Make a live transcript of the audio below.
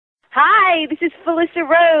Hi, this is Felissa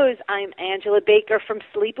Rose. I'm Angela Baker from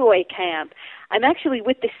Sleepaway Camp. I'm actually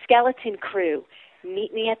with the Skeleton Crew.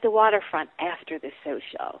 Meet me at the waterfront after the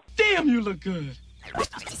social. Damn, you look good.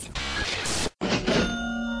 Is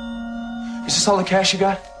this all the cash you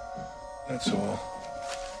got? That's all.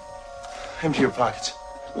 Empty your pockets.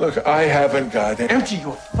 Look, I haven't got it. Empty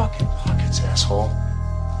your fucking pockets, asshole.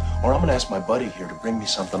 Or I'm gonna ask my buddy here to bring me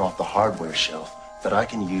something off the hardware shelf that I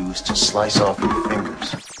can use to slice off your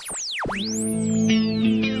fingers.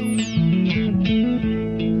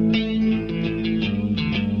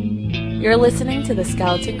 You're listening to the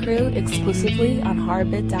Skeleton Crew exclusively on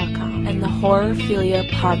horrorbit.com and the Horrorphilia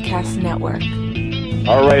Podcast Network.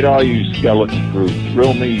 All right, all you Skeleton Crew,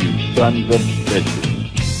 thrill me, you sons of bitches.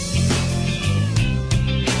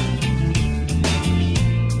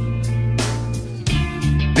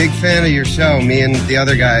 Big fan of your show. Me and the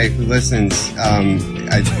other guy who listens.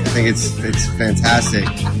 I think it's fantastic.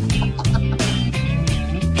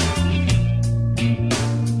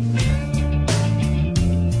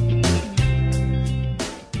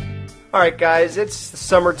 All right, guys, it's the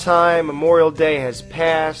summertime. Memorial Day has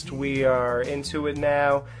passed. We are into it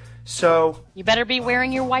now. So you better be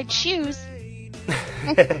wearing your white shoes.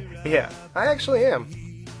 Yeah, I actually am.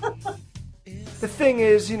 The thing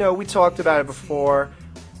is, we talked about it before.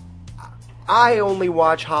 I only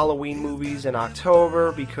watch Halloween movies in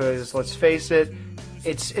October because, let's face it,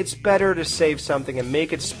 it's better to save something and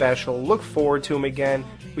make it special. Look forward to them again.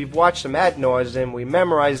 We've watched them ad nauseum. We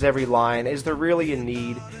memorized every line. Is there really a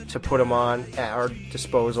need to put them on at our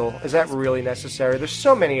disposal? Is that really necessary? There's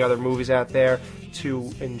so many other movies out there to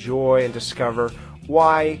enjoy and discover.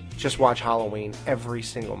 Why just watch Halloween every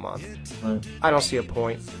single month? Right. I don't see a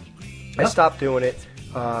point. I stopped doing it.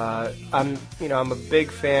 I'm a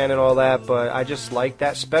big fan and all that, but I just like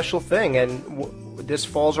that special thing, and this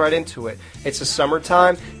falls right into it. It's the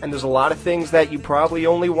summertime, and there's a lot of things that you probably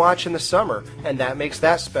only watch in the summer, and that makes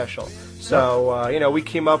that special. So, we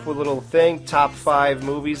came up with a little thing, top 5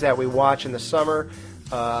 movies that we watch in the summer.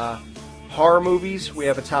 Horror movies, we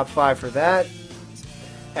have a top 5 for that.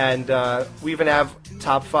 And we even have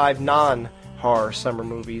top 5 non-horror summer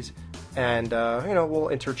movies. And, we'll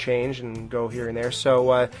interchange and go here and there.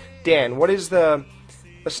 So, Dan, let's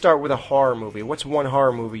start with a horror movie. What's one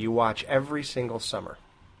horror movie you watch every single summer?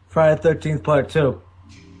 Friday the 13th Part 2.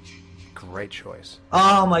 Great choice.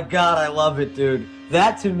 Oh my god, I love it, dude.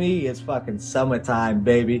 That to me is fucking summertime,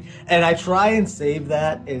 baby. And I try and save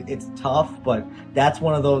that. It's tough, but that's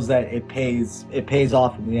one of those that it pays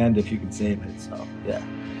off in the end if you can save it. So, yeah.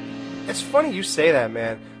 It's funny you say that,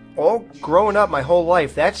 man. All growing up my whole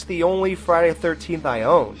life, that's the only Friday the 13th I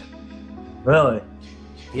owned. Really?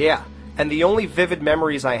 Yeah. And the only vivid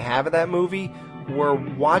memories I have of that movie were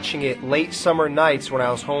watching it late summer nights when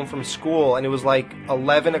I was home from school, and it was like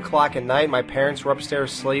 11 o'clock at night. My parents were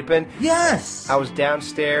upstairs sleeping. Yes! I was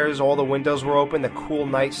downstairs, all the windows were open, the cool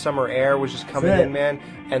night summer air was just coming in, man.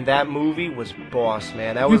 And that movie was boss,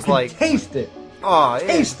 man. That was like... taste it! Oh,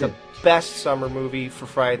 it's the best summer movie for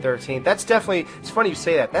Friday the 13th. That's definitely... It's funny you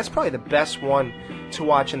say that. That's probably the best one to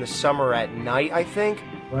watch in the summer at night, I think.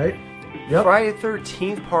 Right? Yep. Friday the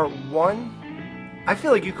 13th Part 1... I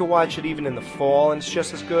feel like you could watch it even in the fall and it's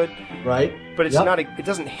just as good. Right. But it's not. It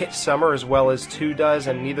doesn't hit summer as well as 2 does,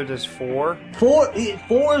 and neither does 4. 4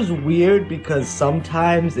 is weird because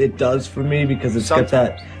sometimes it does for me because it's got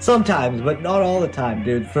that... Sometimes, but not all the time,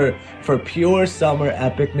 dude. For pure summer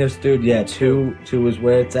epicness, dude, yeah, 2 is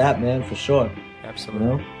where it's at, man, for sure.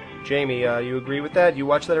 Absolutely. Jamie, you agree with that? You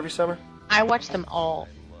watch that every summer? I watch them all.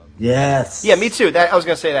 Yes. Yeah, me too. I was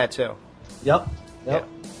going to say that too. Yep. Yeah.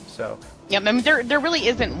 So... Yeah, I mean, there really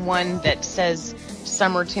isn't one that says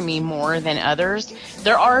summer to me more than others.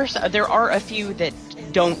 There are a few that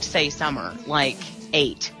don't say summer, like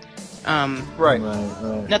 8. Right.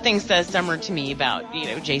 Nothing says summer to me about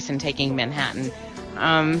Jason taking Manhattan.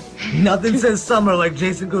 Nothing says summer like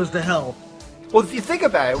Jason Goes to Hell. Well, if you think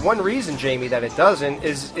about it, one reason, Jamie, that it doesn't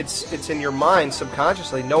is it's in your mind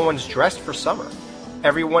subconsciously. No one's dressed for summer.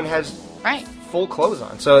 Everyone has full clothes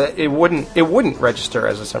on, so it wouldn't register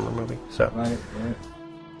as a summer movie. So right.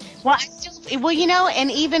 Well, and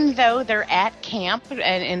even though they're at camp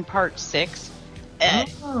in Part 6,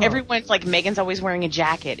 everyone's like Megan's always wearing a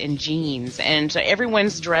jacket and jeans, and so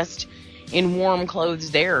everyone's dressed in warm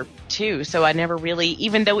clothes there too. So I never really,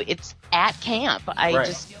 even though it's at camp, I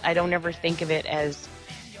don't ever think of it as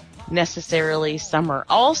necessarily summer.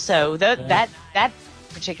 Also, that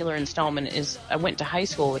particular installment is I went to high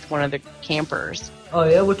school with one of the campers. Oh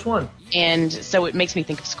yeah, which one? And so it makes me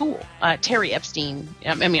think of school. Timmy Epstein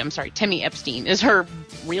is her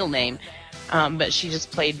real name. but she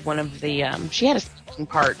just played one of the. She had a speaking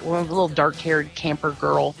part, one of the little dark-haired camper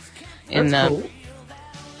girl in the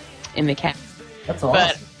cat. That's awesome.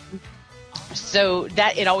 But, so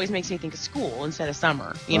that it always makes me think of school instead of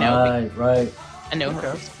summer. You know, right. I know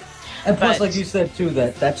her. And plus, like you said too,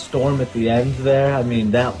 that storm at the end there. I mean,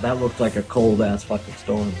 that looked like a cold ass fucking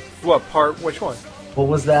storm. What part? Which one? What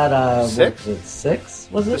was that? 6? What was it, 6?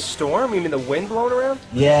 Was it the storm? You mean the wind blowing around?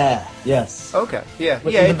 Yeah. Yes. Okay. Yeah.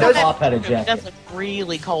 But yeah. even It the does. top had a It jacket. does look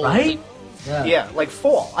really cold, Right? Yeah. Like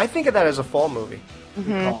fall. I think of that as a fall movie.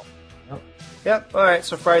 Oh. Yep. All right.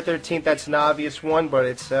 So Friday 13th. That's an obvious one, but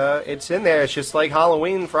it's in there. It's just like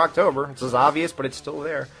Halloween for October. It's as obvious, but it's still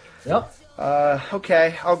there. Yep.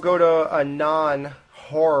 Okay. I'll go to a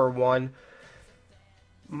non-horror one.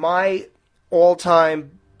 My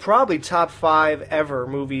all-time, probably top 5 ever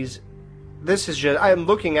movies. This is just, I'm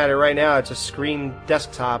looking at it right now. It's a screen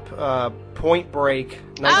desktop. Point Break,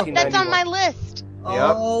 1991. Oh, that's on my list.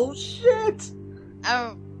 Yep. Oh, shit.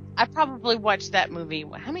 Oh, I probably watched that movie.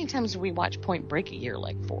 How many times do we watch Point Break a year?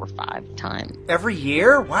 Like 4 or 5 times. Every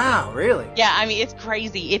year? Wow, really? Yeah, I mean, it's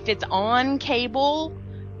crazy. If it's on cable,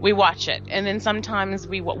 we watch it. And then sometimes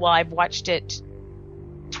I've watched it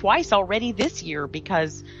twice already this year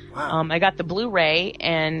because I got the Blu-ray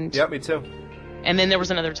and... Yep, me too. And then there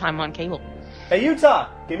was another time on cable. Hey, Utah,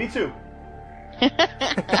 give me 2. Hey,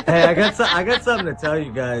 I got something to tell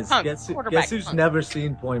you guys. Punk, Guess who's never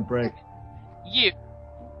seen Point Break? You.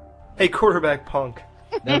 Hey, quarterback punk.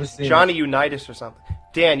 Never seen Johnny Unitas or something.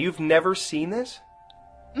 Dan, you've never seen this?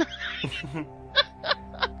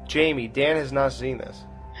 Jamie, Dan has not seen this.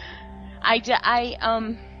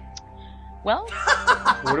 Well...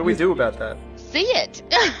 What do we do about that? See it.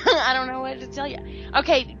 I don't know what to tell you.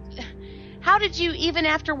 Okay, how did you, even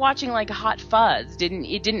after watching like Hot Fuzz,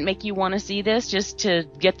 didn't make you want to see this just to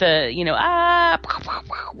get the,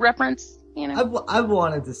 reference? You know? I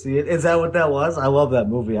wanted to see it. Is that what that was? I love that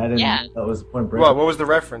movie. I didn't know that was Point Break. What was the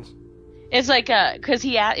reference? It's like, because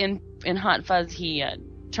in Hot Fuzz, he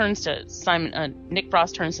turns to Simon, Nick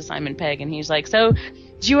Frost turns to Simon Pegg, and he's like, so,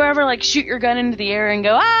 did you ever like shoot your gun into the air and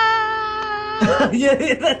go, yeah,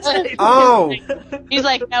 that's right. Oh! He's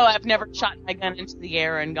like, no, I've never shot my gun into the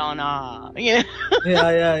air and gone, You know?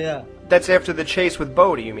 Yeah. That's after the chase with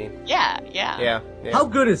Bodhi, you mean? Yeah. How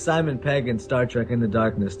good is Simon Pegg in Star Trek Into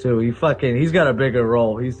Darkness too? He's got a bigger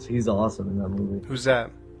role. He's awesome in that movie. Who's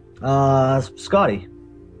that? Scotty.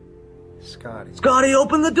 Scotty,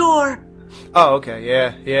 open the door. Oh, okay.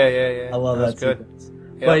 Yeah. I love that good. sequence.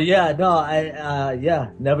 Yep. But yeah, no,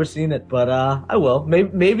 I never seen it, but I will.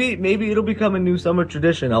 Maybe it'll become a new summer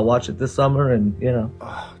tradition. I'll watch it this summer, and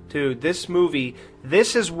Oh, dude, this movie,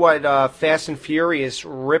 this is what Fast and Furious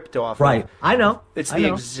ripped off. Right. Of. I know. It's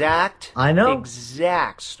the exact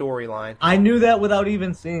storyline. I knew that without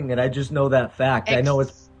even seeing it. I just know that fact. I know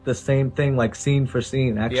it's the same thing, like scene for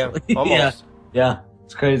scene, actually. Yeah, almost. Yeah.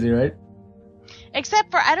 It's crazy, right?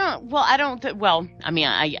 Except for,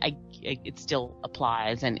 it still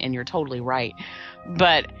applies, and you're totally right.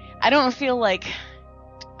 But I don't feel like,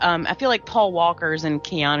 I feel like Paul Walker's and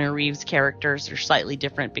Keanu Reeves' characters are slightly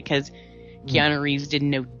different because Keanu Reeves didn't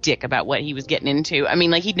know dick about what he was getting into. I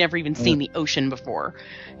mean, like, he'd never even seen the ocean before,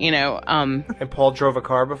 And Paul drove a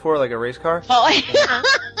car before, like a race car? Paul,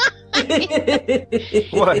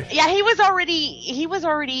 What? Yeah, he was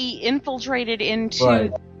already infiltrated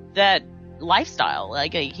into that lifestyle.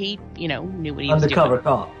 Like, he, knew what he was doing. Undercover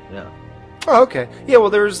cop, yeah. Oh, okay. Yeah, well,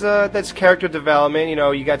 there's that's character development.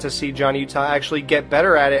 You got to see Johnny Utah actually get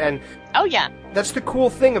better at it, and oh yeah, that's the cool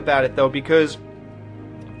thing about it, though, because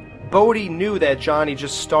Bodhi knew that Johnny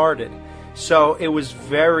just started, so it was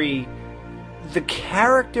the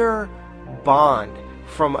character bond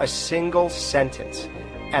from a single sentence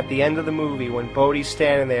at the end of the movie when Bodhi's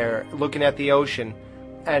standing there looking at the ocean.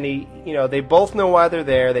 And they both know why they're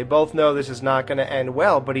there. They both know this is not going to end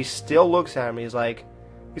well, but he still looks at him. He's like,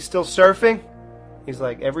 "You still surfing?" He's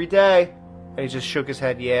like, "Every day." And he just shook his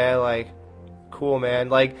head. Yeah, like, cool, man.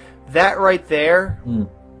 Like, that right there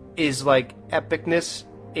is like epicness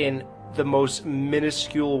in the most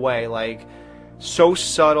minuscule way. Like, so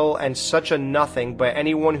subtle and such a nothing, but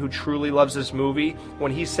anyone who truly loves this movie,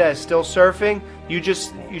 when he says "still surfing," you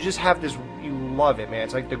just have this, you love it, man.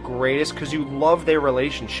 It's like the greatest, because you love their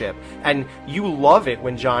relationship, and you love it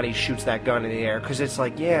when Johnny shoots that gun in the air, because it's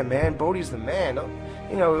like, yeah, man, Bodhi's the man.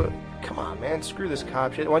 Come on, man, screw this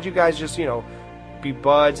cop shit. Why don't you guys just be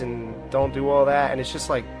buds and don't do all that? And it's just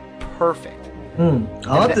like perfect.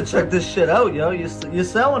 I'll have to check this shit out, yo. You're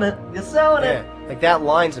selling it. You're selling it. Like, that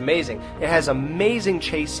line's amazing. It has amazing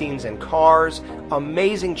chase scenes in cars,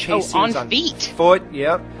 amazing chase scenes on feet. Foot,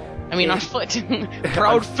 yep. I mean, on foot.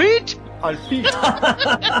 Proud feet. On feet.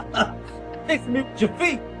 Nice to meet your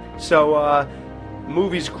feet. So,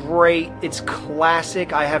 movie's great. It's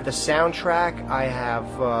classic. I have the soundtrack. I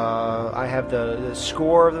have the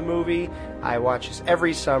score of the movie. I watch this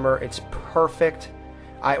every summer. It's perfect.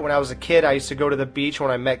 When I was a kid, I used to go to the beach.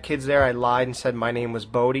 When I met kids there, I lied and said my name was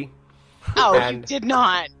Bodie. Oh, you did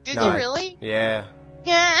not. Did you really? Yeah.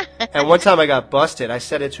 Yeah. And one time I got busted. I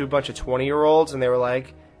said it to a bunch of 20-year-olds, and they were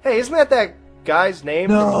like, "Hey, isn't that guy's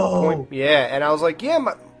name?" No. Yeah. And I was like,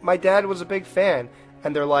 "Yeah, my dad was a big fan."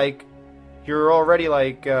 And they're like, "You're already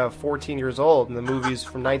like 14 years old, and the movie's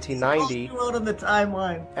from 1990." You wrote on the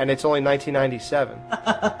timeline. And it's only 1997.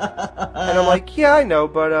 And I'm like, "Yeah, I know,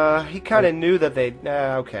 but he kind of knew that they."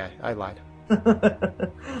 Okay, I lied.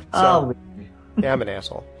 So, yeah, I'm an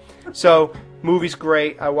asshole. So, movie's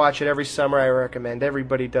great. I watch it every summer. I recommend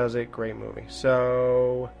everybody does it. Great movie.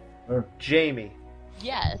 So, Jamie.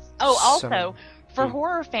 Yes. Oh, also, for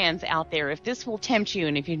horror fans out there, if this will tempt you,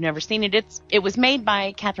 and if you've never seen it, it was made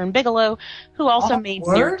by Catherine Bigelow, who also made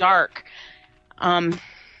Near Dark.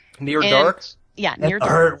 Near Dark? Yeah, Near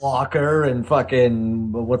Dark. Hurt Walker and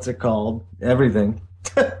fucking, what's it called? Everything.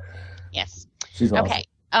 Yes. She's awesome.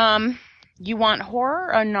 Okay. You want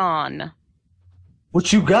horror or non?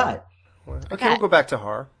 What you got? Okay, we'll go back to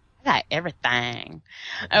horror. I got everything.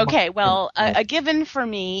 Okay, well, a given for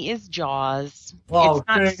me is Jaws. Oh, it's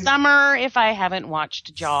not summer if I haven't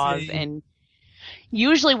watched Jaws, and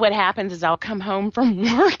usually what happens is I'll come home from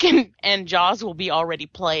work and Jaws will be already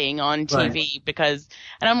playing on TV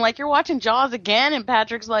and I'm like, "You're watching Jaws again?" And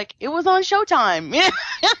Patrick's like, "It was on Showtime."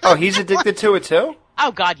 Oh, he's addicted to it too?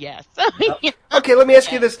 Oh, God, yes. Okay, let me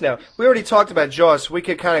ask you this now. We already talked about Jaws, so we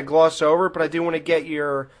could kind of gloss over it, but I do want to get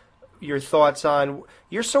your thoughts on.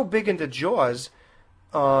 You're so big into Jaws,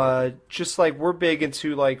 just like we're big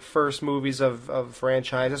into like first movies of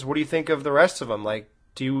franchises. What do you think of the rest of them? Like,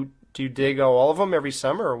 do you dig all of them every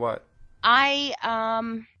summer or what?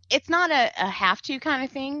 It's not a have to kind of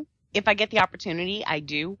thing. If I get the opportunity, I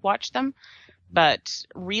do watch them, but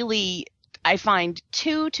really, I find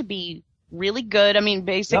 2 to be really good. I mean,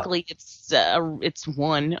 basically, it's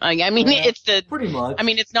one. I mean, it's the pretty much. I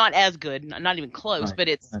mean, it's not as good, not even close, but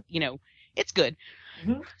it's it's good.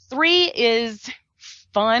 3 is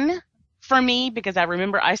fun for me because I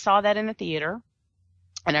remember I saw that in the theater,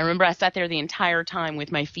 and I remember I sat there the entire time with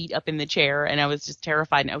my feet up in the chair, and I was just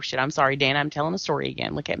terrified. And, oh shit, I'm sorry, Dan, I'm telling a story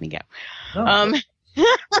again. Look at me go. Oh,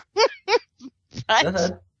 But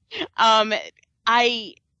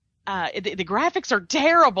the graphics are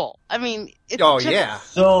terrible. I mean, it's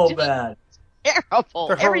so bad, terrible.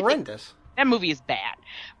 They're horrendous. That movie is bad,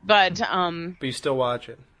 but you still watch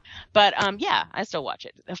it. But yeah, I still watch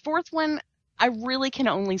it. The 4th one, I really can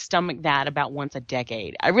only stomach that about once a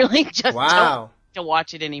decade. I really just don't to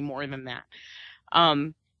watch it any more than that.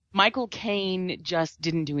 Michael Caine just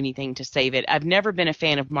didn't do anything to save it. I've never been a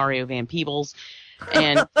fan of Mario Van Peebles,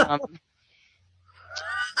 and I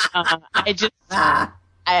just.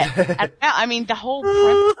 I mean, the whole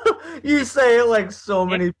premise. You say it like so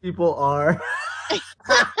many people are. I'm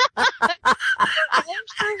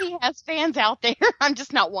sure he has fans out there. I'm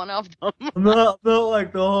just not one of them. Not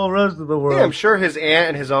like the whole rest of the world. Yeah, I'm sure his aunt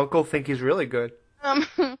and his uncle think he's really good.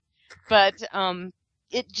 But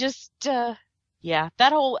it just that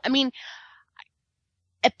whole. I mean,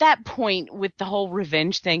 at that point with the whole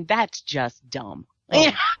revenge thing, that's just dumb.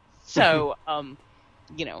 Oh. So All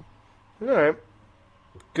right.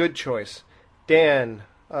 Good choice. Dan,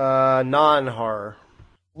 non-horror.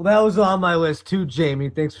 Well, that was on my list too, Jamie.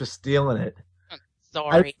 Thanks for stealing it.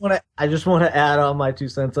 Sorry. I just want to add on my 2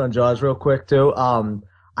 cents on Jaws real quick too.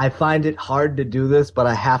 I find it hard to do this, but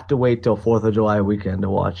I have to wait till 4th of July weekend to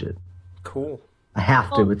watch it. Cool. I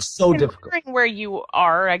have to. It's so difficult. Where you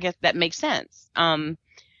are, I guess that makes sense. Well,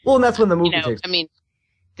 and that's when the movie takes. I mean,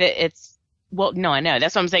 it's well, no, I know.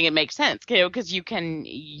 That's what I'm saying. It makes sense, because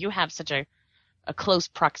you have such a close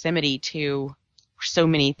proximity to so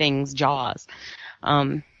many things. Jaws.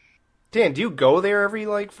 Dan, do you go there every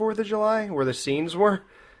 4th of July where the scenes were?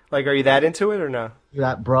 Like, are you that into it or no?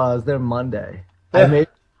 That bras, they're Monday.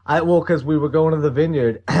 Because we were going to the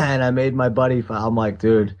Vineyard and I made my buddy. I'm like,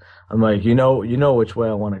 dude, you know which way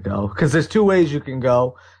I want to go, because there's 2 ways you can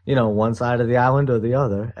go. One side of the island or the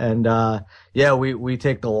other. And we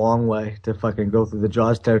take the long way to fucking go through the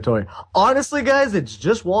Jaws territory. Honestly, guys, it's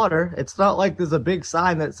just water. It's not like there's a big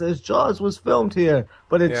sign that says Jaws was filmed here,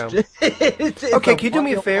 but it's just. It's okay, can you do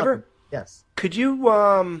me a favor? Water. Yes. Could you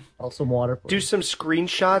also water? Do some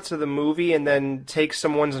screenshots of the movie and then take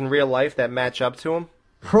some ones in real life that match up to them?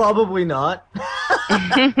 Probably not.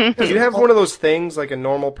 Do you have one of those things like a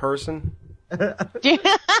normal person?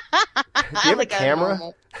 have a camera?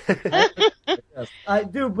 Yes, I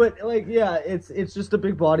do, but like, yeah, it's just a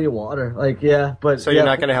big body of water. Like, yeah, but so you're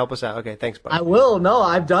not going to help us out? Okay, thanks, bud. I will. No,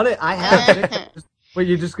 I've done it. I have. But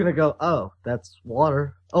you're just gonna go, oh, that's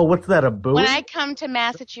water. Oh, what's that? A buoy? When I come to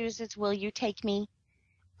Massachusetts, will you take me?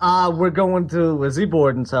 We're going to Lizzie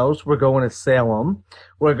Borden's house. We're going to Salem.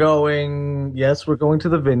 We're going to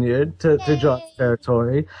the vineyard, to John's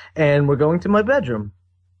territory, and we're going to my bedroom.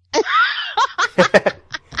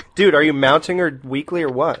 Dude, are you mounting her weekly or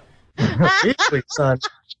what? Weekly, son.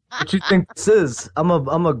 What you think this is? I'm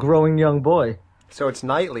a growing young boy. So it's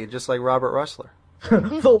nightly, just like Robert Russler.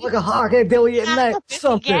 Feel like a hawk at daily at night.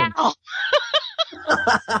 Something.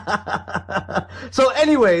 So,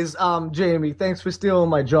 anyways, Jamie, thanks for stealing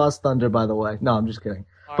my Jaws thunder. By the way, no, I'm just kidding.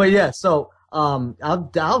 But yeah, so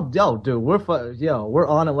dude, we're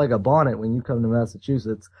on it like a bonnet when you come to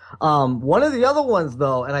Massachusetts. One of the other ones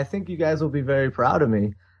though, and I think you guys will be very proud of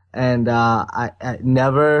me. And I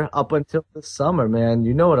never up until this summer, man.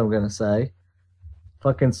 You know what I'm gonna say.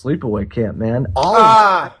 Fucking sleepaway camp, man. All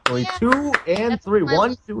of them, 2 and 3.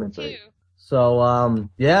 1, 2, and 3. So,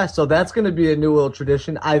 so that's going to be a new little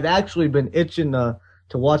tradition. I've actually been itching to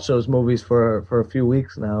watch those movies for a few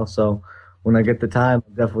weeks now. So when I get the time,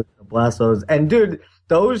 I'm definitely going to blast those. And dude,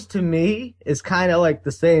 those to me is kind of like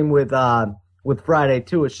the same with Friday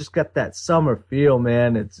too. It's just got that summer feel,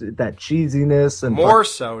 man. It's that cheesiness and more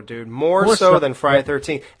so, dude. More so than Friday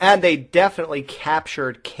 13th. And they definitely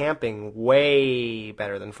captured camping way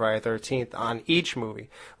better than Friday 13th on each movie.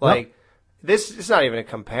 Like this is not even a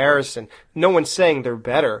comparison. No one's saying they're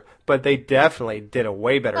better, but they definitely did a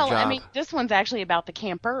way better job. I mean, this one's actually about the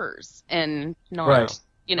campers and not,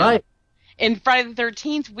 Right. In Friday the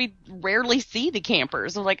 13th, we rarely see the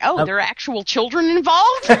campers. I'm like, oh, there are actual children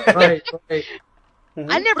involved? Right.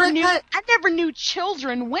 I never knew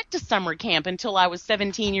children went to summer camp until I was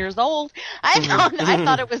 17 years old. I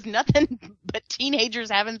thought it was nothing but teenagers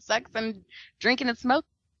having sex and drinking and smoking.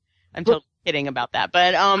 Until kidding about that,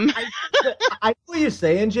 but I know what you're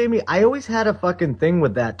saying, Jamie. I always had a fucking thing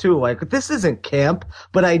with that too. Like, this isn't camp,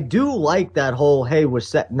 but I do like that whole, hey, we're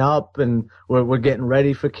setting up and we're getting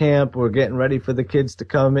ready for camp. We're getting ready for the kids to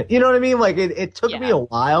come in. You know what I mean? Like, it took me a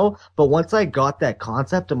while, but once I got that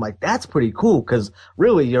concept, I'm like, that's pretty cool, because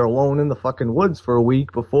really you're alone in the fucking woods for a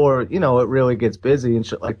week before, it really gets busy and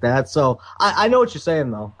shit like that. So I know what you're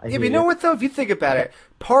saying though. Yeah, but you know what though? If you think about it,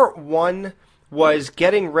 part 1 was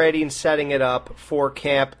getting ready and setting it up for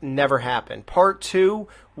camp, never happened. Part 2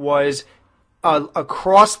 was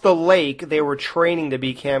across the lake, they were training to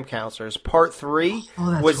be camp counselors. Part 3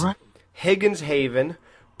 was Higgins Haven.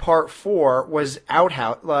 Part 4 was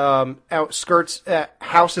outskirts,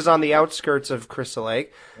 houses on the outskirts of Crystal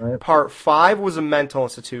Lake. Right. Part 5 was a mental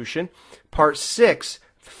institution. Part 6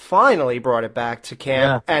 finally brought it back to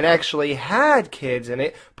camp and actually had kids in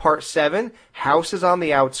it. Part 7, houses on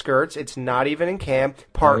the outskirts. It's not even in camp.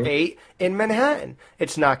 Part 8, in Manhattan.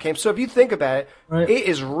 It's not camp. So if you think about it, it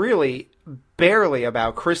is really barely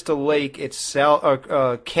about Crystal Lake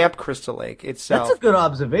itself, Camp Crystal Lake itself. That's a good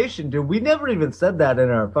observation, dude. We never even said that in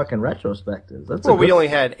our fucking retrospectives. We only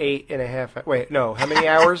had 8.5. Wait, no, how many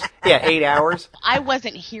hours? 8 hours. I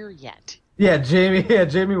wasn't here yet. Yeah,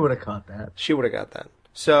 Jamie would have caught that. She would have got that.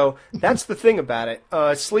 So that's the thing about it.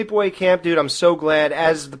 Sleepaway Camp, dude, I'm so glad.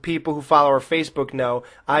 As the people who follow our Facebook know,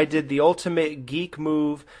 I did the ultimate geek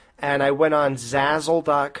move, and I went on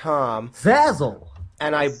Zazzle.com. Zazzle?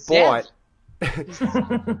 And I bought...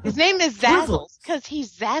 His name is Zazzle because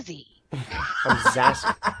he's Zazzy. I'm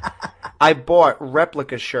Zazzy. I bought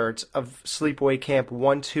replica shirts of Sleepaway Camp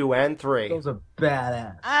 1, 2, and 3. Those are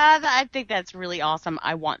badass. I think that's really awesome.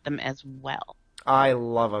 I want them as well. I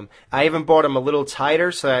love them. I even bought them a little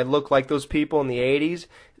tighter so I look like those people in the 80s.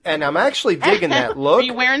 And I'm actually digging that look. Are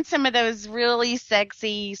you wearing some of those really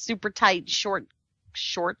sexy, super tight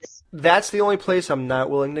shorts? That's the only place I'm not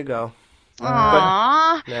willing to go.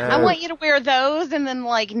 Aww. I want you to wear those and then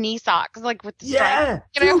like knee socks, like with the stripes.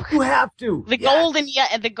 You have to. The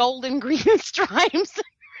golden green stripes.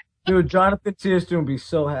 Dude, Jonathan Tiersten would be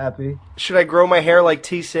so happy. Should I grow my hair like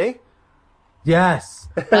TC? Yes.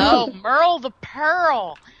 Oh, Merle the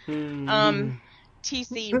Pearl.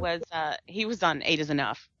 TC was he was on 8 is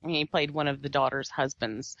Enough. He played one of the daughter's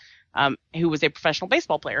husbands, who was a professional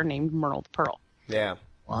baseball player named Merle the Pearl. Yeah.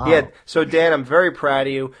 Wow. Yeah. So Dan, I'm very proud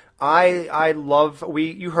of you. I love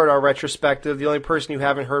you heard our retrospective. The only person you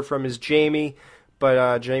haven't heard from is Jamie,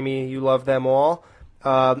 but Jamie, you love them all.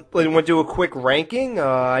 Want to do a quick ranking?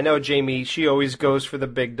 I know Jamie, she always goes for the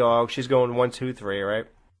big dog. She's going 1, 2, 3, right?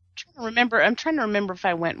 I'm trying to remember if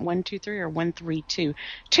I went 1, 2, 3 or 1, 3, 2.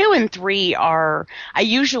 2 and 3 are. I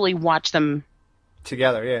usually watch them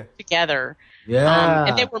Together, yeah. Together. Yeah.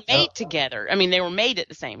 And they were made together. I mean, they were made at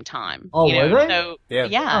the same time. Oh, you know? were they? So,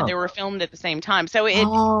 Yeah. they were filmed at the same time. So it.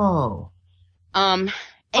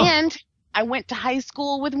 And I went to high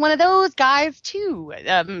school with one of those guys too,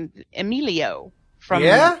 Emilio from.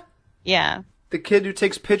 Yeah. Yeah. The kid who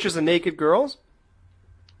takes pictures of naked girls.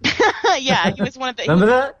 Yeah, he was one of the. Remember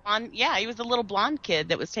that? He was the little blonde kid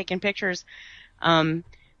that was taking pictures.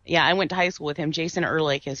 Yeah, I went to high school with him. Jason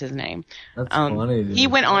Ehrlich is his name. That's funny. Dude. He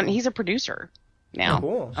went on. He's a producer now.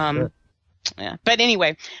 Oh, cool. Yeah. But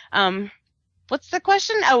anyway, what's the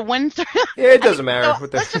question? Oh, 1 through. Yeah, it doesn't matter. So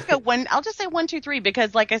let's just go one. I'll just say 1, 2, 3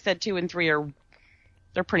 because, like I said, 2 and 3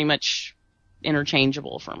 they're pretty much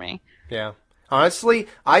interchangeable for me. Yeah. Honestly,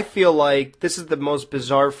 I feel like this is the most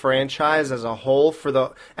bizarre franchise as a whole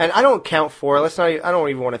and I don't count 4. I don't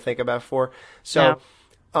even want to think about 4. So,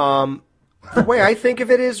 the way I think of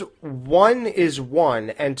it is 1 is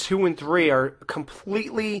 1 and 2 and 3 are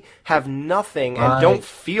completely have nothing and don't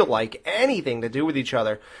feel like anything to do with each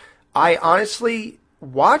other. I honestly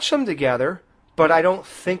watch them together, but I don't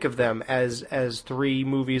think of them as 3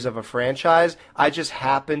 movies of a franchise. I just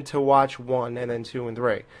happen to watch 1 and then 2 and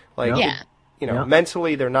 3.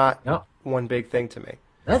 Mentally they're not one big thing to me.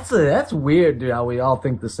 That's weird, dude, how we all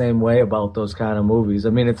think the same way about those kind of movies.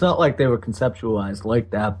 I mean, it's not like they were conceptualized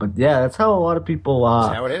like that, but yeah, that's how a lot of people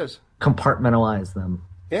that's how it is. Compartmentalize them.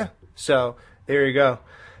 Yeah. So, there you go.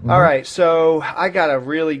 Mm-hmm. All right, so I got a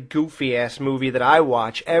really goofy-ass movie that I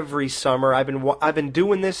watch every summer. I've been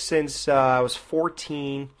doing this since I was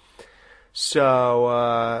 14.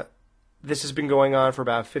 So, this has been going on for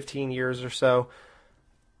about 15 years or so.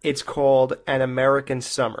 It's called An American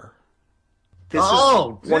Summer. This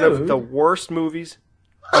is one of the worst movies.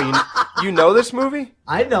 Oh, you know this movie?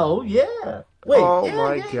 I know, yeah. Wait,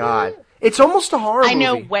 my God. Yeah. It's almost a horror movie. I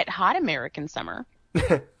know Wet Hot American Summer.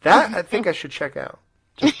 That I think I should check out.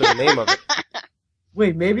 Just for the name of it.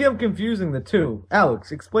 Wait, maybe I'm confusing the two.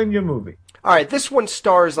 Alex, explain your movie. All right, this one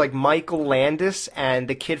stars like Michael Landis and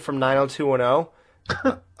the kid from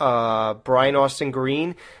 90210, Brian Austin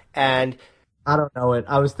Green, and... I don't know it.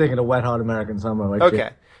 I was thinking of Wet Hot American Summer.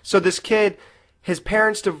 Okay. So this kid, his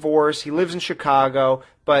parents divorced. He lives in Chicago,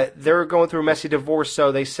 but they're going through a messy divorce,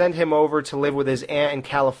 so they send him over to live with his aunt in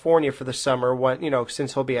California for the summer,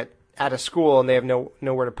 since he'll be out of school and they have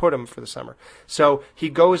nowhere to put him for the summer. So he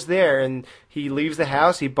goes there and he leaves the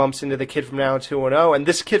house. He bumps into the kid from 90210, and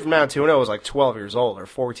this kid from 90210 was like 12 years old or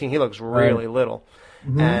 14. He looks really little.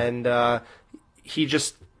 Mm-hmm. And he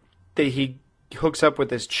hooks up with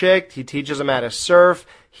this chick. He teaches him how to surf.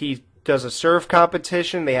 He does a surf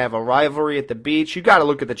competition. They have a rivalry at the beach. You got to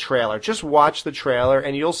look at the trailer. Just watch the trailer,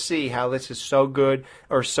 and you'll see how this is so good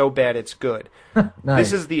or so bad it's good. Nice.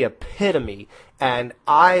 This is the epitome, and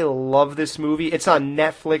I love this movie. It's on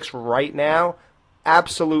Netflix right now.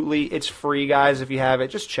 Absolutely. It's free, guys. If you have it,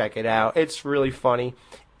 just check it out. It's really funny.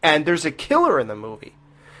 And there's a killer in the movie.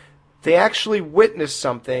 They actually witnessed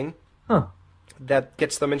something that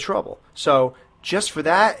gets them in trouble. So just for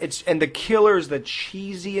that, and the killer is the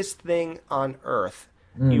cheesiest thing on earth.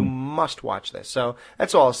 You must watch this. So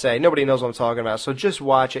that's all I'll say. Nobody knows what I'm talking about. So just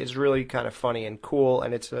watch it. It's really kind of funny and cool,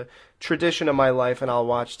 and it's a tradition of my life, and I'll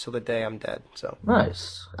watch till the day I'm dead. So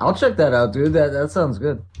nice. I'll check that out, dude. That sounds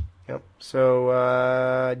good. Yep.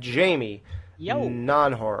 So Jamie,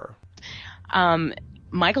 non-horror.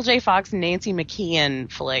 Michael J. Fox, Nancy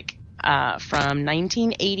McKeon flick from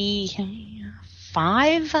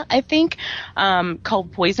 1985, I think,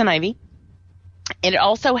 called Poison Ivy. And it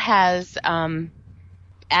also has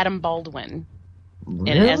Adam Baldwin in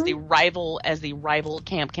it as the rival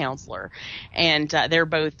camp counselor. And they're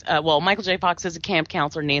both Michael J. Fox is a camp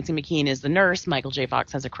counselor, Nancy McKeon is the nurse. Michael J.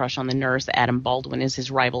 Fox has a crush on the nurse. Adam Baldwin is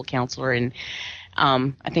his rival counselor, and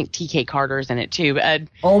I think T.K. Carter's in it too.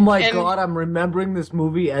 Oh my God, I'm remembering this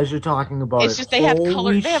movie as you're talking about it. It's just they have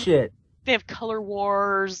color. Shit. They have color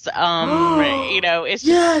wars. It's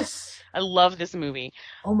just, I love this movie.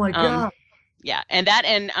 Oh my God. Yeah, and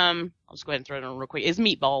I'll just go ahead and throw it on real quick. Is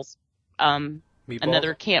Meatballs.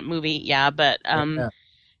 Another camp movie. Yeah, but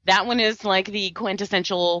that one is like the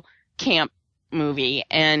quintessential camp movie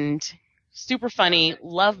and super funny.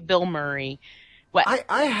 Love Bill Murray. What?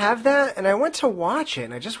 I have that, and I went to watch it,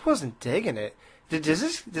 and I just wasn't digging it.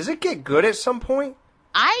 Does it get good at some point?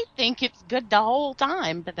 I think it's good the whole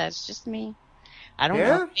time, but that's just me. I don't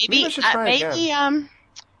know. Maybe I should try again.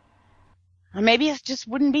 Maybe it just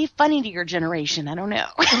wouldn't be funny to your generation. I don't know.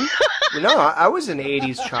 I was an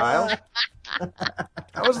 80s child.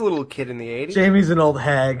 I was a little kid in the 80s. Jamie's an old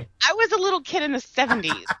hag. I was a little kid in the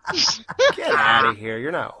 70s. Get out of here.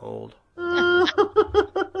 You're not old.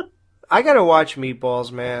 I gotta watch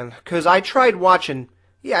Meatballs, man, because I tried watching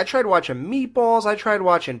Meatballs, I tried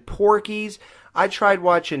watching Porky's, I tried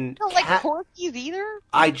watching... You don't like Porky's either?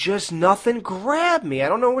 Nothing grabbed me. I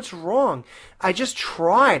don't know what's wrong. I just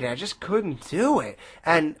tried it. I just couldn't do it.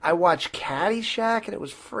 And I watched Caddyshack, and it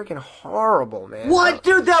was freaking horrible, man. What?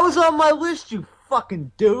 Dude, that was on my list, you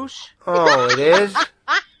fucking douche. Oh, it is?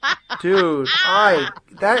 Dude,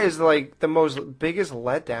 that is like the biggest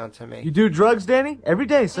letdown to me. You do drugs, Danny? Every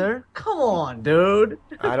day, sir. Come on, dude.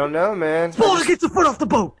 I don't know, man. Boulder gets the foot off the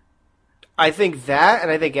boat. I think that, and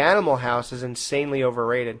I think Animal House is insanely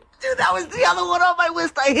overrated. Dude, that was the other one on my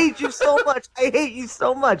list. I hate you so much. I hate you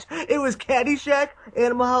so much. It was Caddyshack,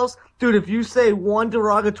 Animal House. Dude, if you say one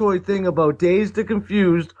derogatory thing about Dazed and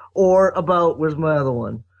Confused or about... Where's my other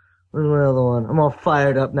one? I'm all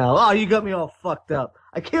fired up now. Oh, you got me all fucked up.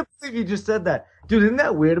 I can't believe you just said that. Dude, isn't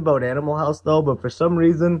that weird about Animal House, though? But for some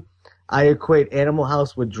reason, I equate Animal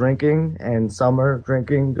House with drinking and summer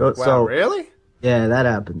drinking. Wow, so, really? Yeah, that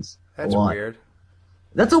happens. That's weird.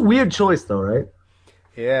 That's a weird choice, though, right?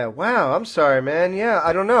 Yeah, wow, I'm sorry, man. Yeah,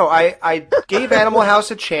 I don't know. I gave Animal House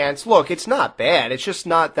a chance. Look, it's not bad. It's just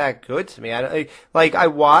not that good to me. I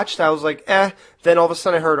watched, I was like, eh. Then all of a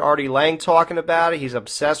sudden I heard Artie Lang talking about it. He's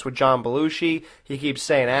obsessed with John Belushi. He keeps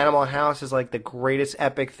saying Animal House is like the greatest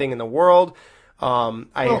epic thing in the world. But,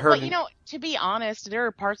 you know, to be honest, there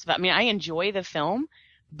are parts of it. I mean, I enjoy the film,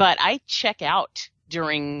 but I check out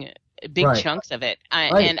during big chunks of it.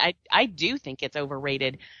 And I do think it's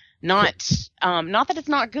overrated. Not that it's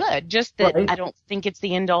not good, just that I don't think it's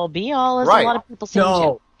the end all be all, as a lot of people seem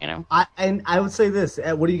to. You know, I would say this.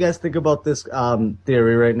 What do you guys think about this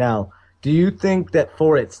theory right now? Do you think that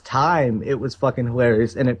for its time it was fucking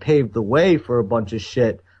hilarious and it paved the way for a bunch of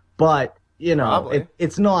shit? But you know,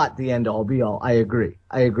 it's not the end all be all. I agree.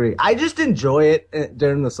 I just enjoy it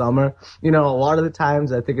during the summer. You know, a lot of the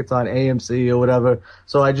times I think it's on AMC or whatever.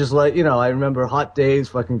 So I just I remember hot days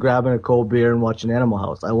fucking grabbing a cold beer and watching Animal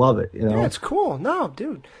House. I love it, you know? Yeah, it's cool. No,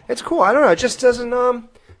 dude. It's cool. I don't know. It just doesn't,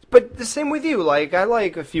 but the same with you. Like, I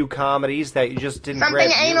like a few comedies that you just didn't grab.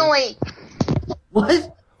 Something anally.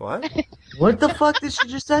 What? What? What the fuck did she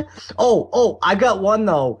just say? Oh, I got one,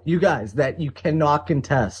 though, you guys, that you cannot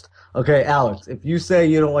contest. Okay, Alex, if you say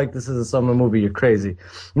you don't like this as a summer movie, you're crazy.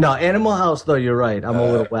 No, Animal House, though, you're right. I'm a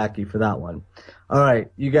little wacky for that one. All right,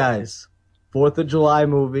 you guys, 4th of July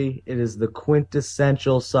movie. It is the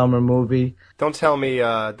quintessential summer movie. Don't tell me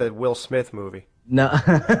the Will Smith movie. No.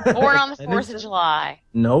 Born on the 4th of July.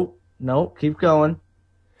 Nope, keep going.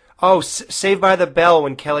 Oh, Saved by the Bell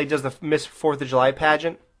when Kelly does the Miss 4th of July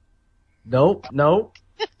pageant? Nope.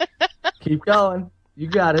 Keep going. You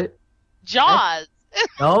got it. Jaws.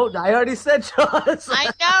 No, I already said Jaws. I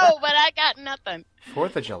know, but I got nothing.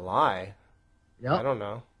 4th of July? Yep. I don't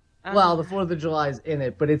know. Well, the 4th of July is in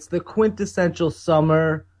it, but it's the quintessential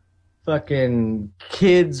summer fucking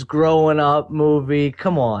kids growing up movie.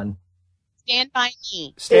 Come on. Stand By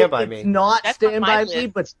Me. Stand By Me. It's not That's Stand on By my Me,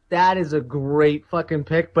 list. but that is a great fucking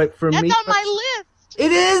pick. But for That's me... on my list.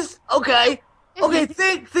 It is? Okay. Okay,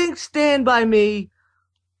 think Stand By Me,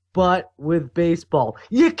 but with baseball.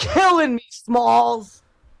 You're killing me, Smalls.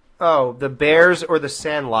 Oh, The Bears or The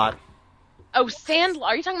Sandlot? Oh, Sandlot.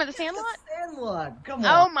 Are you talking about The Sandlot? Sandlot, come on.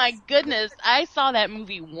 Oh, my goodness. I saw that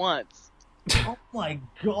movie once. Oh, my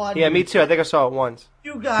God. Yeah, me too. I think I saw it once.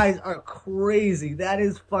 You guys are crazy. That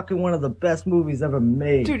is fucking one of the best movies ever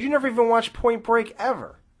made. Dude, you never even watched Point Break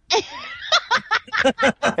ever.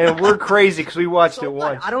 And we're crazy because we watched it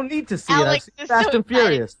once. I don't need to see Alex it. I've is seen Fast so and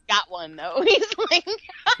Furious. Got one, though. He's like...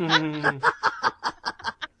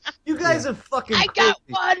 You guys are fucking I crazy.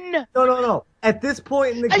 got one! No. At this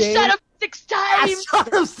point in the game... I shot him 6 times! I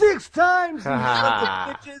shot him 6 times, you sons of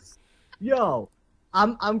bitches! Yo,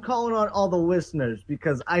 I'm calling on all the listeners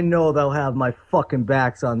because I know they'll have my fucking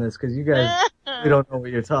backs on this because you guys you don't know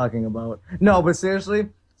what you're talking about. No, but seriously,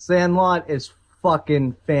 Sandlot is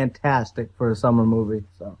fucking fantastic for a summer movie.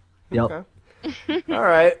 So, yep. Okay. All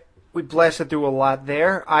right. We blasted through a lot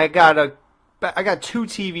there. I got 2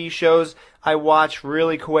 TV shows I watch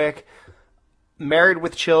really quick. Married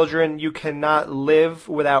with Children. You cannot live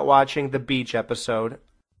without watching the beach episode.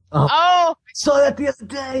 Oh! Oh! I saw that the other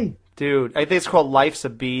day! Dude, I think it's called Life's a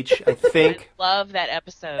Beach, I think. Love that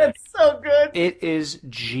episode. It's so good! It is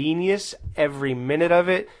genius, every minute of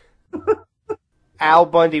it. Al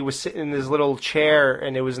Bundy was sitting in his little chair,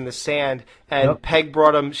 and it was in the sand, and Peg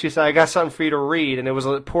brought him, she said, I got something for you to read, and it was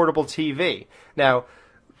a portable TV. Now,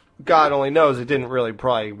 God only knows it didn't really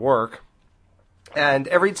probably work. And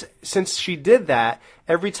since she did that,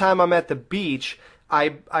 every time I'm at the beach,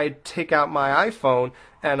 I take out my iPhone,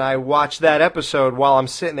 and I watch that episode while I'm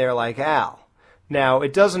sitting there like, Al, Now,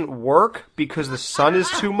 it doesn't work because the sun is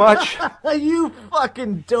too much. You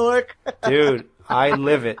fucking dork. Dude, I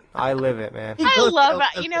live it, man. I love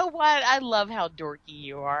it. You know what? I love how dorky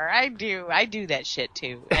you are. I do that shit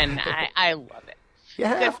too, and I love it. You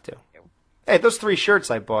have to. Hey, those 3 shirts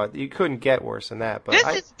I bought, you couldn't get worse than that. But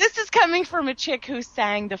this is coming from a chick who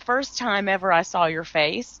sang "The First Time Ever I Saw Your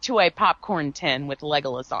Face" to a popcorn tin with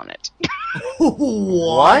Legolas on it.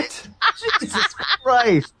 What? Jesus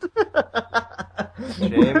Christ.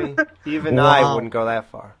 Jamie, even I wouldn't go that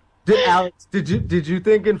far. Alex, did you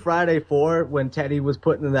think in Friday 4 when Teddy was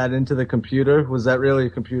putting that into the computer, was that really a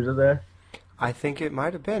computer there? I think it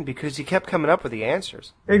might have been because he kept coming up with the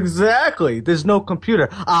answers. Exactly. There's no computer.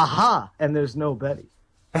 Aha! And there's no Betty.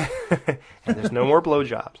 And there's no more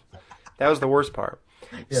blowjobs. That was the worst part.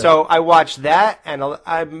 Yeah. So I watched that, and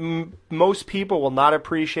most people will not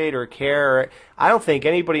appreciate or care. I don't think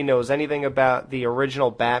anybody knows anything about the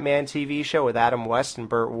original Batman TV show with Adam West and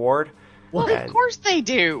Burt Ward. Well, of course they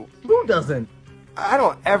do. Who doesn't? I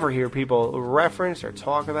don't ever hear people reference or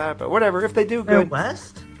talk about it, but whatever. If they do, good.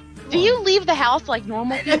 West? Do you leave the house like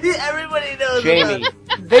normal people? Everybody knows. Jamie,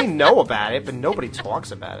 they know about it, but nobody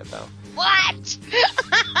talks about it, though. What?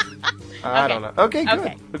 I don't know. Okay,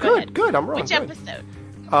 good. Okay, Good. I'm wrong. Which episode?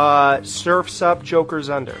 Surf's Up, Joker's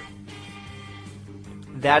Under.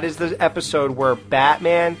 That is the episode where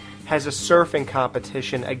Batman has a surfing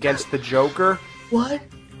competition against the Joker. What?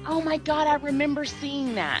 Oh my God, I remember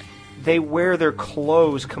seeing that. They wear their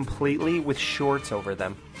clothes completely with shorts over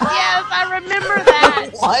them. Yes, I remember that.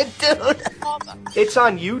 What, dude? It's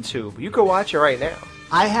on YouTube. You can watch it right now.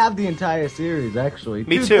 I have the entire series, actually.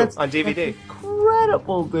 Me too, on DVD.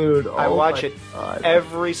 Incredible, dude. I watch it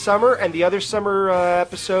every summer, and the other summer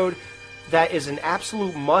episode that is an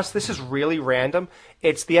absolute must. This is really random.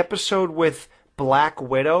 It's the episode with Black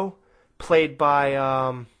Widow, played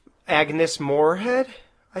by Agnes Moorehead,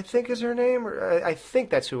 I think is her name. Or I think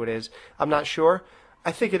that's who it is. I'm not sure.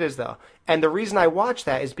 I think it is, though. And the reason I watched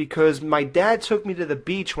that is because my dad took me to the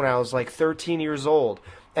beach when I was like 13 years old.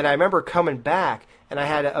 And I remember coming back, and I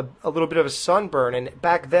had a little bit of a sunburn. And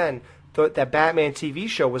back then, that Batman TV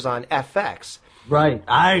show was on FX. Right.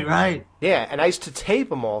 Right. Yeah, and I used to tape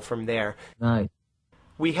them all from there. Nice.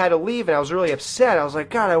 We had to leave, and I was really upset. I was like,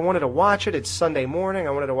 God, I wanted to watch it. It's Sunday morning.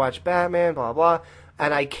 I wanted to watch Batman, blah, blah.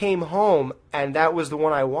 And I came home, and that was the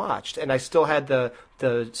one I watched. And I still had the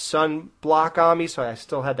sunblock on me, so I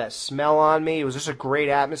still had that smell on me. It was just a great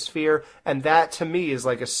atmosphere. And that, to me, is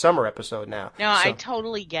like a summer episode now. No, I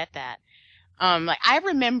totally get that. Like I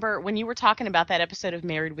remember when you were talking about that episode of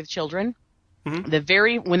Married with Children, when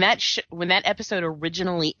that episode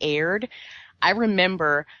originally aired, I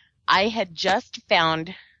remember I had just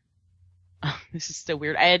found. Oh, this is so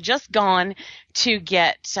weird. I had just gone to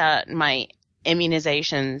get my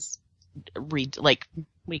immunizations, we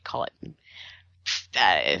call it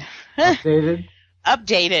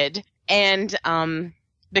updated, and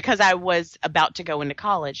because I was about to go into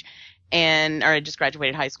college, or I just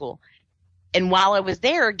graduated high school. And while I was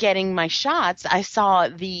there getting my shots, I saw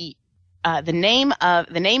the name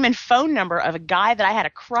and phone number of a guy that I had a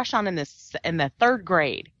crush on in the 3rd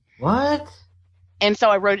grade. What? And so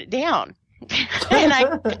I wrote it down. And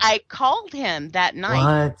I called him that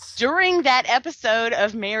night. What? During that episode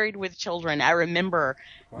of Married with Children. I remember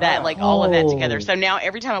that, like, all of that together. So now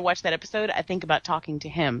every time I watch that episode, I think about talking to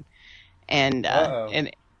him. And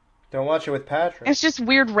don't watch it with Patrick. It's just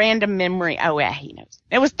weird random memory. Oh, yeah, he knows.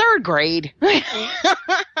 It was 3rd grade. Do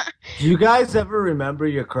you guys ever remember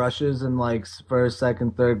your crushes in, like, 1st,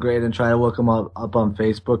 2nd, 3rd grade and try to look them up on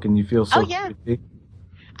Facebook and you feel so creepy?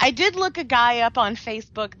 I did look a guy up on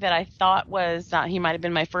Facebook that I thought was, he might have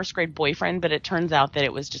been my 1st grade boyfriend, but it turns out that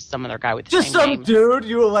it was just some other guy with the same name. Just some dude?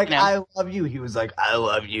 You were like, no. I love you. He was like, I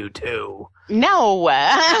love you too. No.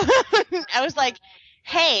 I was like,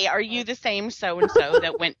 hey, are you the same so-and-so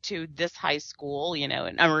that went to this high school,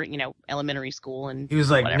 elementary school? And he was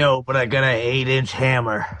like, whatever. No, but I got an 8-inch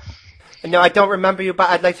hammer. No, I don't remember you, but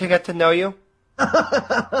I'd like to get to know you.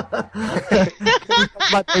 My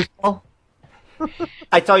baseball?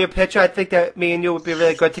 I saw your picture. I think that me and you would be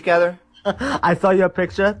really good together. I saw your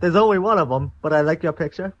picture. There's only one of them, but I like your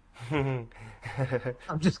picture. I'm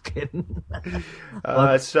just kidding.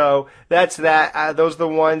 So that's that. Those are the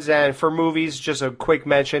ones. And for movies, just a quick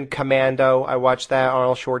mention, Commando. I watched that,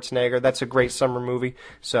 Arnold Schwarzenegger. That's a great summer movie.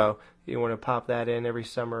 So you want to pop that in every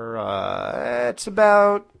summer. That's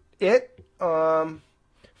about it for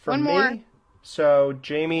one me. More. So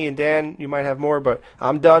Jamie and Dan, you might have more, but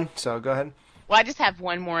I'm done. So go ahead. Well, I just have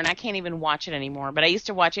one more, and I can't even watch it anymore. But I used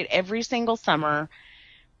to watch it every single summer,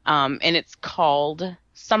 and it's called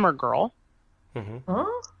Summer Girl. Huh?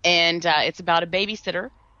 And it's about a babysitter.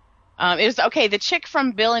 It was okay. The chick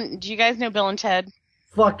from Bill and do you guys know Bill and Ted?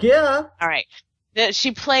 Fuck yeah! All right.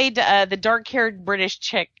 She played the dark-haired British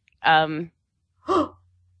chick. The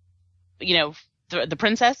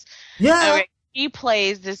princess. Yeah. Okay. He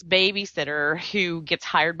plays this babysitter who gets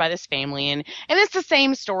hired by this family, and it's the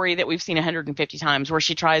same story that we've seen 150 times, where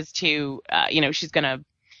she tries to, she's gonna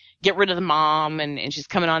get rid of the mom, and she's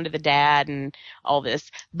coming on to the dad and all this.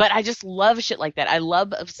 But I just love shit like that. I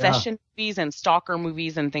love obsession movies and stalker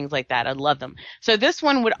movies and things like that. I love them. So this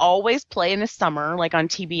one would always play in the summer, like on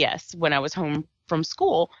TBS when I was home from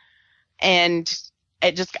school, and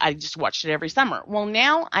I just watched it every summer. Well,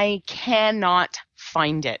 now I cannot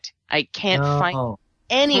find it. I can't find it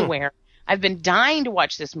anywhere. I've been dying to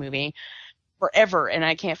watch this movie forever, and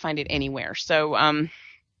I can't find it anywhere. So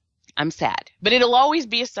I'm sad. But it'll always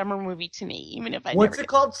be a summer movie to me, even if I What's it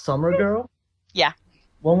called? Summer Girl? Yeah.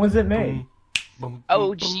 When was it made?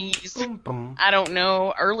 Oh, jeez. I don't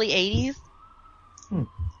know. Early 80s?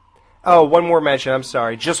 Oh, one more mention. I'm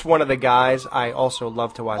sorry. Just One of the Guys. I also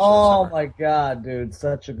love to watch this Oh, summer. my God, dude.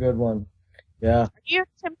 Such a good one. Yeah. Are you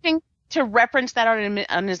attempting to reference that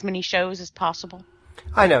on as many shows as possible?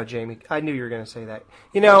 I know, Jamie. I knew you were going to say that.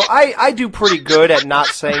 You know, I do pretty good at not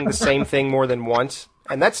saying the same thing more than once,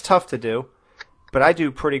 and that's tough to do. But I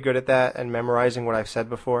do pretty good at that and memorizing what I've said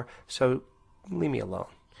before, so leave me alone.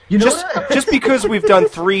 You know just because we've done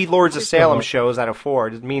 3 Lords of Salem shows out of 4,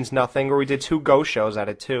 it means nothing, or we did 2 Ghost shows out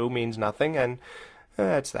of 2 means nothing, and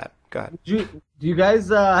that's that. Go ahead. Do you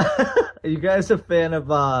guys, are you guys a fan of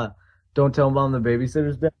Don't Tell Mom the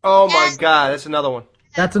Babysitter's Dead? Oh, my God. That's another one.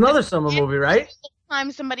 That's another summer movie, right?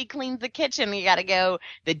 Time somebody cleans the kitchen, you gotta go,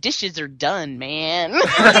 the dishes are done, man.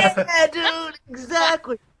 Yeah, dude,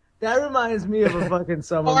 exactly. That reminds me of a fucking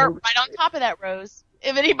summer Or movie. right on top of that, Rose.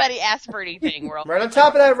 If anybody asks for anything, we're all Right on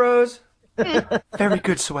top of that, Rose. Very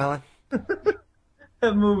good, Swellen.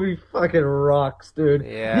 That movie fucking rocks, dude.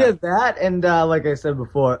 Yeah. That and like I said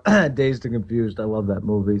before, Dazed and Confused. I love that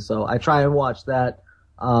movie, so I try and watch that.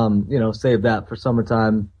 Save that for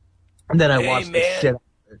summertime, and then I watch the shit out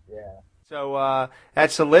of it. Yeah. So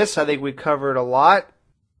that's the list. I think we covered a lot.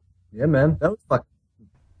 Yeah, man, that was fucking.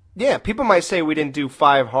 Yeah, people might say we didn't do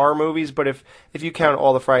 5 horror movies, but if you count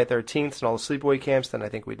all the Friday the 13th and all the sleepaway camps, then I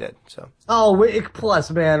think we did. So.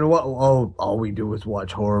 Plus, man, all we do is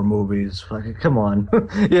watch horror movies. Fucking come on,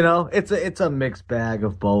 it's a mixed bag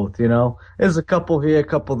of both. There's a couple here, a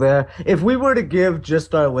couple there. If we were to give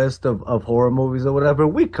just our list of horror movies or whatever,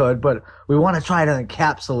 we could, but we want to try to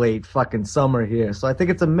encapsulate fucking summer here. So I think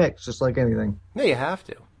it's a mix, just like anything. Yeah, you have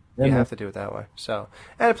to. You have to do it that way. So,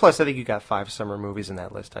 and plus, I think you got 5 summer movies in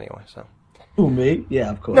that list anyway. So, who, me?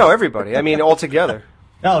 Yeah, of course. No, everybody. I mean, all together.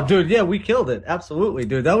 Oh, dude, yeah, we killed it. Absolutely,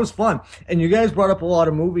 dude. That was fun. And you guys brought up a lot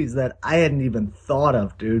of movies that I hadn't even thought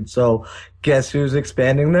of, dude. So, guess who's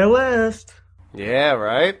expanding their list? Yeah,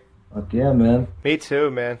 right? Fuck yeah, man. Me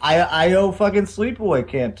too, man. I owe fucking Sleepaway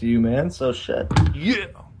Camp to you, man. So shit.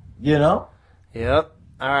 Yeah. Yep.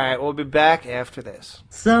 All right, we'll be back after this.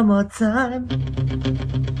 Summertime.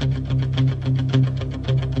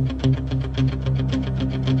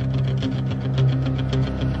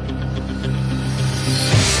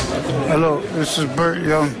 Hello, this is Burt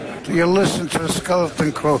Young. You listen to the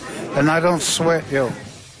Skeleton Crew, and I don't sweat you.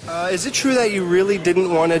 Is it true that you really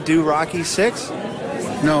didn't want to do Rocky 6?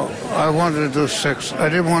 No, I wanted to do 6. I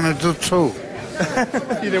didn't want to do 2.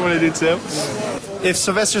 You didn't want to do 2? If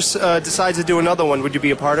Sylvester decides to do another one, would you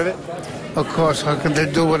be a part of it? Of course, how could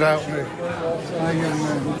they do without me?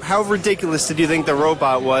 How ridiculous did you think the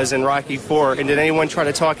robot was in Rocky 4? And did anyone try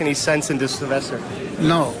to talk any sense into Sylvester?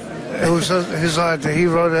 No, it was his idea. He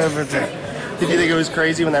wrote everything. Did you think it was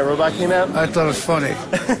crazy when that robot came out? I thought it was funny.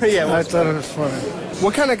 Yeah, I thought it was funny.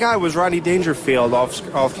 What kind of guy was Rodney Dangerfield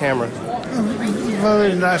off camera?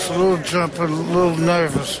 Very nice, a little jumper, a little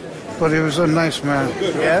nervous, but he was a nice man.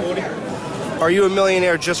 Yeah? Are you a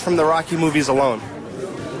millionaire just from the Rocky movies alone?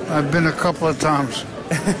 I've been a couple of times.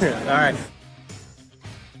 All right.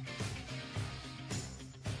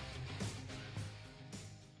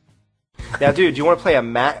 Now, dude, do you want to play a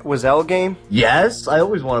Matt Wessel game? Yes, I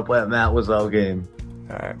always want to play a Matt Wessel game.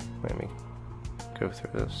 All right, let me go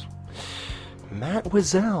through this. Matt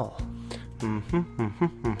Wessel.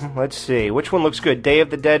 Let's see. Which one looks good? Day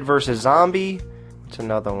of the Dead versus Zombie. What's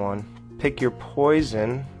another one? Pick Your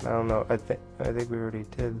Poison. I don't know. I think we already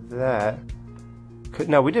did that.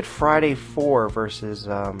 No, we did Friday 4 versus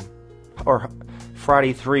or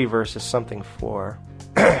Friday 3 versus something 4.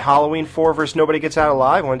 Halloween 4 versus Nobody Gets Out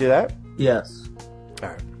Alive. Want to do that? Yes. All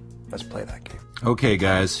right. Let's play that game. Okay,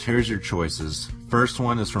 guys. Here's your choices. First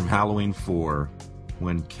one is from Halloween 4.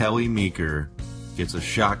 when Kelly Meeker gets a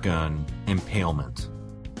shotgun impalement.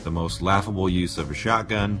 The most laughable use of a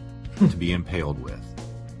shotgun to be impaled with.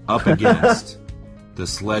 Up against the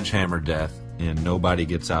sledgehammer death in Nobody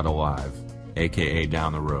Gets Out Alive, a.k.a.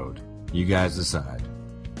 Down the Road. You guys decide.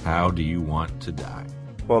 How do you want to die?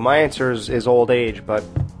 Well, my answer is old age, but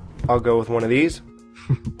I'll go with one of these.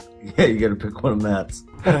 Yeah, you gotta pick one of Matt's.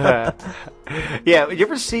 Yeah, you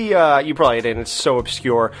ever see, you probably didn't, it's so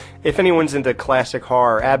obscure. If anyone's into classic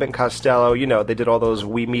horror, Abbott and Costello, you know, they did all those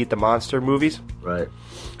We Meet the Monster movies. Right.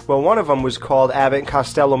 Well, one of them was called Abbott and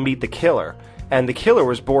Costello Meet the Killer, and the killer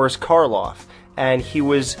was Boris Karloff, and he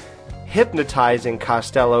was hypnotizing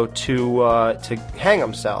Costello to hang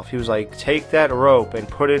himself. He was like, take that rope and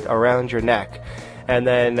put it around your neck. And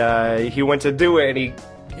then he went to do it, and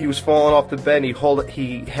he was falling off the bed, and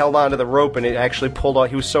he held onto the rope, and it actually pulled off.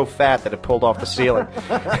 He was so fat that it pulled off the ceiling.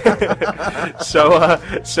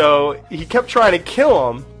 So he kept trying to kill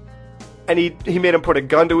him, and he made him put a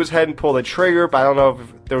gun to his head and pull the trigger, but I don't know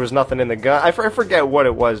if there was nothing in the gun. I forget what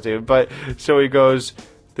it was, dude. But so he goes,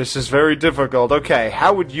 this is very difficult. Okay,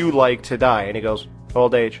 how would you like to die? And he goes,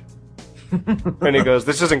 old age. And he goes,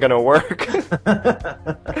 this isn't going to work.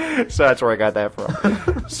 So that's where I got that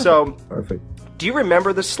from. So, perfect. Do you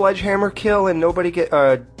remember the sledgehammer kill and Nobody Gets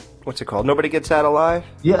Out Alive?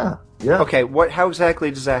 Yeah. Okay, how exactly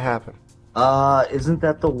does that happen? Isn't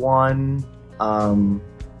that the one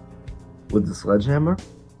with the sledgehammer?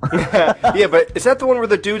 Yeah, but is that the one where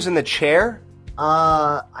the dude's in the chair?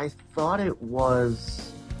 I thought it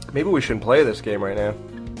was. Maybe we shouldn't play this game right now.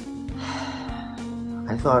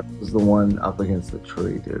 I thought it was the one up against the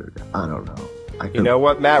tree, dude. I don't know. You know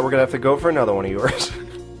what, Matt? We're gonna have to go for another one of yours.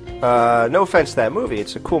 No offense to that movie.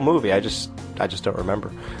 It's a cool movie. I just don't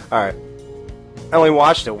remember. Alright. I only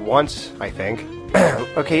watched it once, I think.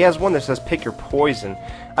 Okay, he has one that says pick your poison.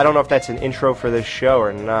 I don't know if that's an intro for this show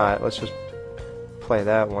or not. Let's just play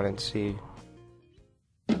that one and see.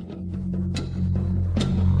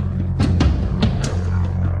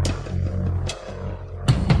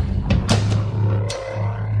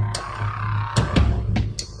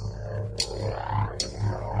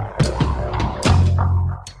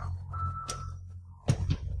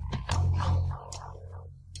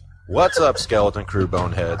 What's up, Skeleton Crew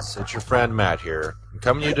boneheads? It's your friend Matt here. I'm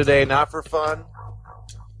coming to you today not for fun,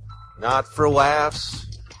 not for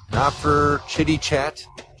laughs, not for chitty chat,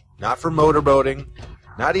 not for motorboating,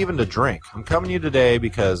 not even to drink. I'm coming to you today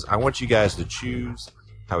because I want you guys to choose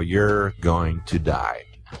how you're going to die.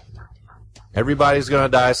 Everybody's going to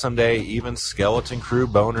die someday, even Skeleton Crew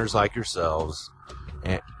boners like yourselves.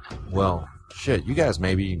 And, well, shit, you guys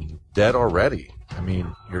may be dead already. I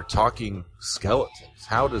mean, you're talking skeletons.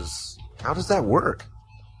 How does that work?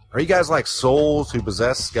 Are you guys like souls who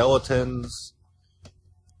possess skeletons?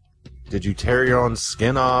 Did you tear your own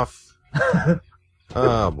skin off?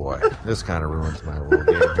 Oh boy, this kind of ruins my little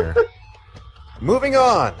game here. Moving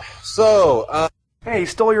on. So, hey, he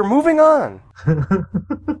stole your moving on.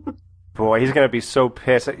 Boy, he's gonna be so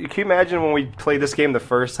pissed. Can you imagine when we played this game the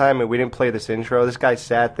first time and we didn't play this intro? This guy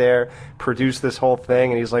sat there, produced this whole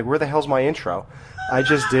thing, and he's like, where the hell's my intro? I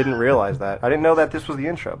just didn't realize that. I didn't know that this was the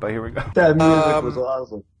intro, but here we go. That music was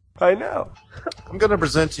awesome. I know. I'm going to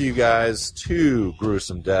present to you guys 2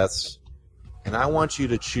 gruesome deaths, and I want you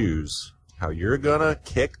to choose how you're going to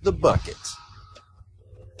kick the bucket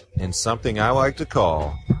in something I like to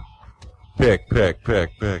call pick,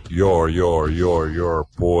 your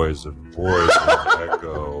poison,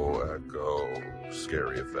 echo,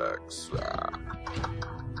 scary effects.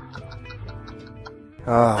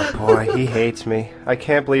 Oh, boy, he hates me. I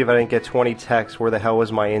can't believe I didn't get 20 texts. Where the hell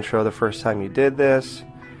was my intro the first time you did this?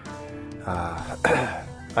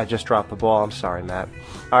 I just dropped the ball. I'm sorry, Matt.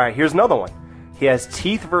 Alright, here's another one. He has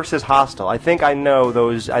Teeth versus HOSTEL. I think I know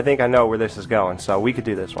where this is going, so we could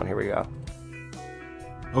do this one. Here we go.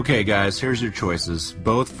 Okay, guys, here's your choices.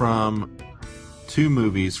 Both from 2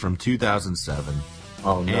 movies from 2007.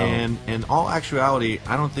 Oh, no. And in all actuality,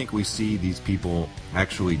 I don't think we see these people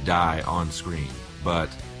actually die on screen. But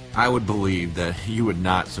I would believe that you would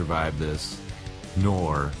not survive this,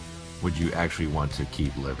 nor would you actually want to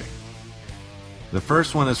keep living. The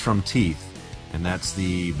first one is from Teeth, and that's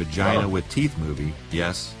the Vagina with Teeth movie.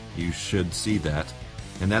 Yes, you should see that.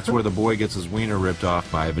 And that's where the boy gets his wiener ripped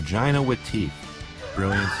off by a vagina with teeth.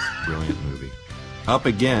 Brilliant, brilliant movie. Up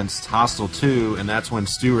against HOSTEL 2, and that's when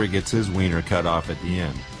Stewart gets his wiener cut off at the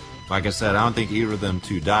end. Like I said, I don't think either of them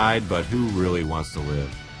 2 died, but who really wants to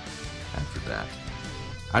live after that?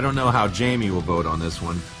 I don't know how Jamie will vote on this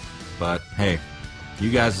one, but hey,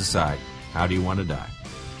 you guys decide. How do you want to die?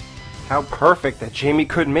 How perfect that Jamie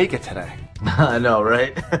couldn't make it today. I know,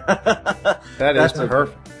 right? That's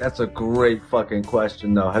perfect. That's a great fucking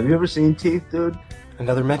question, though. Have you ever seen Teeth, dude?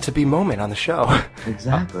 Another meant-to-be moment on the show.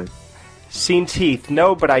 Exactly. Seen Teeth?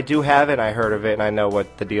 No, but I do have it. I heard of it, and I know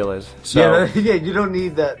what the deal is. So yeah, you don't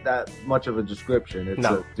need that much of a description. It's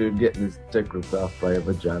a dude getting his dick ripped off by a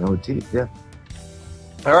vagina with teeth. Yeah.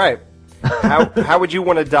 All right. How would you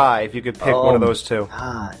want to die if you could pick one of those two?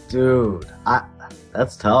 Dude,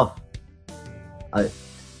 that's tough.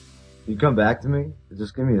 You come back to me?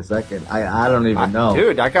 Just give me a second. I don't even know.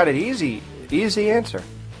 Dude, I got it easy. Easy answer.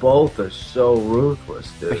 Both are so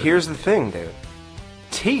ruthless, dude. But here's the thing, dude.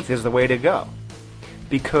 Teeth is the way to go.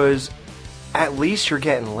 Because at least you're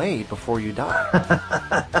getting laid before you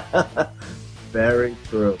die. Very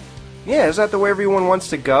true. Yeah, is that the way everyone wants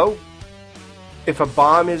to go? If a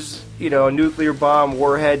bomb is, a nuclear bomb,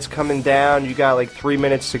 warhead's coming down, you got like 3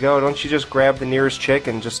 minutes to go, don't you just grab the nearest chick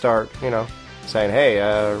and just start, saying, hey,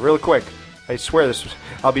 real quick, I swear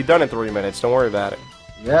I'll be done in 3 minutes, don't worry about it.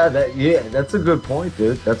 Yeah, that's a good point,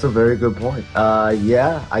 dude. That's a very good point.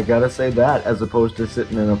 Yeah, I gotta say that, as opposed to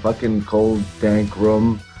sitting in a fucking cold, dank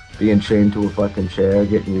room, being chained to a fucking chair,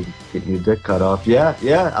 getting your dick cut off. Yeah,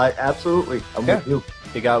 I absolutely. I'm with you.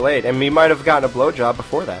 He got laid, and he might have gotten a blowjob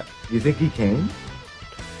before that. You think he came?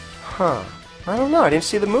 Huh. I don't know. I didn't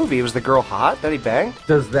see the movie. Was the girl hot that he banged?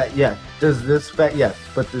 Does this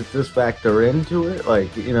factor into it?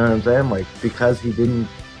 Like, you know what I'm saying? Like, because he didn't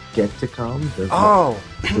get to come?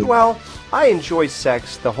 Well, I enjoy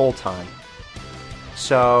sex the whole time.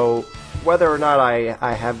 So, whether or not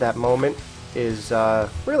I have that moment is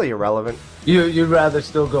really irrelevant. You'd rather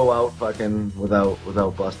still go out fucking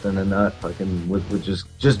without busting a nut, fucking with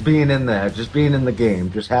just being in there, just being in the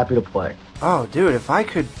game, just happy to play. Oh, dude, if I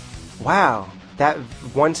could, wow, that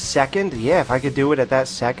 1 second, if I could do it at that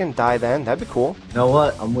second, die then, that'd be cool. You know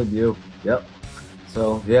what? I'm with you. Yep.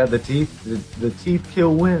 So yeah, the teeth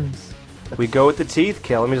kill wins. We go with the teeth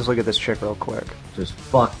kill. Let me just look at this chick real quick. Just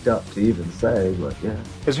fucked up to even say, but yeah.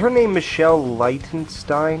 Is her name Michelle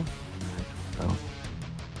Lichtenstein? Oh.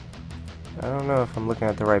 I don't know if I'm looking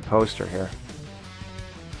at the right poster here.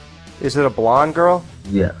 Is it a blonde girl?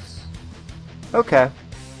 Yes. Okay.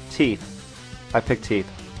 Teeth. I picked teeth.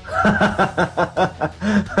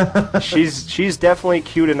 She's definitely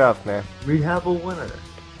cute enough, man. We have a winner.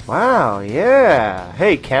 Wow, yeah.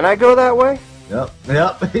 Hey, can I go that way? Yep.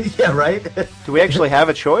 Yeah, right? Do we actually have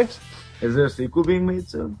a choice? Is there a sequel being made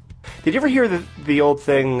soon? Did you ever hear the old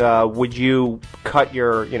thing, would you cut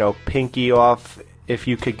your, pinky off if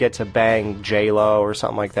you could get to bang J-Lo or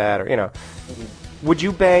something like that? Or, would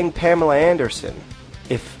you bang Pamela Anderson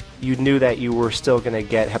if you knew that you were still going to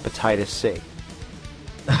get hepatitis C?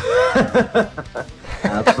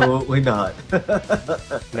 Absolutely not.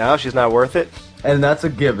 No, she's not worth it? And that's a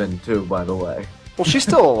given, too, by the way. Well, she's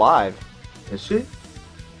still alive. Is she?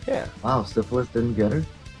 Yeah. Wow, syphilis didn't get her?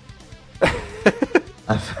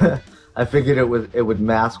 I figured it would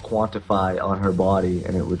mass quantify on her body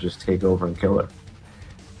and it would just take over and kill her.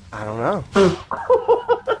 I don't know.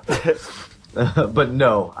 But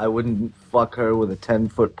no, I wouldn't fuck her with a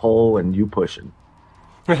 10-foot pole and you pushing.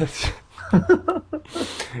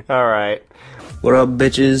 Alright. What up,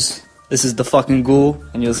 bitches? This is the fucking Ghoul,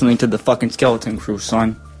 and you're listening to the fucking Skeleton Crew,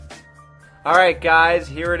 son. Alright, guys,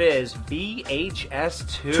 here it is.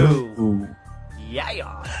 VHS 2.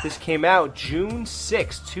 Yeah. This came out June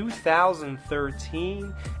 6,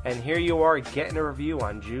 2013, and here you are getting a review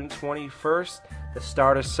on June 21st, the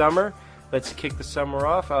start of summer. Let's kick the summer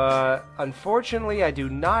off. Unfortunately, I do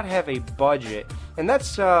not have a budget, and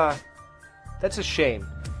that's a shame.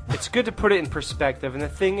 It's good to put it in perspective, and the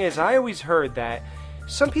thing is, I always heard that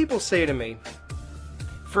some people say to me,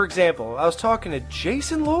 for example, I was talking to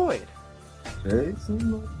Jason Lloyd.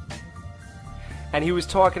 And he was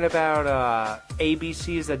talking about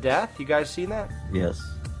ABCs of Death. You guys seen that? Yes.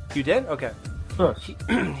 You did? Okay. Sure.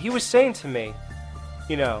 He was saying to me,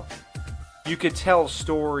 you could tell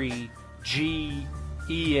story G,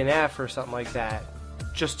 E, and F or something like that.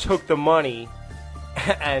 Just took the money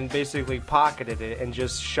and basically pocketed it and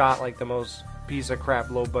just shot like the most piece of crap,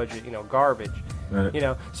 low budget, garbage.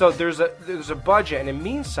 Right. So there's a budget, and it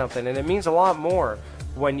means something, and it means a lot more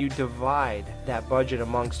when you divide that budget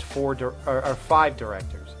amongst 5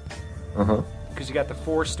 directors. Uh-huh. Because you got the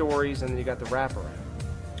 4 stories, and then you got the wraparound.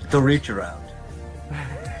 The reach around.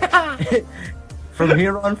 From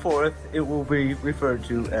here on forth, it will be referred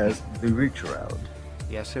to as the reach around.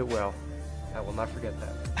 Yes, it will. I will not forget that.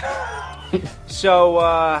 So,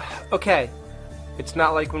 okay. It's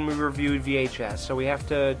not like when we reviewed VHS, so we have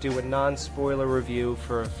to do a non-spoiler review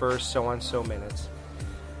for first so minutes.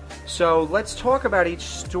 So let's talk about each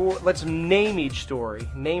story. Let's name each story.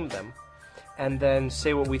 Name them. and then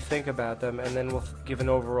say what we think about them, and then we'll give an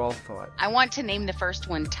overall thought. I want to name the first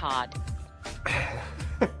one Todd.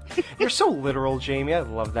 You're so literal, Jamie. I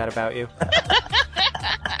love that about you.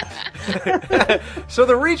 So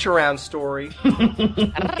the reach around story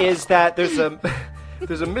is that there's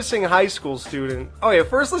a missing high school student. Oh yeah,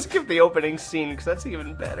 first let's give the opening scene because that's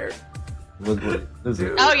even better.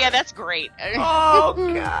 Oh yeah, that's great. Oh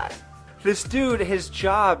god. This dude, his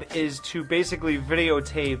job is to basically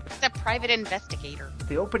videotape. He's a private investigator.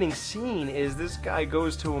 The opening scene is this guy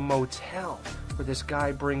goes to a motel where this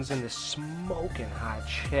guy brings in this smoking hot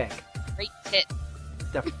chick. Great tit.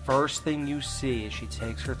 The first thing you see is she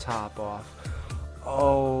takes her top off.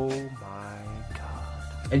 Oh my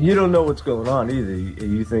god. And you don't know what's going on either.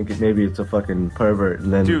 You think maybe it's a fucking pervert,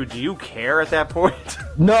 and then... Dude, do you care at that point?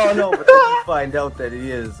 No, but then you find out that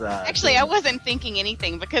he is... Actually, I wasn't thinking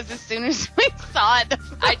anything, because as soon as we saw it,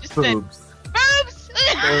 I just boobs. said,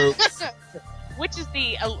 boobs! Which is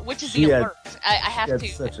the alert. I have to...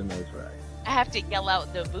 such a nice ride. I have to yell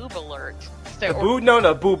out the boob alert. So, boobes.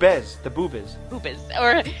 The boobes. Boobes.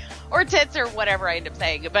 Or tits or whatever I end up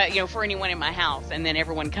saying. But, for anyone in my house. And then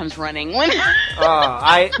everyone comes running.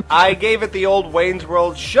 I gave it the old Wayne's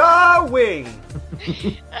World showing.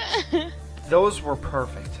 Those were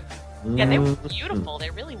perfect. Yeah, they were beautiful. They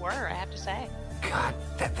really were, I have to say. God,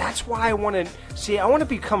 that's why I want to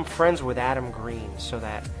become friends with Adam Green so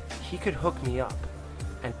that he could hook me up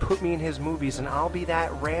and put me in his movies, and I'll be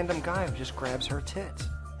that random guy who just grabs her tits.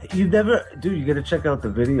 You gotta check out the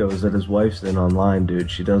videos that his wife's in online,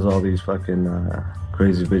 dude. She does all these fucking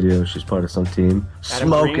crazy videos. She's part of some team.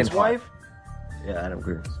 Adam Green's wife? Yeah, Adam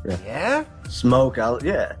Green's. Yeah. Yeah? Smoke out.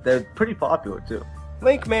 Yeah, they're pretty popular too.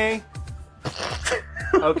 Link me.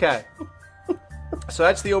 Okay. So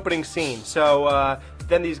that's the opening scene. So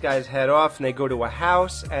then these guys head off and they go to a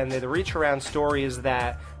house, and the reach around story is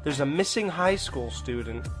that there's a missing high school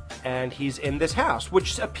student, and he's in this house,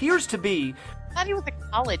 which appears to be... I thought he was a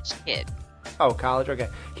college kid. Oh, college? Okay.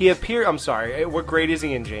 I'm sorry. What grade is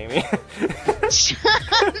he in, Jamie? I'm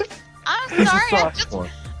sorry.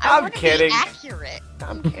 I'm kidding. Be accurate.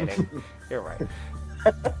 I'm kidding. You're right.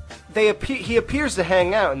 He appears to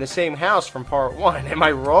hang out in the same house from part 1. Am I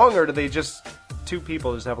wrong, or do they just... Two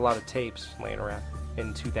people just have a lot of tapes laying around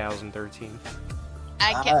in 2013?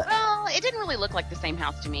 Well, it didn't really look like the same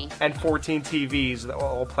house to me. And 14 TVs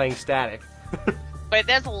all playing static. But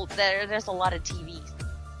there's a lot of TVs.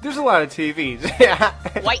 There's a lot of TVs, yeah.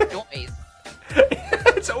 White noise.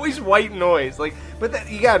 It's always white noise, but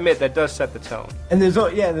you gotta admit that does set the tone. And there's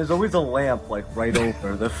always a lamp right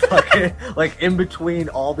over the fucking in between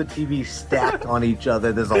all the TVs stacked on each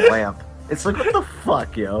other. There's a lamp. It's like, what the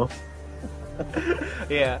fuck, yo.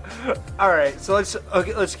 Yeah. All right. So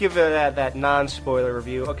let's give it that non-spoiler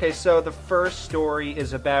review. Okay. So the first story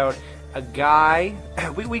is about a guy.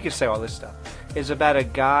 We can say all this stuff. Is about a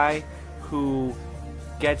guy who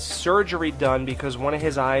gets surgery done because one of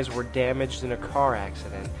his eyes were damaged in a car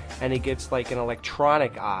accident, and he gets an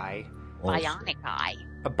electronic eye. Bionic eye.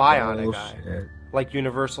 A bionic eye. Shit. Like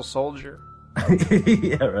Universal Soldier.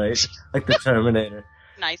 Yeah, right. Like the Terminator.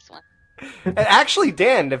 Nice one. And actually,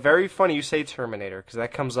 Dan, very funny you say Terminator, because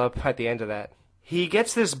that comes up at the end of that. He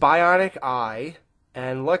gets this bionic eye,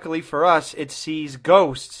 and luckily for us, it sees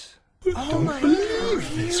ghosts. Oh my God,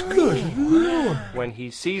 it's good Lord. When he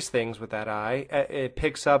sees things with that eye, it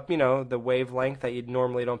picks up, the wavelength that you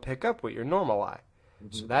normally don't pick up with your normal eye.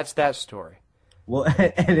 Mm-hmm. So that's that story. Well,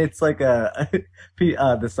 and it's like the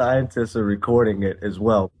scientists are recording it as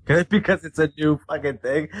well because it's a new fucking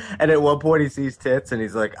thing. And at one point he sees tits and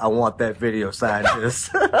he's like, "I want that video, scientist."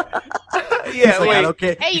 Yeah, like, I don't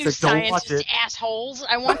care. Hey, you like, scientist assholes!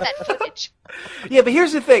 I want that footage. Yeah, but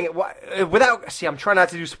here's the thing. I'm trying not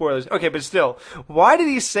to do spoilers. Okay, but still, why did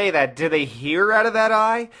he say that? Did they hear out of that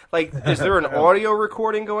eye? Is there an audio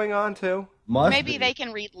recording going on too? Maybe they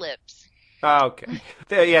can read lips. Oh, okay.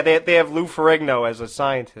 They have Lou Ferrigno as a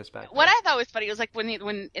scientist back there. What I thought was funny was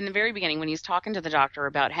when in the very beginning when he's talking to the doctor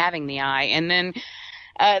about having the eye, and then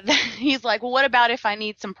he's like, "Well, what about if I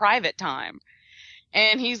need some private time?"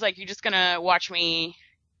 And he's like, "You're just gonna watch me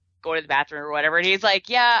go to the bathroom or whatever?" And he's like,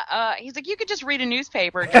 "Yeah." He's like, "You could just read a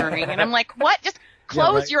newspaper during." And I'm like, "What? Just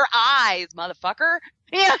close your eyes, motherfucker."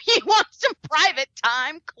 You want some private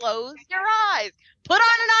time? Close your eyes. Put on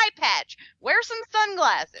an eye patch. Wear some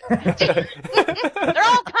sunglasses. There are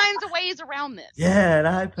all kinds of ways around this. Yeah, an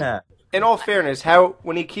eye patch. In all fairness,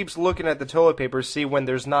 when he keeps looking at the toilet paper, see when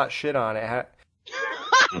there's not shit on it.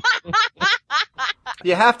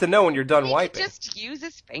 You have to know when you're done wiping. Just use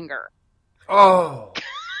his finger. Oh.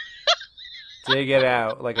 Dig it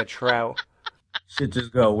out like a trout. Shit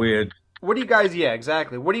just got weird. What do you guys? Yeah,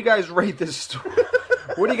 exactly. What do you guys rate this story?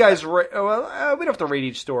 What do you guys rate? Well, we don't have to rate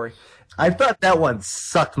each story. I thought that one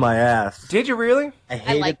sucked my ass. Did you really?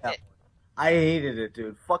 I liked it. I hated it,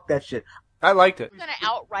 dude. Fuck that shit. I liked it. I'm gonna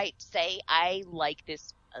outright say I like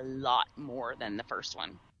this a lot more than the first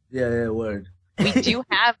one. Yeah, word. We do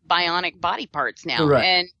have bionic body parts now, Correct.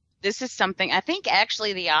 and this is something. I think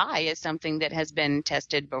actually the eye is something that has been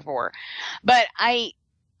tested before, but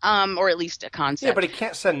or at least a concept. Yeah, but it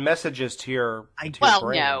can't send messages to your.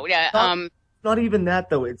 brain. No, yeah. Not even that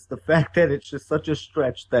though. It's the fact that it's just such a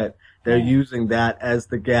stretch that they're using that as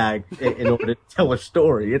the gag in order to tell a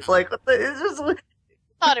story. It's like it's just.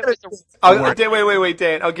 I thought it was Wait,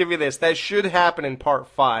 Dan. I'll give you this. That should happen in part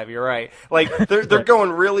 5. You're right. Like they're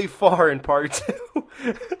going really far in part 2. Well,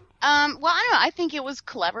 I don't know. I think it was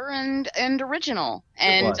clever and original,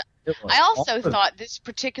 and It was. I also thought this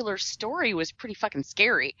particular story was pretty fucking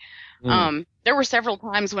scary. There were several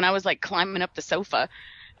times when I was like climbing up the sofa,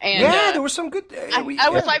 and there was some good. I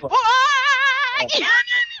was like, "What?"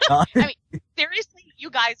 I mean, seriously,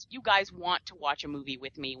 you guys want to watch a movie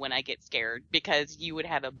with me when I get scared because you would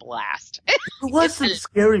have a blast. There was some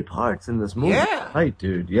scary parts in this movie. Yeah. Right,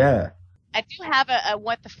 dude. Yeah. I do have a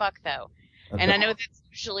what the fuck though, Okay. and I know that's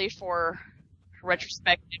usually for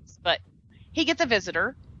retrospectives, but he gets a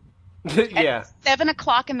visitor. Yeah. At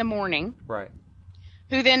 7:00 in the morning. Right.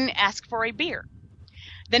 Who then asks for a beer.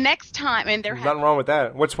 The next time, and they're Nothing wrong with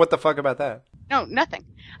that. What the fuck about that? No, nothing.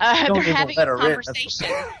 Don't They're even having let a her in. conversation.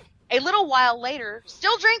 A little while later,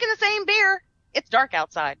 still drinking the same beer. It's dark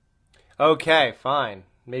outside. Okay, fine.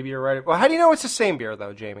 Maybe you're right. Well, how do you know it's the same beer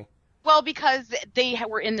though, Jamie? Well, because they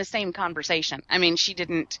were in the same conversation. I mean,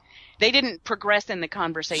 they didn't progress in the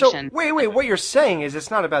conversation. So, wait, what you're saying is it's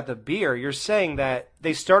not about the beer. You're saying that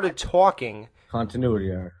they started talking. Continuity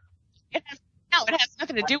error. It has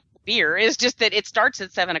nothing to do with beer. It's just that it starts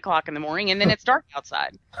at 7:00 in the morning and then it's dark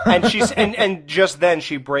outside. And she's and just then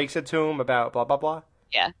she breaks it to him about blah blah blah.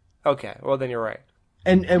 Yeah. Okay, well then you're right.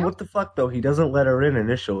 And what the fuck though? He doesn't let her in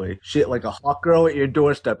initially. Shit, like a hot girl at your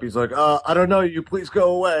doorstep. He's like, I don't know you. Please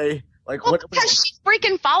go away. Like Well, what? because she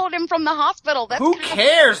freaking followed him from the hospital. That's Who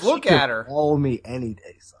cares? Look at her. Follow me any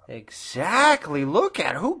day, son. Exactly. Look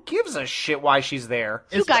at her. Who gives a shit why she's there?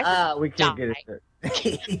 You guys we can't get it.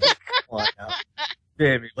 Come on now.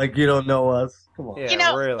 Jamie, like you don't know us. Come on.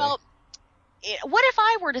 Yeah, really. Well, what if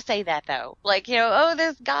I were to say that though? Like, oh,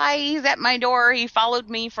 this guy, he's at my door. He followed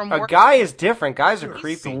me from A work. guy is different. Guys are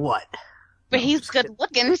creepy. What? But he's good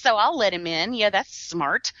looking, so I'll let him in. Yeah, that's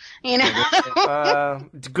smart. You know.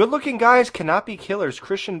 Good-looking guys cannot be killers.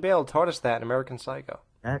 Christian Bale taught us that in American Psycho.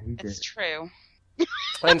 That he did. It's true.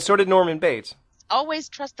 And so did Norman Bates. Always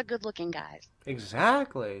trust the good-looking guys.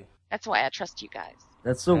 Exactly. That's why I trust you guys.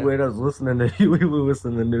 That's so weird. I was listening to Huey Lewis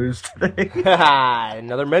in the news today.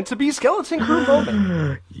 Another meant to be Skeleton Crew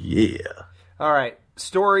moment. Yeah. All right.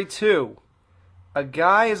 Story 2. A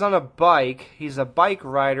guy is on a bike. He's a bike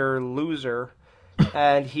rider loser.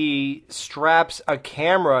 And he straps a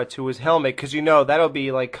camera to his helmet. Because you know, that'll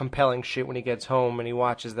be like compelling shit when he gets home and he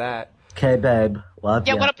watches that. Okay, babe. Love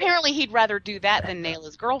Yeah, ya. well, apparently he'd rather do that than nail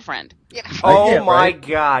his girlfriend. Yeah. Oh Yeah, my right?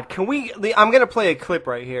 God. Can we... I'm going to play a clip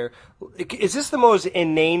right here. Is this the most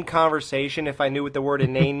inane conversation if I knew what the word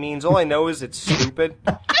inane means? All I know is it's stupid.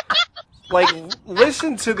 Like,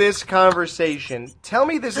 listen to this conversation. Tell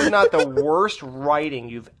me this is not the worst writing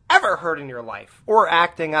you've ever heard in your life. Or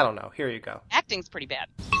acting, I don't know. Here you go. Acting's pretty bad.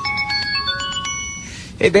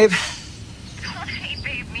 Hey, babe. Oh, hey,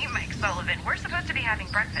 babe, me and Mike Sullivan. We're supposed to be having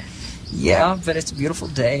breakfast. Yeah, but it's a beautiful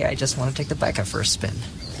day. I just want to take the bike out for a spin.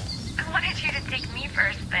 I wanted you to take me for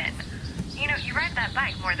a spin. You know, you ride that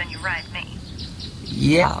bike more than you ride me.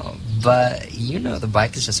 Yeah, but you know the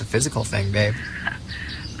bike is just a physical thing, babe.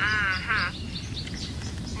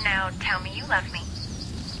 Mm-hmm. Now, tell me you love me.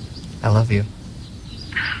 I love you.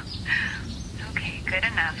 Okay, good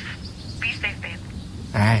enough. Be safe, babe.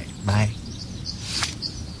 All right, bye.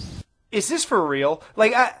 Is this for real?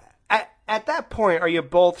 Like, at that point, are you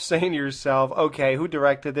both saying to yourself, okay, who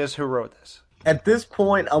directed this? Who wrote this? At this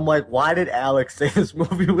point, I'm like, why did Alex say this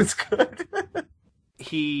movie was good?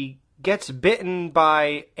 He gets bitten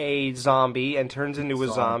by a zombie and turns into a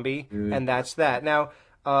zombie, and that's that. Now,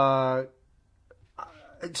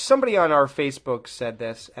 somebody on our Facebook said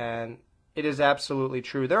this, and it is absolutely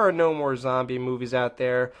true. There are no more zombie movies out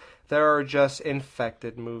there. There are just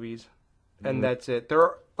infected movies, and that's it. There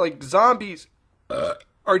are, like, zombies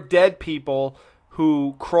are dead people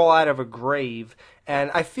who crawl out of a grave,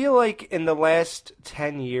 and I feel like in the last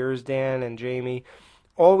 10 years, Dan and Jamie,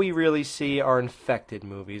 all we really see are infected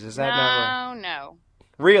movies. Is that not right? No.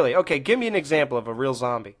 Really? Okay, give me an example of a real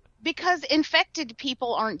zombie. Because infected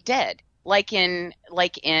people aren't dead. like in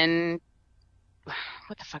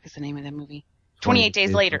what the fuck is the name of that movie? 28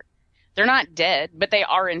 Days Later. They're not dead, but they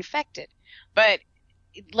are infected. But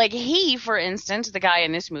like he, for instance, the guy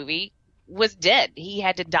in this movie was dead. He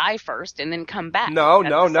had to die first and then come back.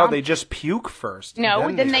 No. They just puke first.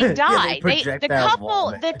 No, then they die.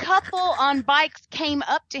 The couple on bikes came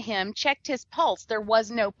up to him, checked his pulse. There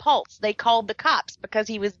was no pulse. They called the cops because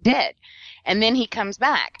he was dead. And then he comes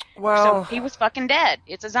back. Well, so he was fucking dead.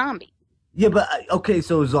 It's a zombie. Yeah, but okay,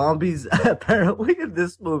 so zombies apparently in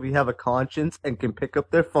this movie have a conscience and can pick up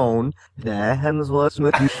their phone.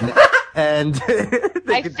 And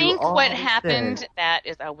I think what happened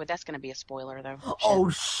is but that's going to be a spoiler though. Oh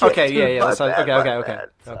shit. Okay, yeah.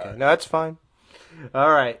 Okay. No, that's fine. All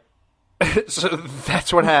right. So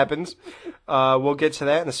that's what happens. We'll get to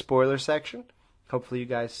that in the spoiler section. Hopefully you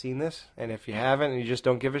guys seen this, and if you haven't and you just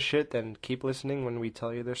don't give a shit, then keep listening when we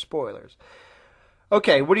tell you they're spoilers.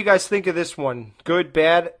 Okay, what do you guys think of this one? Good,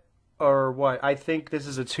 bad, or what? I think this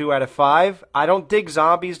is a 2 out of 5. I don't dig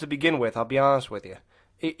zombies to begin with, I'll be honest with you.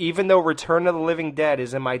 Even though Return of the Living Dead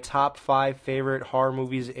is in my top 5 favorite horror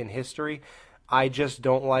movies in history, I just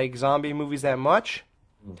don't like zombie movies that much.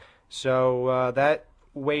 So that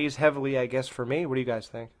weighs heavily, I guess, for me. What do you guys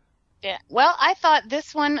think? Yeah. Well, I thought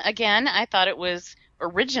this one, again, I thought it was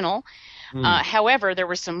original. However, there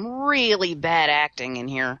was some really bad acting in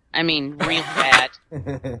here. I mean, real bad.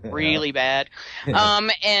 Really bad.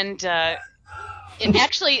 And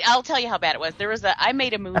actually, I'll tell you how bad it was. I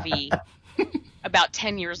made a movie about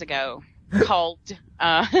 10 years ago called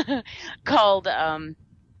the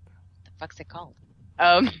fuck's it called?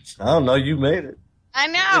 I don't know. You made it. I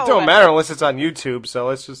know. It don't matter unless it's on YouTube, so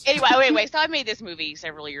let's just... Anyway, so I made this movie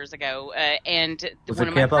several years ago, and one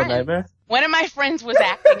of my friends was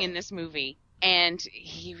acting in this movie, and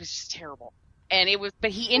he was just terrible.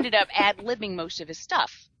 But he ended up ad-libbing most of his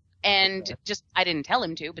stuff. And I didn't tell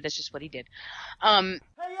him to, but that's just what he did. Hey,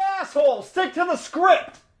 asshole, stick to the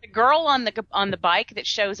script! The girl on the bike that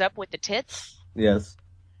shows up with the tits. Yes.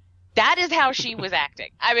 That is how she was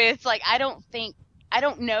acting. I mean, it's like, I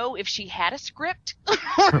don't know if she had a script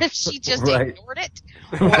or if she just ignored it,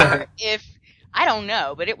 or if I don't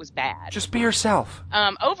know, but it was bad. Just be yourself.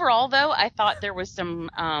 Overall, though, I thought there was some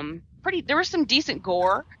decent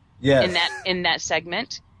gore in that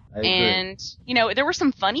segment, and there were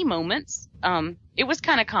some funny moments. It was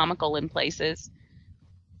kind of comical in places,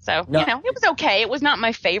 so it was okay. It was not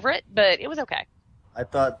my favorite, but it was okay. I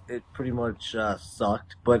thought it pretty much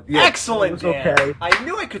sucked, but excellent, it was okay. I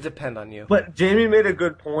knew I could depend on you. But Jamie made a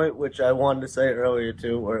good point, which I wanted to say earlier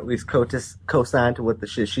too, or at least co-sign to what the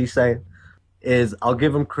shit she's saying. Is I'll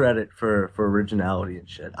give him credit for originality and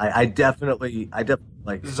shit. I definitely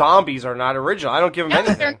like zombies are not original. I don't give them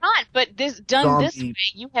anything. They're not. But this way,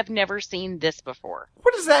 you have never seen this before.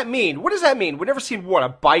 What does that mean? What does that mean? We've never seen a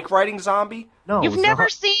bike riding zombie? No, you've never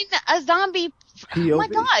seen a zombie. POV. Oh my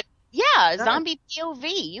god. Yeah, zombie POV.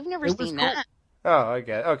 You've never seen that. Oh,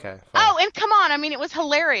 okay. Fine. Oh, and come on. I mean, it was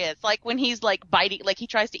hilarious. Like when he's like biting, like he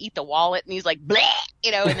tries to eat the wallet and he's like, bleh,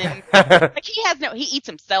 and then like he eats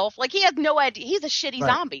himself. Like he has no idea. He's a shitty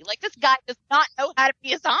zombie. Like this guy does not know how to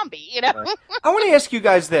be a zombie, I want to ask you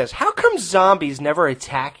guys this. How come zombies never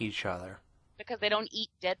attack each other? Because they don't eat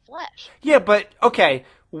dead flesh. Yeah, but, okay,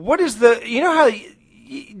 what is do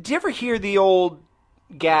you ever hear the old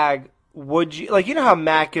gag, would you, like, you know how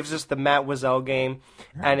Matt gives us the Matt Wessel game,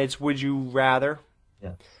 and it's would you rather?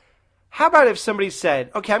 Yeah. How about if somebody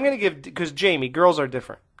said, okay, I'm going to give, because Jamie, girls are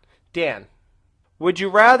different. Dan, would you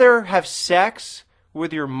rather have sex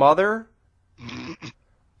with your mother,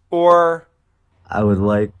 or... I would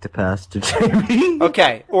like to pass to Jamie.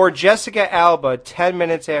 Okay, or Jessica Alba 10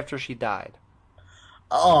 minutes after she died.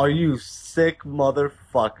 Oh, you sick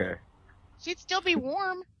motherfucker. She'd still be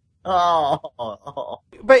warm. Oh.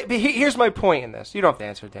 But here's my point in this. You don't have to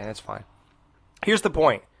answer, Dan. It's fine. Here's the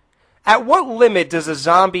point. At what limit does a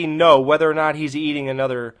zombie know whether or not he's eating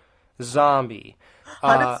another zombie?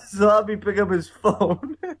 How does the zombie pick up his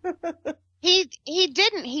phone? He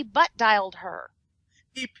didn't. He butt dialed her.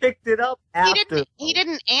 He picked it up after. He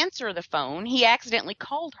didn't answer the phone. He accidentally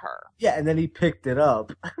called her. Yeah, and then he picked it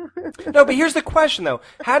up. No, but here's the question, though.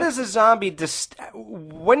 How does a zombie...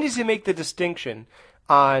 when does he make the distinction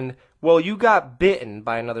on, well, you got bitten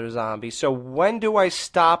by another zombie, so when do I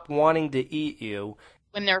stop wanting to eat you?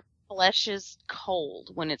 When their flesh is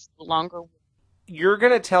cold, when it's longer... You're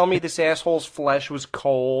going to tell me this asshole's flesh was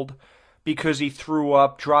cold because he threw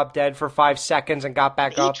up, dropped dead for 5 seconds, and got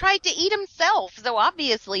back up? He tried to eat himself, so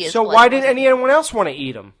obviously his So why didn't anyone else want to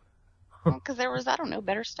eat him? Because there was, I don't know,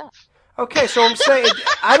 better stuff. Okay, so I'm saying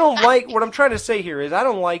I don't like what I'm trying to say here is I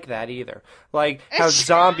don't like that either. Like how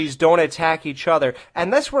zombies don't attack each other,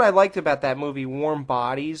 and that's what I liked about that movie, Warm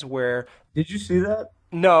Bodies. Where did you see that?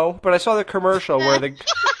 No, but I saw the commercial where the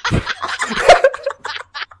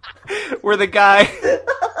where the guy.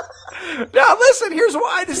 Now listen, here's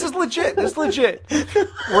why this is legit. This is legit.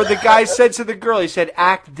 Where the guy said to the girl, he said,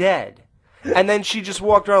 "Act dead," and then she just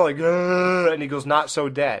walked around like, "Ugh," and he goes, "Not so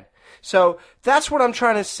dead." So that's what I'm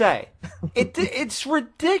trying to say. It's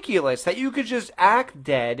ridiculous that you could just act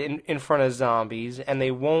dead in front of zombies and they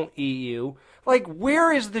won't eat you. Like,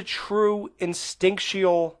 where is the true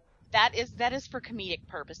instinctual... That is for comedic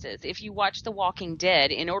purposes. If you watch The Walking Dead,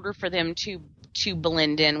 in order for them to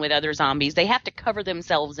blend in with other zombies, they have to cover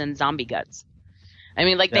themselves in zombie guts. I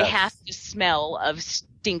mean, like, they have to smell of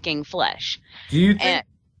stinking flesh. Do you think...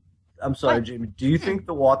 I'm sorry, Jamie. Do you think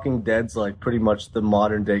The Walking Dead's like pretty much the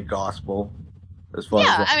modern day gospel, as far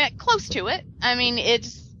as I mean, close to it. I mean,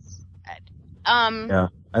 it's. Yeah,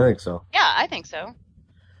 I think so. Yeah, I think so.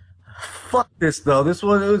 Fuck this though. This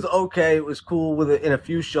one, it was okay. It was cool with it in a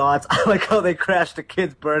few shots. I like how they crashed a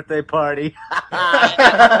kid's birthday party.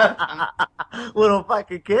 Little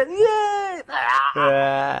fucking kid, yay!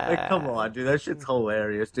 Like, come on, dude. That shit's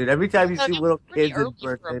hilarious, dude. Every time you see little kids at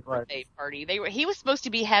birthday party, he was supposed to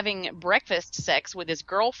be having breakfast sex with his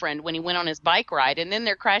girlfriend when he went on his bike ride, and then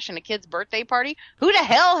they're crashing a kid's birthday party. Who the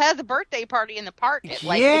hell has a birthday party in the park at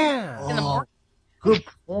in the morning? Good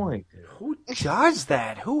point, dude. Who does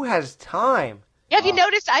that? Who has time? Yeah, have you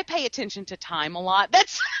noticed I pay attention to time a lot?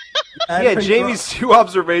 That's yeah, Jamie's 2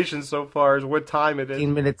 observations so far is what time it is.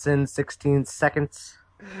 15 minutes in, 16 seconds.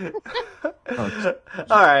 All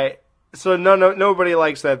right. So nobody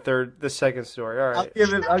likes the second story. All right.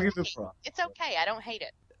 I'll give it props. It's okay. I don't hate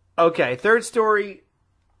it. Okay, third story.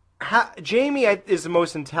 Jamie is the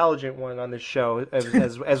most intelligent one on this show,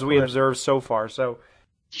 as we observed so far. So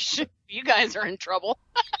you guys are in trouble.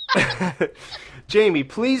 Jamie,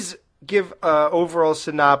 please give overall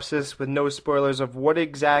synopsis with no spoilers of what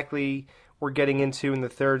exactly we're getting into in the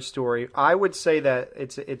third story. I would say that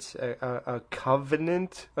it's a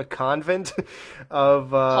convent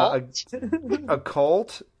of a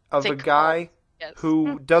cult of a guy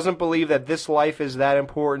who doesn't believe that this life is that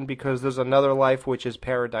important because there's another life which is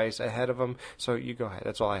paradise ahead of him. So you go ahead.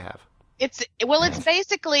 That's all I have. It's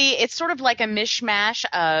basically, it's sort of like a mishmash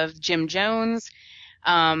of Jim Jones,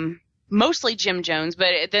 mostly Jim Jones,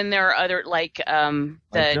 but then there are other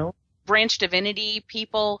the Branch Divinity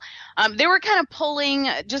people. They were kind of pulling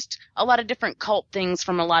just a lot of different cult things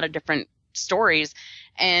from a lot of different stories.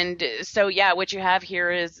 And so, yeah, what you have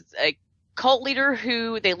here is a cult leader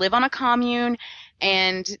who they live on a commune,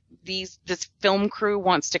 and this film crew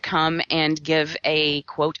wants to come and give a,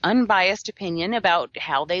 quote, unbiased opinion about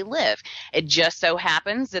how they live. It just so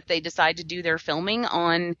happens that they decide to do their filming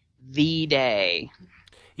on the day.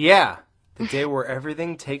 Yeah, the day where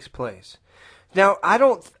everything takes place. Now,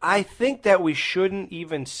 I think that we shouldn't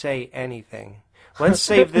even say anything. Let's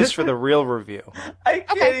save this for the real review. I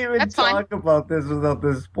can't even talk about this without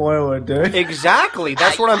the spoiler, dude. Exactly.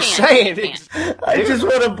 That's what I'm saying. I just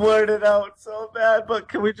want to blurt it out so bad, but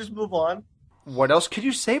can we just move on? What else could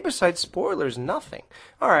you say besides spoilers? Nothing.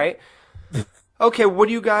 All right. Okay, what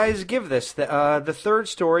do you guys give this? The third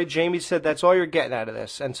story, Jamie said that's all you're getting out of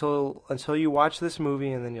this until you watch this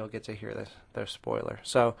movie, and then you'll get to hear their spoiler.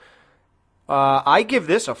 So... I give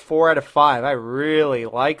this a 4 out of 5. I really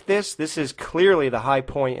like this. This is clearly the high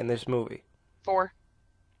point in this movie. 4.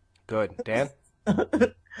 Good. Dan?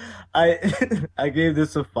 I gave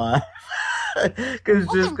this a 5.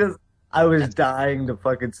 Because I was dying to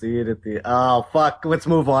fucking see it at the... Oh, fuck. Let's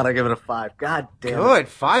move on. I give it a 5. God damn it. Good.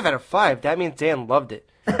 5 out of 5. That means Dan loved it.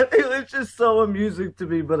 It was just so amusing to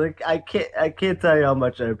me, but I can't tell you how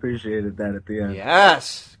much I appreciated that at the end.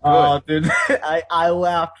 Yes. Good. Oh, dude, I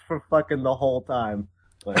laughed for fucking the whole time.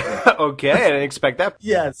 But, okay, I didn't expect that.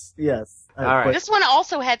 Yes. All right. This one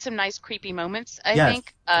also had some nice creepy moments, I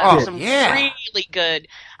think. Some really good.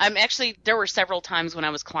 Actually, there were several times when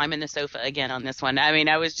I was climbing the sofa again on this one. I mean,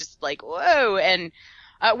 I was just like, whoa, and...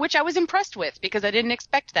 which I was impressed with because I didn't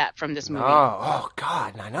expect that from this movie. Oh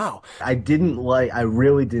God, I know. I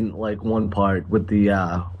really didn't like one part with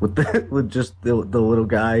just the little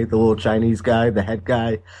guy, the little Chinese guy, the head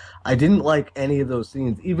guy. I didn't like any of those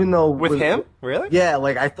scenes, even though with him, really? Yeah,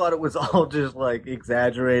 like I thought it was all just like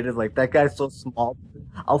exaggerated. Like that guy's so small.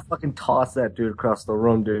 I'll fucking toss that dude across the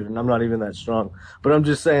room, dude, and I'm not even that strong. But I'm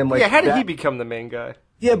just saying, like, how did he become the main guy?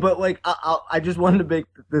 Yeah, but like I just wanted to make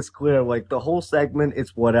this clear. Like the whole segment,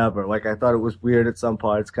 it's whatever. Like I thought it was weird at some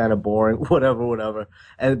parts, kind of boring, whatever.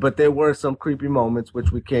 But there were some creepy moments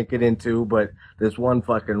which we can't get into. But there's one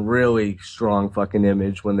fucking really strong fucking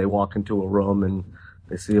image when they walk into a room and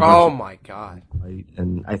they see. Oh my god! Light,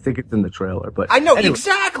 and I think it's in the trailer. But I know anyway.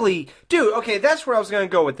 exactly, dude. Okay, that's where I was gonna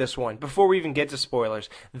go with this one. Before we even get to spoilers,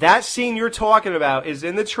 that scene you're talking about is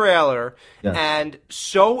in the trailer, Yes. and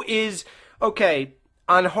so is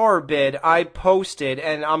on Horrorbid, I posted,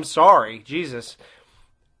 and I'm sorry, Jesus.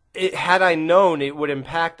 Had I known it would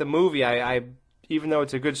impact the movie, I even though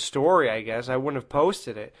it's a good story, I guess, I wouldn't have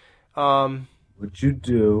posted it. What'd you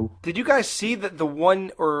do? Did you guys see the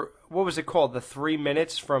one, or what was it called, the 3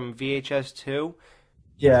 minutes from VHS 2?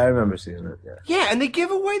 Yeah, I remember seeing it. Yeah. Yeah, and they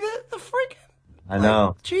give away the freaking... I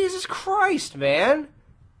know. Jesus Christ, man.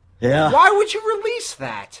 Yeah. Why would you release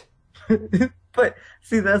that? But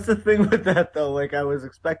see, that's the thing with that though. Like I was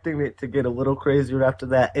expecting it to get a little crazier after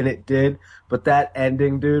that, and it did. But that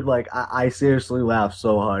ending, dude, like I seriously laughed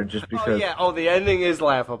so hard just because. The ending is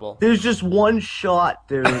laughable. There's just one shot,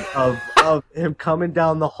 dude, of him coming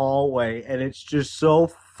down the hallway, and it's just so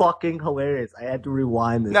fucking hilarious. I had to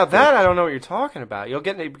rewind this. Now that I don't know what you're talking about. You'll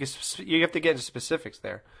get because you have to get into specifics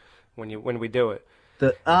there when we do it.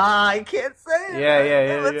 I can't say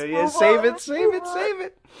it. Yeah. Save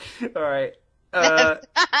it. All right.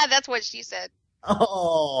 That's what she said.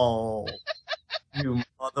 Oh, you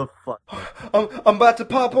motherfucker! I'm about to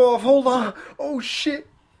pop off. Hold on. Oh shit.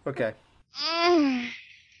 Okay. I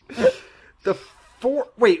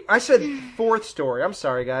said fourth story. I'm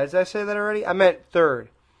sorry, guys. Did I say that already? I meant third.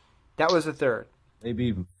 That was the third. Maybe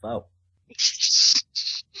even fourth.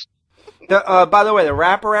 By the way, the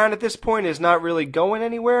wraparound at this point is not really going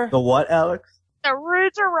anywhere. The what, Alex? The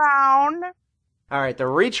reach around. All right, the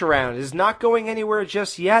reach around is not going anywhere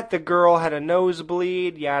just yet. The girl had a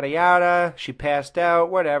nosebleed, yada yada. She passed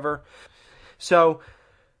out, whatever. So,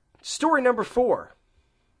 story number 4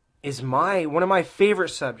 is one of my favorite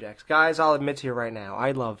subjects. Guys, I'll admit to you right now,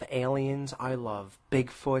 I love aliens, I love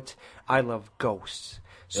Bigfoot, I love ghosts.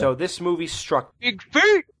 So this movie struck...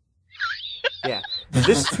 Bigfoot! Yeah.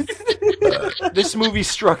 This movie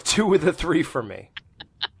struck 2 of the 3 for me.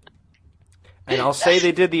 And I'll say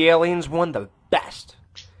they did the aliens one the best.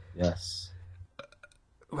 Yes.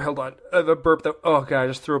 Hold on. I have a burp though. Oh god, I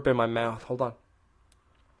just threw up in my mouth. Hold on.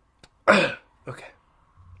 Okay.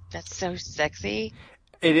 That's so sexy.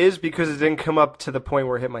 It is because it didn't come up to the point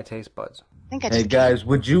where it hit my taste buds. Hey guys,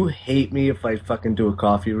 would you hate me if I fucking do a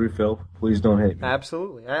coffee refill? Please don't hate me.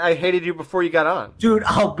 Absolutely. I hated you before you got on. Dude,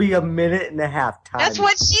 I'll be a minute and a half time. That's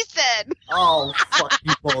what she said. Oh, fuck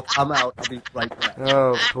you both. I'm out. I'll be right back.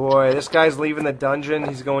 Oh boy, this guy's leaving the dungeon.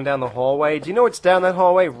 He's going down the hallway. Do you know what's down that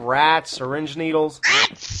hallway? Rats, syringe needles.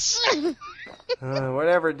 Rats!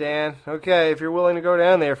 Whatever, Dan. Okay, if you're willing to go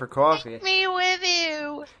down there for coffee. Take me with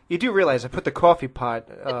you. You do realize I put the coffee pot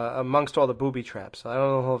amongst all the booby traps. I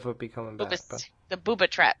don't know if it'll be coming back. The booba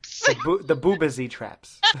traps. The boobazy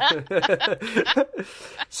traps.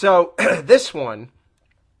 So, this one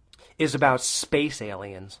is about space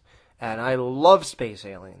aliens. And I love space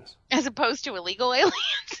aliens. As opposed to illegal aliens?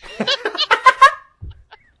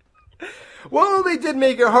 Well, they did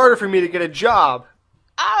make it harder for me to get a job.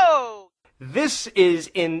 Oh! This is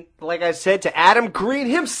like I said, to Adam Green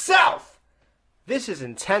himself. This is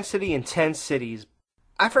Intensity in 10 Cities.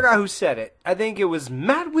 I forgot who said it. I think it was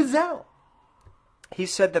Matt Wessel. He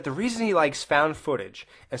said that the reason he likes found footage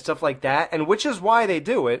and stuff like that, and which is why they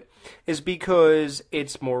do it, is because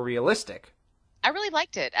it's more realistic. I really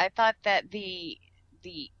liked it. I thought that the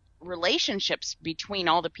relationships between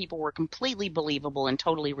all the people were completely believable and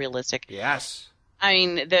totally realistic. Yes. I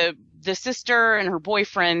mean, the sister and her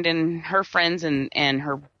boyfriend and her friends and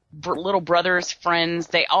her little brother's friends,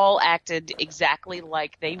 they all acted exactly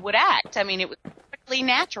like they would act. I mean, it was perfectly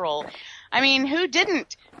natural. I mean, who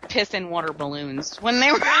didn't piss in water balloons when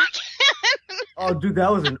they were Oh, dude,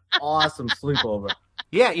 that was an awesome sleepover.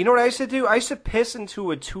 Yeah, you know what I used to do? I used to piss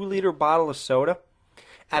into a 2-liter bottle of soda,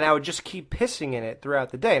 and I would just keep pissing in it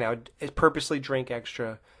throughout the day, and I would purposely drink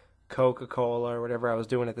extra Coca-Cola or whatever I was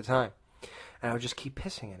doing at the time. And I would just keep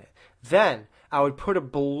pissing in it. Then I would put a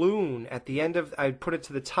balloon at the end of... I'd put it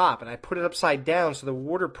to the top, and I'd put it upside down so the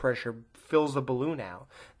water pressure fills the balloon out.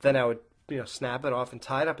 Then I would, snap it off and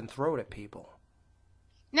tie it up and throw it at people.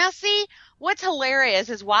 Now, see, what's hilarious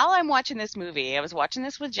is while I'm watching this movie, I was watching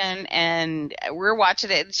this with Jen, and we're watching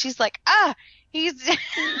it, and she's like, he's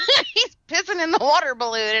he's pissing in the water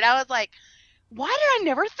balloon. And I was like, why did I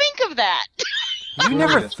never think of that? You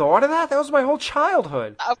never thought of that? That was my whole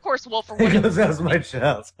childhood. Of course, well, for what That was my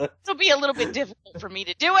childhood. it'll be a little bit difficult for me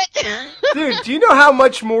to do it. Dude, do you know how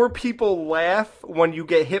much more people laugh when you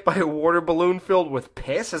get hit by a water balloon filled with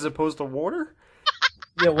piss as opposed to water?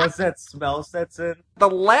 Yeah, once that smell sets in. The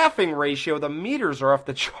laughing ratio, the meters are off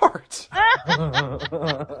the charts.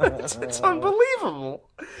 It's unbelievable.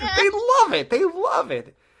 They love it. They love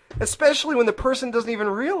it. Especially when the person doesn't even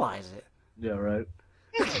realize it. Yeah, right.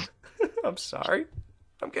 I'm sorry.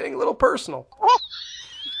 I'm getting a little personal.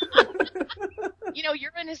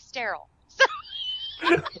 You're in a sterile.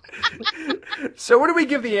 So what do we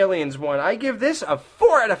give the Aliens one? I give this a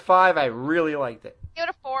 4 out of 5. I really liked it. Give it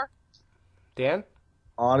a 4. Dan?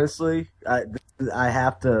 Honestly, I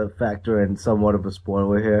have to factor in somewhat of a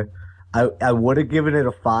spoiler here. I would have given it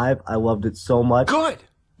a 5. I loved it so much. Good.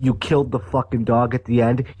 You killed the fucking dog at the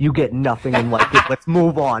end. You get nothing in like it. Let's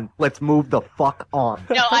move on. Let's move the fuck on.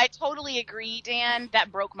 No, I totally agree, Dan.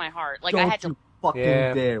 That broke my heart. Like, Don't I had to you fucking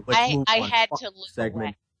dare. Let's move I on. had Fuck to look segment.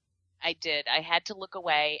 away. I did. I had to look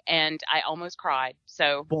away, and I almost cried.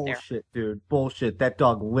 So Bullshit, dude. Bullshit. That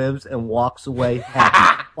dog lives and walks away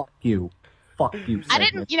happy. Fuck you. Fuck you. I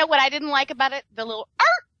didn't. You know what I didn't like about it? The little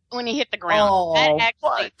when he hit the ground. Oh, that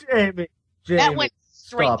actually, Jamie. that went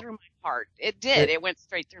straight stop. through my heart. It did. It went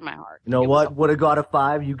straight through my heart. You know what? Would have got a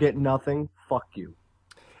 5. You get nothing. Fuck you.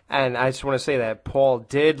 And I just want to say that Paul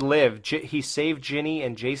did live. He saved Ginny,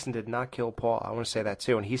 and Jason did not kill Paul. I want to say that,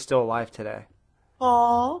 too. And he's still alive today.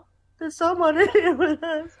 Oh, there's someone in here with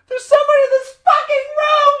us. There's someone in this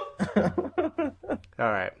fucking room!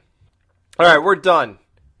 All right. All right, we're done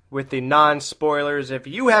with the non-spoilers. If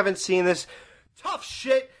you haven't seen this tough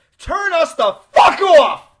shit, turn us the fuck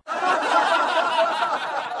off!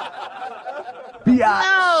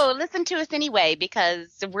 No, listen to us anyway,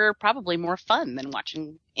 because we're probably more fun than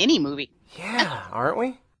watching any movie. Yeah, aren't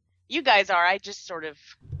we? You guys are. I just sort of,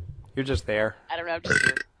 You're just there. I don't know, just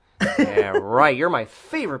here. Yeah, right. You're my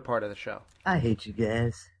favorite part of the show. I hate you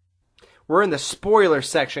guys. We're in the spoiler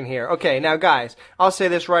section here. Okay, now guys, I'll say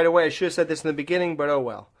this right away. I should have said this in the beginning, but oh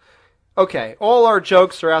well. Okay, all our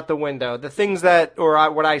jokes are out the window. The things that,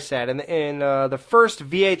 or what I said, in the first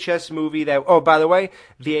VHS movie that, oh, by the way,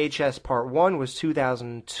 VHS Part 1 was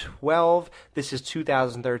 2012. This is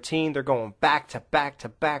 2013. They're going back to back to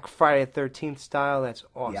back, Friday the 13th style. That's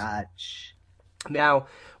awesome. Yatch. Now,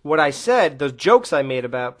 what I said, the jokes I made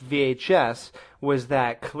about VHS was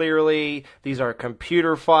that clearly these are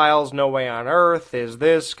computer files. No way on earth is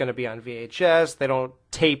this going to be on VHS. They don't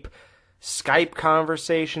tape Skype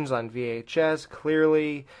conversations on VHS.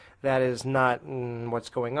 Clearly, that is not what's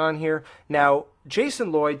going on here. Now,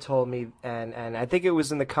 Jason Lloyd told me, and I think it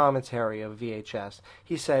was in the commentary of VHS,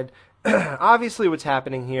 he said, obviously what's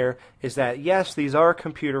happening here is that, yes, these are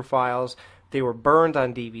computer files. They were burned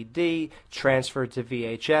on DVD, transferred to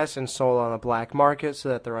VHS, and sold on the black market so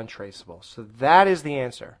that they're untraceable. So that is the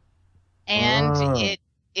answer. And it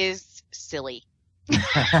is silly.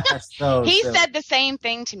 So He silly. said the same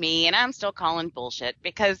thing to me, and I'm still calling bullshit,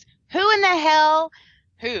 because who in the hell,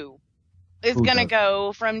 is Who going to does?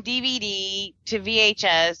 go from DVD to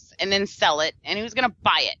VHS and then sell it, and who's going to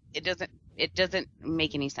buy it? It doesn't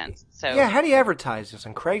make any sense. So Yeah, how do you advertise this?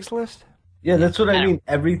 On Craigslist? Yeah, that's what I mean.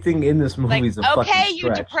 Everything in this movie like, is a fucking okay, you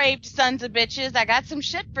stretch. depraved sons of bitches, I got some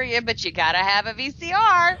shit for you, but you gotta have a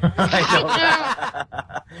VCR.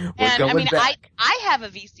 And I mean, back. I have a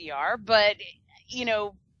VCR, but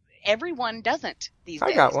everyone doesn't these days.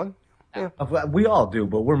 I got one. Yeah. We all do,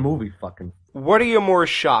 but we're movie fucking. What are you more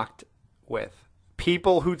shocked with?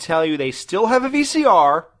 People who tell you they still have a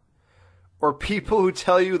VCR, or people who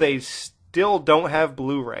tell you they still don't have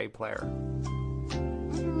Blu-ray player?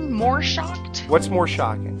 More shocked? What's more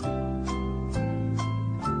shocking?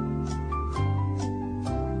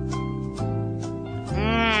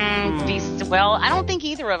 Well, I don't think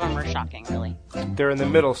either of them are shocking, really. They're in the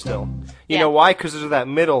middle still. You know why? Because there's that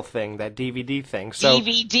middle thing, that DVD thing. So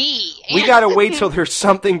DVD. We gotta wait till there's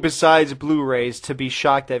something besides Blu-rays to be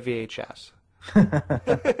shocked at VHS.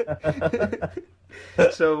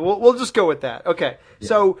 So we'll just go with that. Okay. Yeah.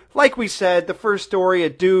 So like we said, the first story, a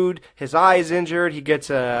dude, his eye's injured, he gets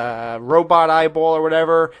a robot eyeball or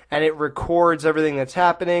whatever, and it records everything that's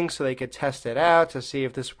happening so they could test it out to see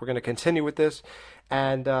if we're going to continue with this.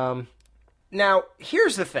 And now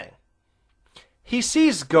here's the thing. He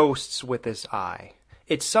sees ghosts with his eye.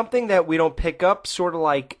 It's something that we don't pick up, sort of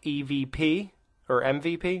like EVP or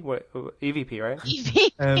MVP. What, EVP, right?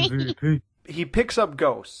 EVP. MVP. He picks up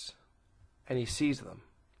ghosts. And he sees them.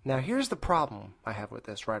 Now, here's the problem I have with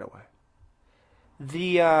this right away.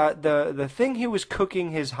 The thing he was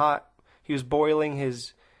cooking he was boiling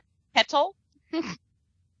his... Kettle?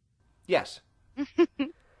 Yes.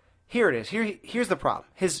 Here it is. Here's the problem.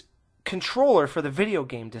 His controller for the video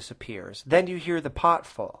game disappears. Then you hear the pot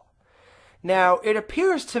fall. Now, it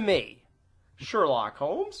appears to me, Sherlock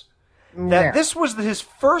Holmes, that this was his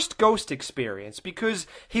first ghost experience because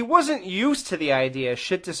he wasn't used to the idea of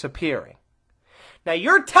shit disappearing. Now,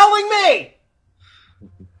 you're telling me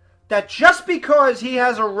that just because he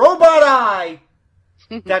has a robot eye,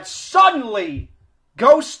 that suddenly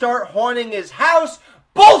ghosts start haunting his house?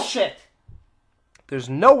 Bullshit! There's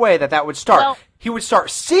no way that would start. Well, he would start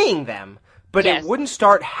seeing them, but it wouldn't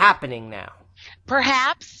start happening now.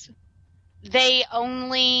 Perhaps they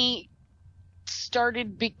only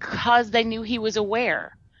started because they knew he was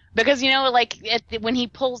aware. Because, when he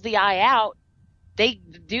pulls the eye out, the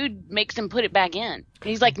dude makes him put it back in. And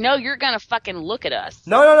he's like, no, you're going to fucking look at us.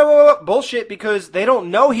 No. Bullshit, because they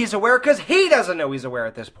don't know he's aware because he doesn't know he's aware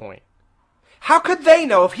at this point. How could they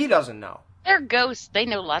know if he doesn't know? They're ghosts. They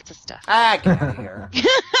know lots of stuff. Get out of here.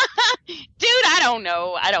 Dude, I don't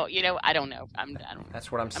know. I don't know. I don't know.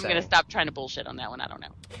 That's what I'm saying. I'm going to stop trying to bullshit on that one. I don't know.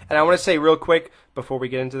 And I want to say real quick, before we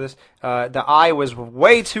get into this, the eye was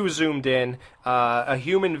way too zoomed in. A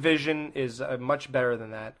human vision is much better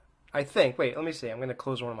than that. I think. Wait, let me see. I'm going to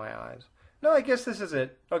close one of my eyes. No, I guess this is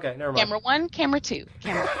it. Okay, never mind. Camera 1, camera 2.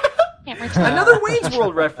 Camera 2. Another Wayne's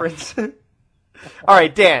World reference. All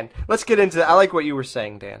right, Dan, let's get into I like what you were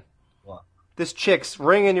saying, Dan. What? This chick's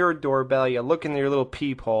ringing your doorbell. You look in your little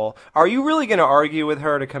peephole. Are you really going to argue with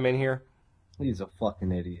her to come in here? He's a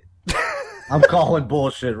fucking idiot. I'm calling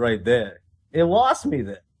bullshit right there. It lost me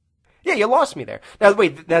there. Yeah, you lost me there. Now,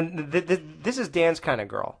 wait, this is Dan's kind of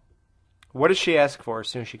girl. What does she ask for as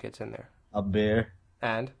soon as she gets in there? A beer.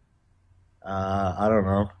 And? I don't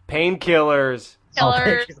know. Painkillers. And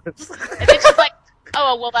then she's like,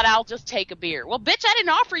 oh, well, then I'll just take a beer. Well, bitch, I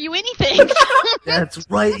didn't offer you anything. That's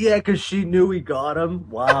right, yeah, because she knew he got him.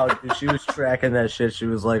 Wow, dude, she was tracking that shit. She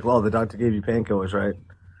was like, well, the doctor gave you painkillers, right?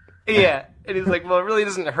 Yeah, and he's like, well, it really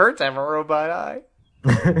doesn't hurt to have a robot eye.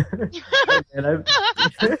 and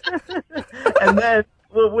then,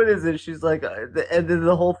 well, what is it? She's like, and then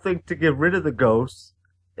the whole thing to get rid of the ghost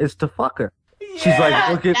is to fuck her. Yeah, she's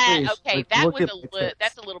like, look at me. Okay, like,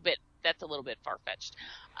 that's a little bit far fetched.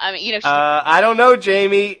 I mean, I don't know,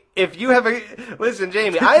 Jamie. If you have listen,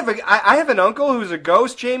 Jamie, I have an uncle who's a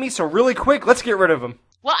ghost, Jamie. So really quick, let's get rid of him.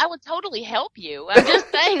 Well, I would totally help you. I'm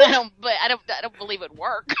just saying, I don't believe it'd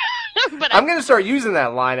work. But I'm gonna start using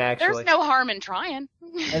that line. Actually, there's no harm in trying.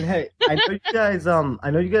 And hey, I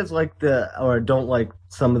know you guys like or don't like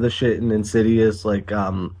some of the shit in Insidious, like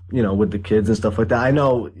with the kids and stuff like that. I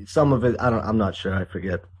know some of it. I'm not sure. I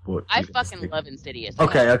forget what. I fucking love Insidious.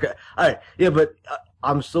 Okay, all right, yeah, but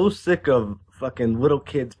I'm so sick of fucking little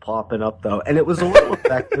kids popping up though, and it was a little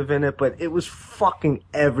effective in it, but it was fucking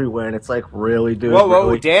everywhere, and it's like, really, dude. Whoa,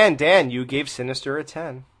 really? Dan, you gave Sinister a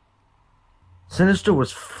 10. Sinister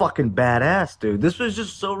was fucking badass, dude. This was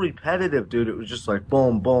just so repetitive, dude. It was just like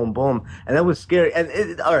boom, boom, boom. And that was scary.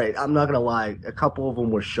 And alright, I'm not gonna lie, a couple of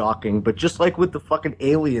them were shocking, but just like with the fucking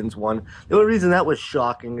Aliens one, the only reason that was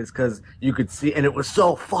shocking is because you could see, and it was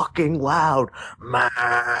so fucking loud.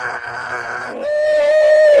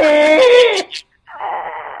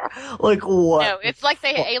 Like what? No, it's like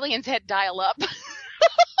the aliens had dial up.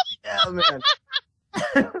 Yeah, man.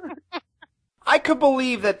 I could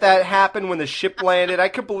believe that happened when the ship landed. I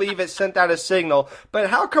could believe it sent out a signal. But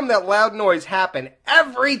how come that loud noise happened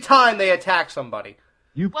every time they attack somebody?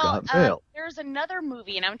 Got mail. There's another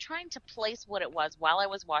movie, and I'm trying to place what it was while I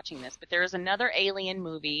was watching this, but there's another alien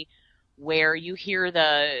movie where you hear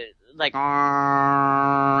the, like,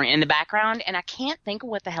 in the background, and I can't think of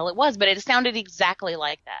what the hell it was, but it sounded exactly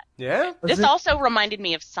like that. Yeah? This also reminded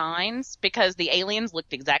me of Signs, because the aliens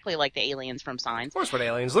looked exactly like the aliens from Signs. Of course what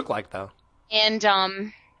aliens look like, though. And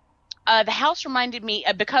the house reminded me,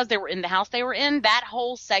 because they were in the house they were in, that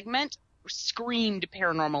whole segment screamed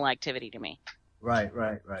Paranormal Activity to me. Right.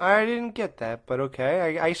 I didn't get that, but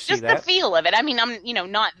okay, I see just that. Just the feel of it. I mean,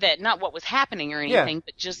 not what was happening or anything,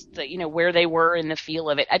 but just the, where they were and the feel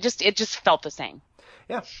of it. It just felt the same.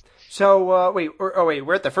 Yeah. So, wait,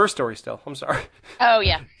 we're at the first story still. I'm sorry. Oh,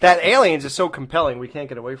 yeah. That aliens is so compelling, we can't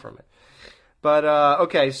get away from it. But,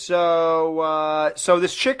 okay, so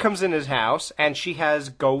this chick comes in his house, and she has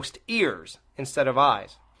ghost ears instead of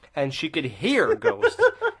eyes. And she could hear ghosts.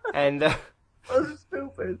 And, that's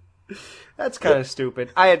stupid. That's kind of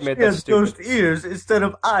stupid. I admit that's stupid. Ghost ears instead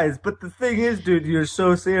of eyes. But the thing is, dude, you're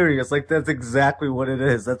so serious. Like, that's exactly what it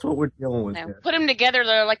is. That's what we're dealing with here. Put them together,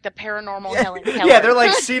 they're like the paranormal Helen Keller. Yeah, they're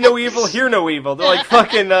like see no evil, hear no evil. They're like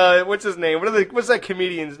fucking, what's his name? What's that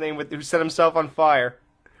comedian's name who set himself on fire?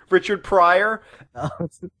 Richard Pryor?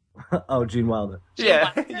 Oh, Gene Wilder.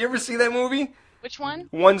 Yeah. You ever see that movie? Which one?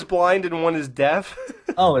 One's blind and one is deaf.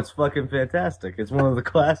 Oh, it's fucking fantastic. It's one of the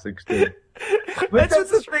classics, dude. But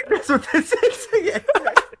that's the thing. That's what this is.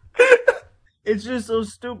 It's just so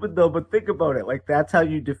stupid, though. But think about it. Like, that's how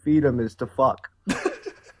you defeat him is to fuck.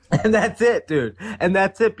 And that's it, dude. And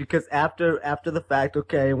that's it, because after the fact,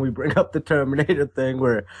 okay, and we bring up the Terminator thing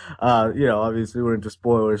where, obviously we're into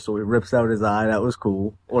spoilers, so he rips out his eye. That was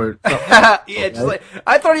cool. Or yeah, just like,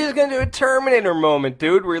 I thought he was gonna do a Terminator moment,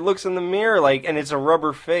 dude, where he looks in the mirror and it's a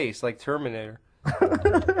rubber face, like Terminator.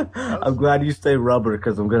 I'm glad you say rubber,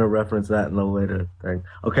 because I'm gonna reference that in a later thing.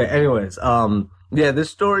 Okay, anyways, yeah, this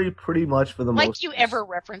story pretty much for the most. Like you ever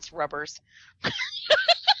reference rubbers.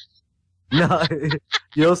 No,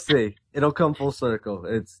 you'll see. It'll come full circle.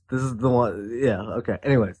 This is the one. Yeah. Okay.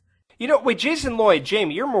 Anyways, Wait, Jason Lloyd,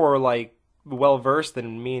 Jamie, you're more well versed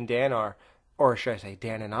than me and Dan are, or should I say,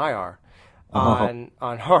 Dan and I are, on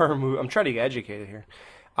horror movie. I'm trying to get educated here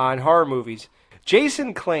on horror movies.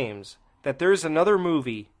 Jason claims that there's another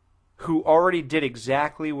movie who already did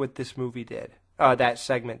exactly what this movie did. That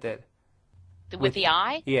segment did. With the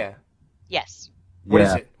eye? Yeah. Yes. What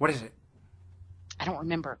is it? What is it? I don't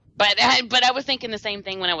remember, but I was thinking the same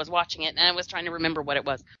thing when I was watching it, and I was trying to remember what it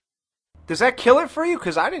was. Does that kill it for you?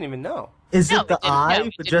 Because I didn't even know. Is it the eye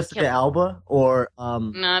with Jessica Alba, or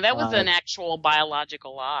No, that was an actual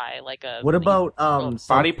biological eye, like a. What about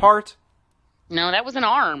body part? No, that was an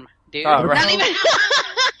arm, dude. Oh, right. Not even.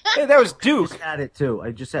 Hey, that was Duke. I just had it too.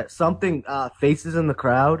 I just had something. Faces in the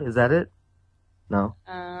Crowd. Is that it? No.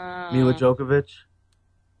 Mila Djokovic.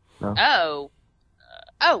 No.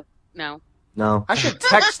 Oh, no. No. I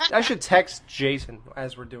should text Jason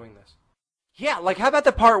as we're doing this. Yeah, how about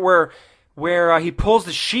the part where he pulls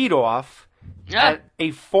the sheet off,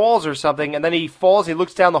 he falls or something, and then he falls, he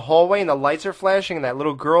looks down the hallway, and the lights are flashing, and that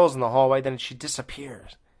little girl's in the hallway, then she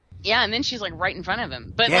disappears. Yeah, and then she's right in front of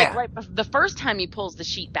him. But the first time he pulls the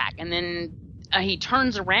sheet back, and then he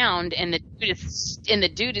turns around, and the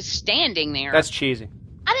dude is standing there. That's cheesy.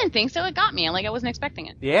 I didn't think so. It got me. I wasn't expecting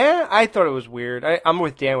it. Yeah, I thought it was weird. I'm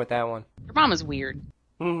with Dan with that one. Your mom is weird.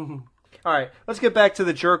 All right, let's get back to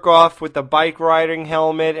the jerk off with the bike riding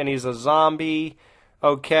helmet, and he's a zombie.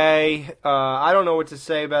 Okay, I don't know what to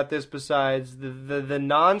say about this besides the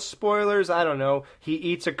non-spoilers. I don't know. He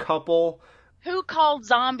eats a couple. Who called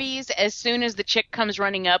zombies as soon as the chick comes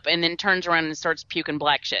running up and then turns around and starts puking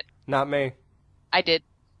black shit? Not me. I did.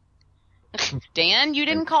 Dan, you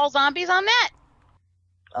didn't call zombies on that?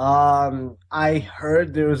 I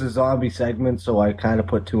heard there was a zombie segment, so I kind of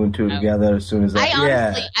put two and two together as soon as I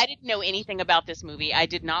didn't know anything about this movie. I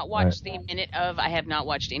did not watch the minute of. I have not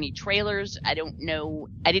watched any trailers. I didn't know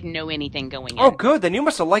anything going in. Oh, good. Then you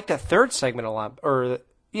must have liked that third segment a lot, a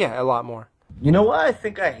lot more. You know why I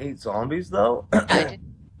think I hate zombies though? How do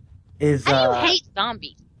you hate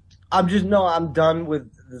zombies? I'm done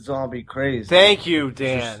with the zombie craze. Thank you,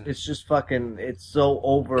 Dan. It's just fucking, it's so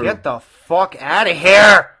over. Get the fuck out of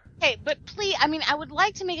here! Okay, but please, I would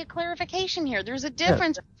like to make a clarification here. There's a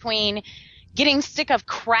difference between getting sick of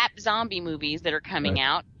crap zombie movies that are coming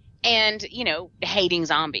out and, hating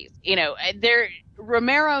zombies.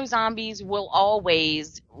 Romero zombies will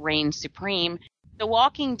always reign supreme. The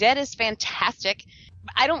Walking Dead is fantastic.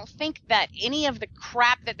 I don't think that any of the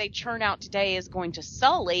crap that they churn out today is going to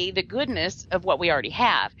sully the goodness of what we already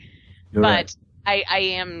have. You're right.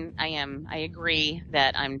 I agree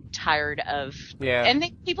that I'm tired of. Yeah. And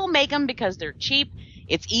people make them because they're cheap.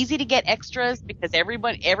 It's easy to get extras because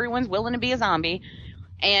everyone's willing to be a zombie,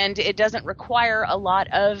 and it doesn't require a lot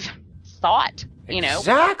of thought.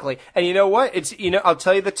 Exactly. And you know what? I'll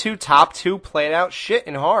tell you the top two played out shit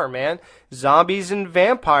in horror, man. Zombies and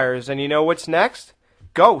vampires. And you know what's next?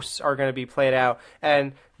 Ghosts are going to be played out.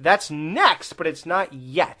 And that's next, but it's not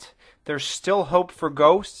yet. There's still hope for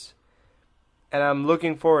ghosts. And I'm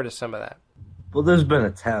looking forward to some of that. Well, there's been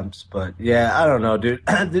attempts, but yeah, I don't know, dude.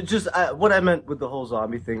 What I meant with the whole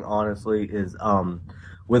zombie thing, honestly, is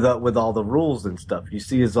with all the rules and stuff. You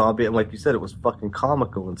see a zombie, and like you said, it was fucking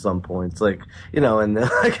comical in some points. And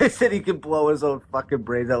like I said, he can blow his own fucking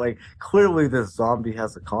brains out. Clearly this zombie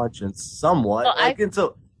has a conscience, somewhat.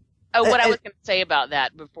 Well, what I was going to say about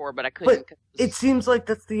that before, but I couldn't. But it seems like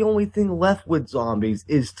that's the only thing left with zombies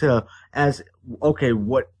is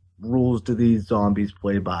what rules do these zombies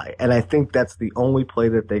play by? And I think that's the only play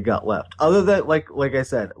that they got left. Other than, like I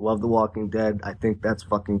said, love The Walking Dead. I think that's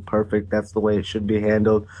fucking perfect. That's the way it should be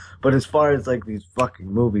handled. But as far as these fucking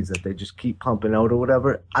movies that they just keep pumping out or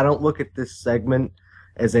whatever, I don't look at this segment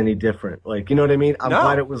as any different. Like, you know what I mean? I'm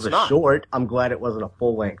glad it was a short. I'm glad it wasn't a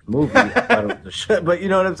full-length movie. I'm glad it was a short, but you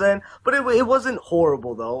know what I'm saying? But it wasn't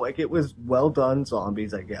horrible, though. Like, it was well-done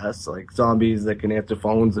zombies, I guess. Like, zombies that can answer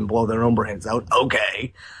phones and blow their own brains out.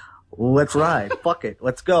 Okay. Let's ride. Fuck it.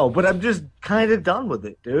 Let's go. But I'm just kind of done with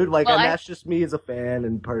it, dude. Like, that's just me as a fan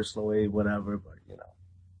and personally, whatever, but, you know.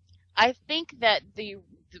 I think that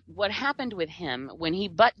what happened with him when he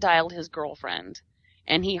butt dialed his girlfriend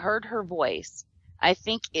and he heard her voice, I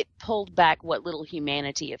think it pulled back what little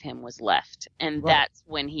humanity of him was left. And that's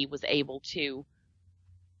when he was able to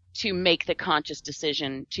make the conscious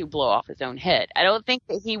decision to blow off his own head. I don't think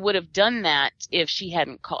that he would have done that if she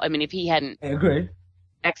hadn't called. I mean, if he hadn't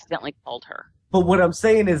accidentally called her. But what I'm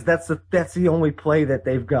saying is that's the only play that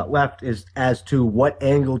they've got left is as to what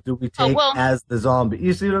angle do we take as the zombie.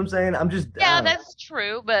 You see what I'm saying? That's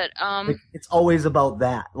true, but it's always about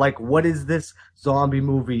that. Like, what is this zombie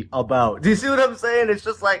movie about? Do you see what I'm saying? It's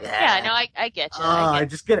just like I get you. I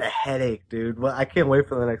just get a headache, dude. Well, I can't wait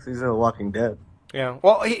for the next season of Walking Dead. Yeah.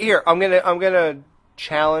 Well, here I'm gonna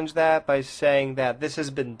challenge that by saying that this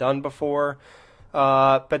has been done before.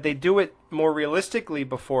 But they do it more realistically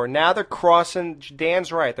before. Now they're crossing,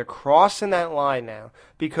 Dan's right, they're crossing that line now.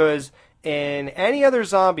 Because in any other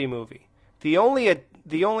zombie movie, the only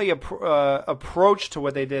approach to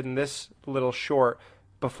what they did in this little short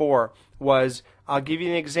before was, I'll give you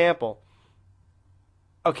an example.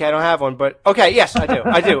 Okay, I don't have one, but, okay, yes, I do.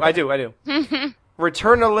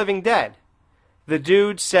 Return of the Living Dead. The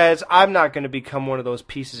dude says, I'm not going to become one of those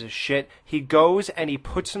pieces of shit. He goes and he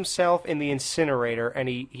puts himself in the incinerator and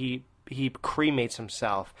he cremates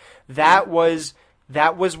himself. That was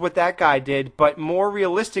what that guy did, but more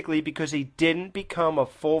realistically because he didn't become a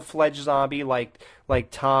full-fledged zombie like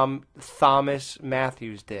Thomas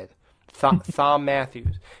Matthews did. Thom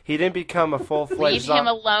Matthews. He didn't become a full-fledged zombie. Leave him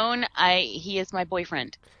alone. He is my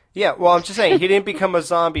boyfriend. Yeah, well, I'm just saying, he didn't become a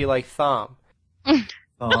zombie like Thom.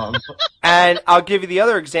 And I'll give you the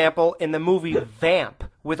other example in the movie Vamp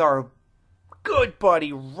with our good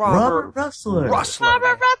buddy Robert Rustler.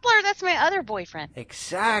 Robert Rustler, that's my other boyfriend.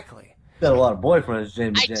 Exactly. Got a lot of boyfriends,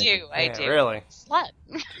 Jamie. I do. Really? Slut.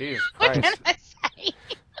 Jesus What Christ. can I say?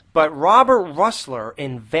 But Robert Rustler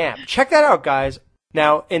in Vamp, check that out, guys.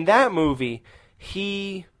 Now, in that movie,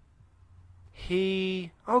 he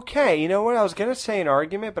okay, you know what? I was going to say an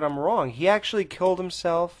argument, but I'm wrong. He actually killed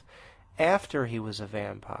himself after he was a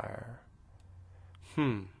vampire.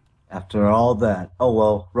 After all that. Oh,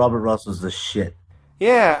 well, Robert Russell's the shit.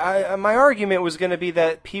 Yeah, my argument was going to be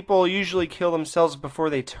that people usually kill themselves before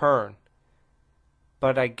they turn.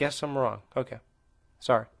 But I guess I'm wrong. Okay.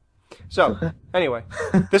 Sorry. So, anyway,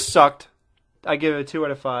 this sucked. I give it a 2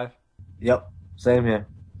 out of 5. Yep, same here.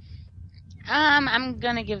 I'm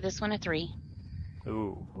going to give this one a 3.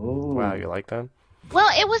 Ooh. Wow, you like that? Well,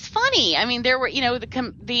 it was funny. I mean, there were,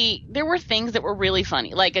 there were things that were really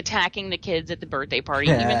funny, like attacking the kids at the birthday party,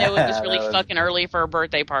 even though it was really fucking early for a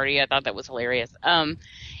birthday party. I thought that was hilarious.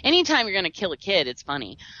 Anytime you're going to kill a kid, it's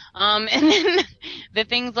funny. And then the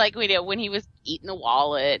things like, when he was eating the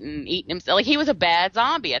wallet and eating himself, like he was a bad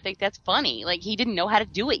zombie. I think that's funny. Like he didn't know how to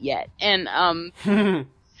do it yet. And,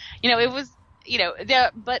 it was,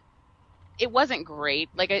 but it wasn't great.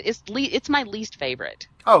 Like it's my least favorite.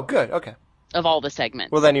 Oh, good. Okay. Of all the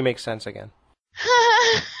segments. Well, then you make sense again.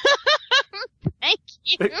 Thank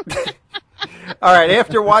you. All right,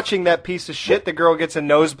 after watching that piece of shit, the girl gets a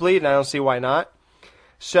nosebleed, and I don't see why not.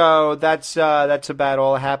 So that's about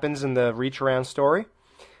all that happens in the reach around story.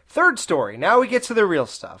 Third story. Now we get to the real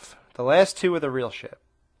stuff. The last two are the real shit.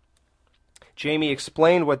 Jamie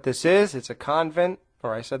explained what this is. It's a convent,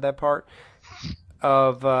 or I said that part,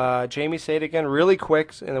 of, Jamie, say it again really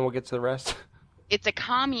quick, and then we'll get to the rest. It's a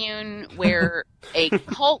commune where a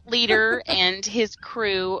cult leader and his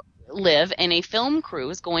crew live, and a film crew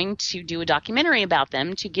is going to do a documentary about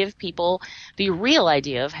them to give people the real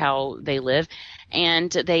idea of how they live,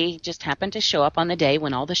 and they just happen to show up on the day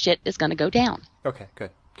when all the shit is going to go down. Okay,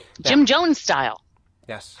 good. Jim Jones style.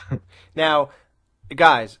 Yes. Now,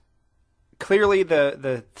 guys, clearly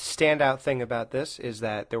the standout thing about this is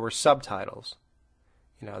that there were subtitles.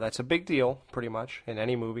 That's a big deal, pretty much, in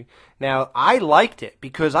any movie. Now, I liked it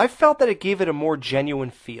because I felt that it gave it a more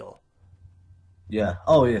genuine feel. Yeah.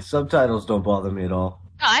 Oh, yeah. Subtitles don't bother me at all.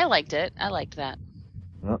 Oh, I liked it. I liked that.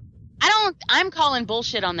 Yep. I'm calling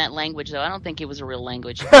bullshit on that language, though. I don't think it was a real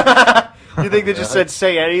language. You think they just said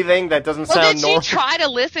say anything that doesn't sound normal? Did you try to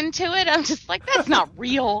listen to it? I'm just like, that's not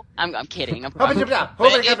real. I'm kidding. I'm kidding,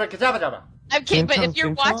 but if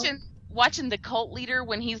you're watching... watching the cult leader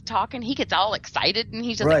when he's talking, he gets all excited and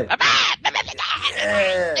he's just Right. like,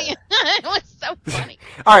 it was so funny.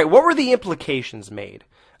 All right, what were the implications made?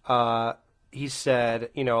 He said,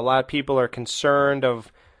 a lot of people are concerned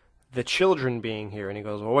of the children being here, and he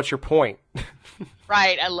goes, well, what's your point?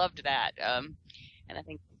 Right, I loved that. And I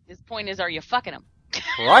think his point is, are you fucking them?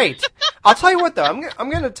 Right. I'll tell you what, though. I'm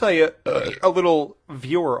going to tell you a little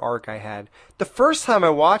viewer arc I had. The first time I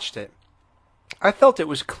watched it, I felt it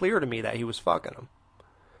was clear to me that he was fucking him.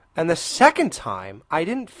 And the second time, I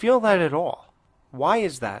didn't feel that at all. Why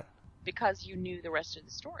is that? Because you knew the rest of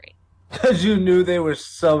the story. Because you knew they were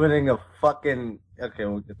summoning a fucking... Okay,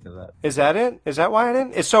 we'll get to that. Is that it? Is that why I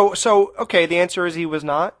didn't? So okay, the answer is he was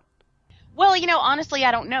not? Well, honestly,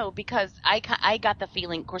 I don't know, because I got the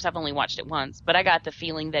feeling, of course, I've only watched it once, but I got the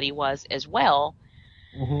feeling that he was as well,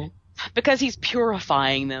 because he's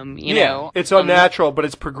purifying them, you know. It's unnatural, but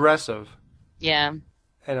it's progressive. Yeah.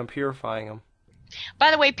 And I'm purifying them.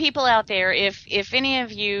 By the way, people out there, if any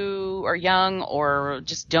of you are young or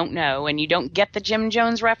just don't know and you don't get the Jim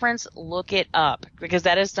Jones reference, look it up, because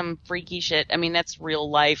that is some freaky shit. I mean, that's real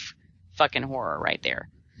life fucking horror right there.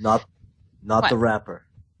 Not the rapper.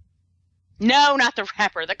 No, not the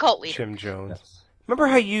rapper, the cult leader. Jim Jones. Yes. Remember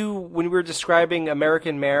how when we were describing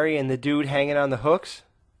American Mary and the dude hanging on the hooks,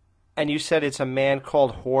 and you said it's a man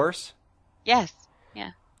called Horse? Yes.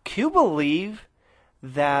 Yeah. Can you believe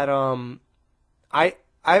that I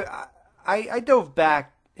dove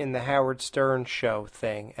back in the Howard Stern show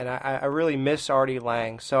thing, and I really miss Artie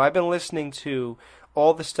Lang. So I've been listening to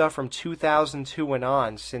all the stuff from 2002 and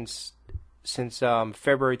on since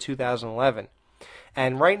February 2011.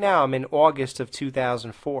 And right now I'm in August of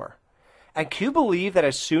 2004. And can you believe that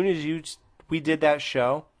as soon as we did that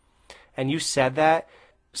show, and you said that,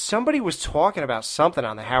 somebody was talking about something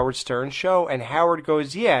on the Howard Stern show, and Howard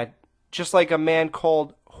goes, yeah, just like a man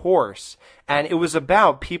called Horse. And it was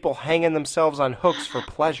about people hanging themselves on hooks for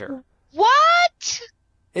pleasure. What?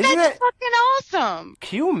 Isn't That's that fucking awesome.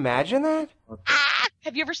 Can you imagine that?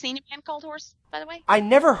 Have you ever seen A Man Called Horse, by the way? I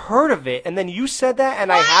never heard of it, and then you said that,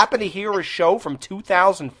 and I happen to hear a show from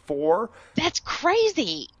 2004. That's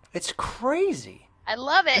crazy. It's crazy. I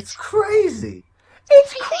love it. It's crazy.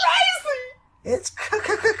 It's crazy. It's crazy.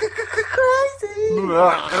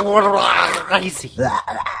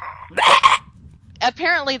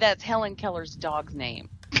 Apparently that's Helen Keller's dog's name.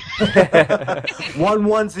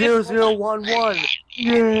 110011.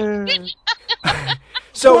 Yeah.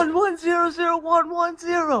 So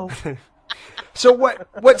 1100110. So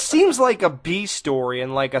what seems like a B story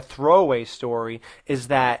and like a throwaway story is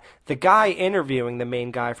that the guy interviewing the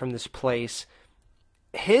main guy from this place,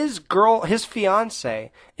 his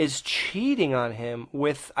fiance is cheating on him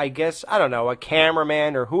with, I guess, I don't know, a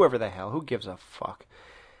cameraman or whoever the hell, who gives a fuck.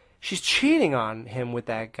 She's cheating on him with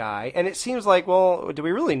that guy, and it seems like, well, do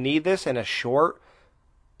we really need this in a short?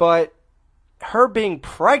 But her being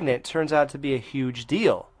pregnant turns out to be a huge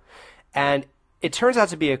deal. And it turns out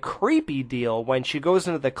to be a creepy deal when she goes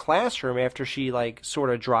into the classroom after she, like,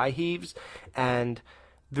 sort of dry heaves, and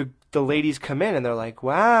the ladies come in, and they're like,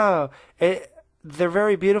 wow, they're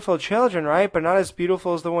very beautiful children, right? But not as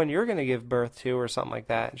beautiful as the one you're going to give birth to, or something like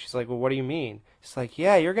that. And she's like, well, what do you mean? It's like,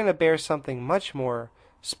 yeah, you're going to bear something much more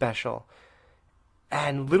special.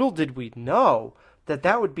 And little did we know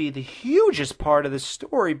that would be the hugest part of the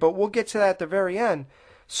story, but we'll get to that at the very end.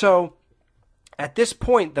 So at this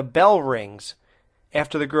point, the bell rings.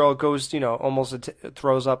 After the girl goes, almost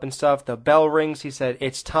throws up and stuff, the bell rings. He said,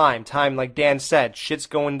 it's time, like Dan said, shit's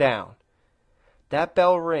going down. That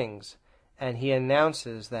bell rings, and he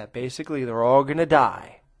announces that basically they're all gonna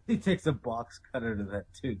die. He takes a box cutter to that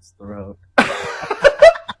dude's throat.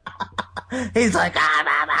 He's like,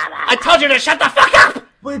 I told you to shut the fuck up!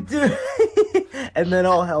 But dude, and then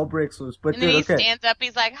all hell breaks loose. But and dude, then he okay. stands up,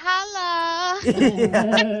 he's like, holla!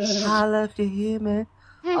 Holla if you hear me.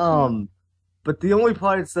 But the only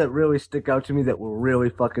parts that really stick out to me that were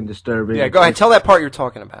really fucking disturbing. Yeah, go ahead, tell that part you're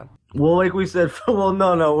talking about. Well, like we said,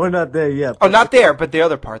 no, we're not there yet. Oh, not there, but the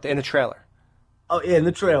other part, in the trailer. Oh, yeah, in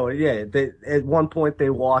the trailer, yeah. At one point they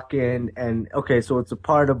walk in, and, okay, so it's a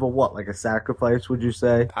part of a what, like a sacrifice, would you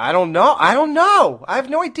say? I don't know. I have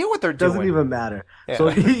no idea what they're doing. Doesn't even matter. Yeah. So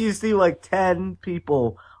you see like 10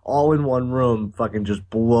 people all in one room fucking just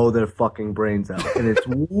blow their fucking brains out. And it's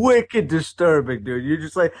wicked disturbing, dude. You're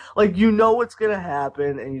just like you know what's gonna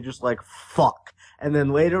happen, and you're just like, fuck. And then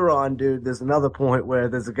later on, dude, there's another point where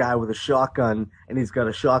there's a guy with a shotgun, and he's got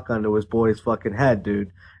a shotgun to his boy's fucking head,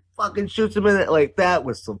 dude. Fucking shoots him in it. Like, that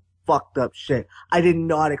was some fucked up shit. I did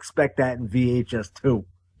not expect that in VHS 2.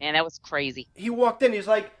 Man, that was crazy. He walked in, he's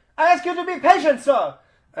like, I ask you to be patient, sir.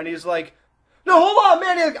 And he's like, no, hold on,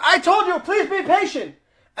 man. I told you, please be patient.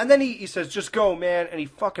 And then he says, just go, man. And he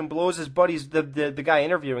fucking blows his buddies, the guy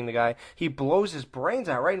interviewing the guy, he blows his brains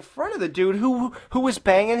out right in front of the dude who was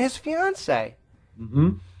banging his fiancée.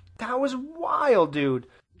 Mm-hmm. That was wild, dude.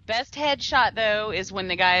 Best headshot, though, is when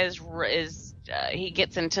the guy he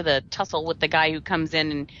gets into the tussle with the guy who comes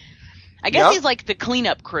in and I guess he's like the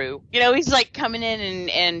cleanup crew. You know, he's like coming in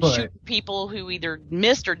and shooting people who either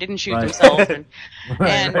missed or didn't shoot themselves. And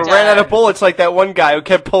ran out of bullets like that one guy who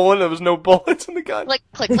kept pulling. There was no bullets in the gun. Click,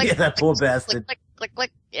 click, Yeah, click. that poor bastard. Click, click,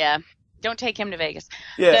 click. Yeah. Don't take him to Vegas.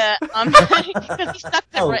 Yeah. Because he sucks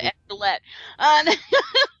at roulette.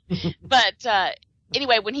 But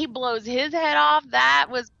anyway, when he blows his head off, that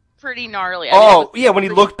was pretty gnarly. When he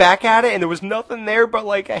looked back at it and there was nothing there but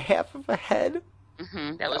like a half of a head.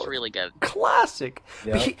 Mm-hmm, that was really good. Classic.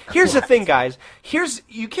 Yep. But here's the thing, guys.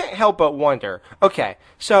 You can't help but wonder. Okay,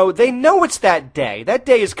 so they know it's that day. That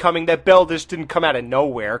day is coming. That bell just didn't come out of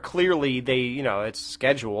nowhere. Clearly, it's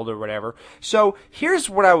scheduled or whatever. So here's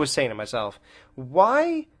what I was saying to myself.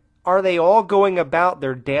 Why are they all going about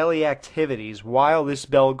their daily activities while this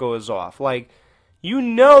bell goes off? Like, you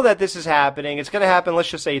know that this is happening. It's going to happen,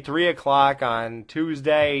 let's just say, 3 o'clock on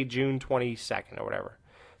Tuesday, June 22nd or whatever.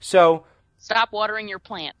 So... Stop watering your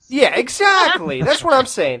plants. Yeah, exactly. That's what I'm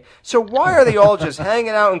saying. So why are they all just hanging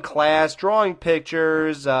out in class, drawing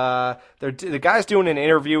pictures? The guy's doing an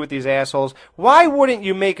interview with these assholes. Why wouldn't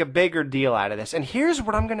you make a bigger deal out of this? And here's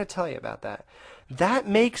what I'm going to tell you about that. That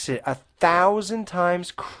makes it 1,000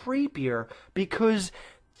 times creepier because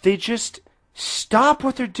they just stop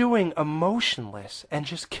what they're doing emotionless and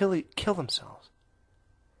just kill themselves.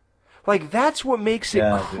 Like, that's what makes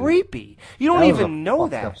it creepy. You don't even know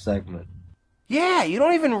that. Segment. Yeah, you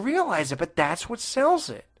don't even realize it, but that's what sells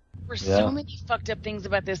it. There's so many fucked up things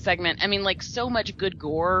about this segment. I mean, like, so much good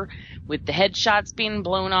gore with the headshots being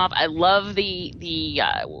blown off. I love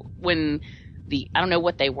when I don't know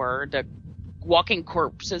what they were, the walking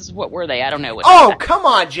corpses. What were they? I don't know. Come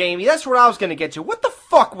on, Jamie. That's what I was going to get to. What the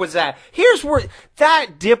fuck was that? Here's where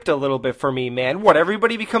that dipped a little bit for me, man. What,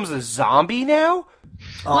 everybody becomes a zombie now?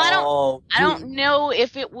 Well, I don't know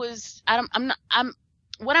if it was.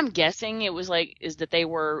 What I'm guessing it was like is that they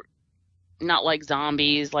were not like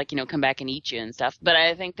zombies, like, come back and eat you and stuff. But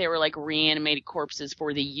I think they were like reanimated corpses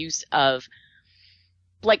for the use of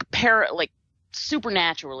like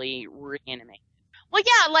supernaturally reanimated. Well,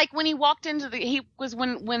 yeah, like when he walked into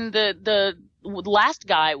when the last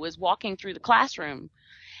guy was walking through the classroom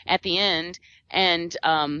at the end, and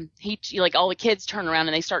he like all the kids turn around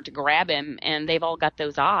and they start to grab him, and they've all got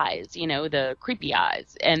those eyes, the creepy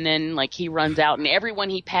eyes, and then like he runs out, and everyone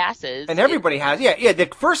he passes, and everybody has,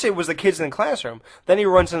 first it was the kids in the classroom, then he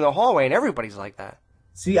runs in the hallway, and everybody's like that.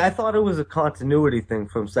 See, I thought it was a continuity thing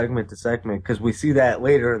from segment to segment because we see that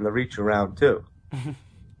later in the reach around too.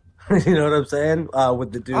 You know what I'm saying?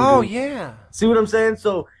 With the dude. Oh yeah. See what I'm saying?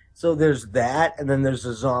 So there's that, and then there's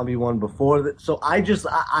a zombie one before that. So I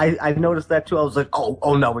noticed that too. I was like,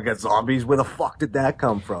 oh no, we got zombies. Where the fuck did that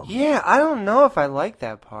come from? Yeah, I don't know if I like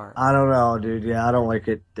that part. I don't know, dude. Yeah, I don't like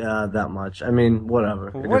it that much. I mean,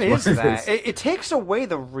 whatever. What is that? It takes away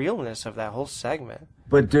the realness of that whole segment.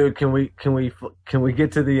 But dude, can we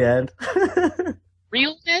get to the end?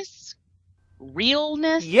 Realness?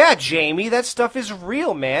 Yeah, Jamie, that stuff is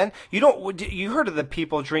real, man. You heard of the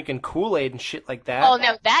people drinking Kool-Aid and shit like that? Oh,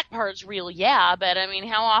 no, that part's real, yeah, but I mean,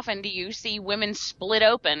 how often do you see women split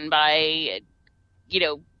open by,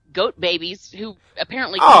 goat babies who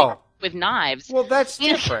apparently with knives? Well, that's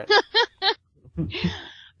different.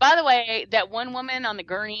 By the way, that one woman on the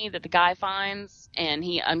gurney that the guy finds and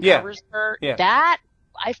he uncovers her, that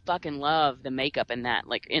I fucking love the makeup in that,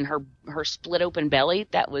 like in her split open belly.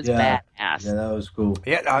 That was badass. Yeah, that was cool.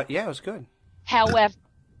 Yeah, it was good. However,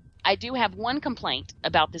 I do have one complaint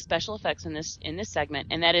about the special effects in this segment,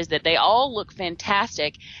 and that is that they all look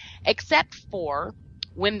fantastic, except for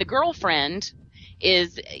when the girlfriend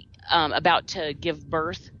is about to give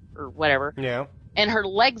birth or whatever. Yeah. And her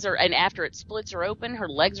legs and after it splits her open, her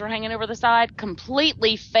legs are hanging over the side,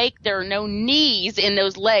 completely fake. There are no knees in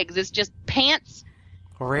those legs. It's just pants.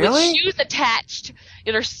 Really? With shoes attached.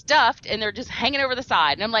 They're stuffed, and they're just hanging over the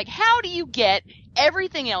side. And I'm like, how do you get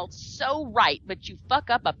everything else so right, but you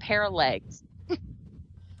fuck up a pair of legs?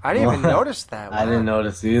 I didn't even notice that. Wow. I didn't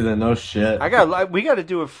notice either. No shit. We got to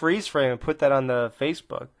do a freeze frame and put that on the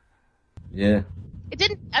Facebook. Yeah. It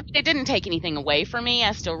didn't take anything away from me.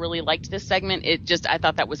 I still really liked this segment. I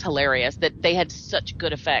thought that was hilarious that they had such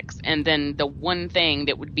good effects, and then the one thing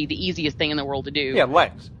that would be the easiest thing in the world to do. Yeah,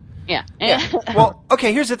 legs. Yeah. Well,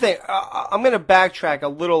 okay, here's the thing. I'm going to backtrack a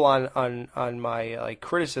little on my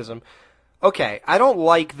criticism. Okay, I don't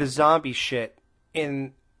like the zombie shit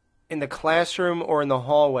in the classroom or in the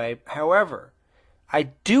hallway. However, I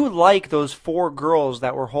do like those 4 girls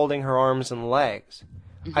that were holding her arms and legs.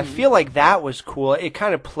 Mm-hmm. I feel like that was cool. It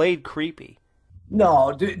kind of played creepy.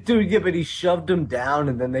 No, dude, yeah, but he shoved them down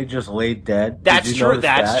and then they just laid dead. That's true.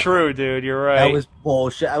 That's true, dude. You're right. That was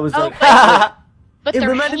bullshit. I was like, but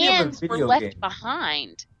their hands were left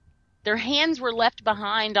behind. Their hands were left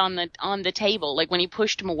behind on the table, like when he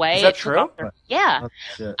pushed them away. Is that true? Yeah,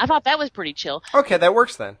 I thought that was pretty chill. Okay, that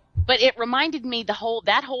works then. But it reminded me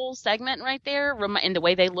that whole segment right there, and the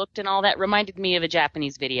way they looked and all that reminded me of a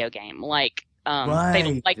Japanese video game, like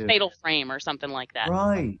Fatal Frame or something like that.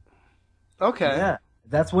 Right. Okay. Yeah,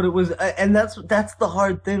 that's what it was, and that's the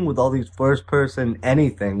hard thing with all these first-person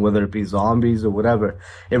anything, whether it be zombies or whatever.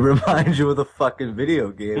 It reminds you of the fucking video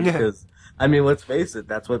games because, I mean, let's face it,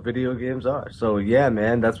 that's what video games are. So yeah,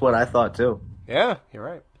 man, that's what I thought too. Yeah, you're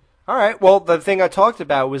right. All right. Well, the thing I talked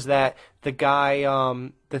about was that the guy,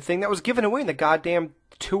 the thing that was given away in the goddamn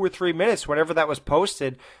 2 or 3 minutes, whatever that was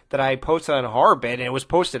posted, that I posted on Horror-Bit, and it was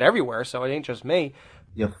posted everywhere, so it ain't just me.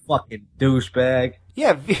 You fucking douchebag.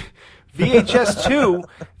 Yeah.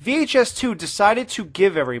 VHS 2 decided to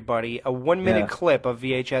give everybody a 1-minute clip of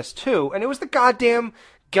VHS 2, and it was the goddamn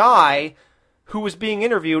guy who was being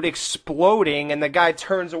interviewed exploding, and the guy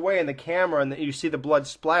turns away in the camera, and you see the blood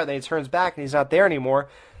splatter, then he turns back, and he's not there anymore.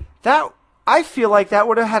 I feel like that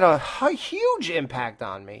would have had a huge impact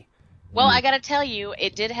on me. Well, I gotta tell you,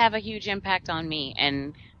 it did have a huge impact on me,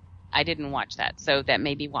 and I didn't watch that, so that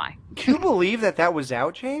may be why. Can you believe that was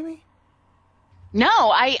out, Jamie? No,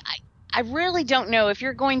 I really don't know. If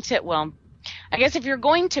you're going to, well, I guess if you're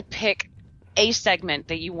going to pick a segment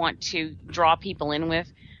that you want to draw people in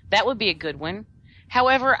with, that would be a good one.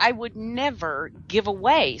 However, I would never give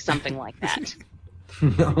away something like that.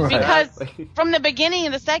 Because from the beginning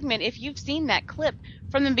of the segment, if you've seen that clip,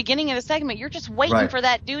 from the beginning of the segment, you're just waiting for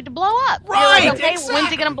that dude to blow up. Right. Like, okay, well, when's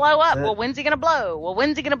he going to blow up? Well, when's he going to blow? Well,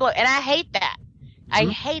 when's he going to blow? And I hate that. I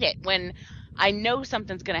hate it when I know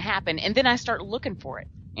something's going to happen, and then I start looking for it,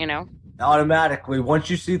 you know? Automatically, once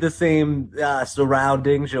you see the same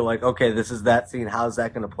surroundings, you're like, okay, this is that scene. How's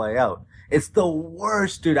that going to play out? It's the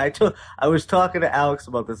worst, dude. I was talking to Alex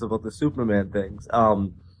about this, about the Superman things.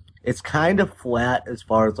 It's kind of flat as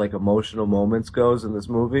far as like emotional moments goes in this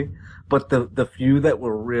movie, but the few that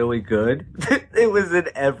were really good, it was in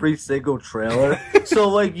every single trailer. So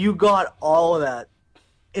like you got all of that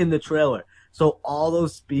in the trailer. So all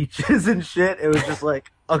those speeches and shit, it was just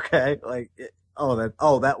like, okay, like,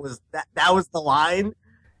 that was the line.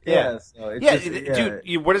 Yeah. So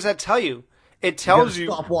dude, what does that tell you? It tells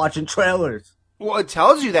you stop watching trailers. Well, it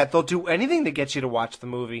tells you that they'll do anything to get you to watch the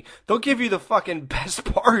movie. They'll give you the fucking best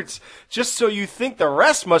parts just so you think the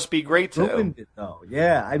rest must be great too. Ruined it though.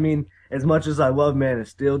 Yeah, I mean, as much as I love Man of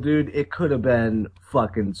Steel, dude, it could have been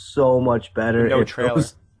fucking so much better. No trailer.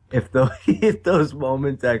 If those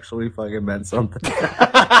moments actually fucking meant something.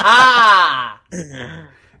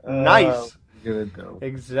 Nice. Good though.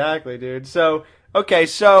 Exactly, dude. So, okay,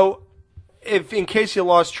 so if in case you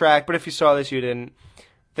lost track, but if you saw this, you didn't.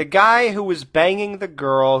 The guy who was banging the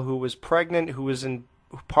girl who was pregnant, who was in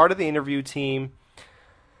part of the interview team,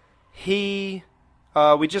 we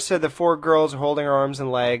just said the 4 girls are holding her arms and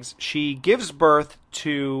legs. She gives birth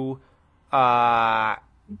to a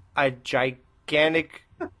gigantic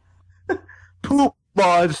poop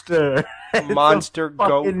monster. Monster it's a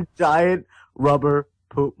fucking giant rubber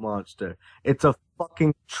poop monster. It's a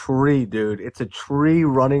fucking tree, dude. It's a tree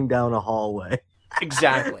running down a hallway.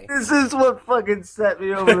 Exactly. This is what fucking set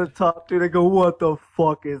me over the top, dude. I go, what the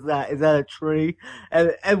fuck is that? Is that a tree?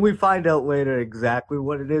 And we find out later exactly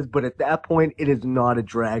what it is, but at that point, it is not a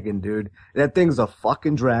dragon, dude. That thing's a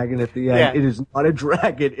fucking dragon at the end. Yeah. It is not a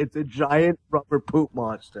dragon. It's a giant rubber poop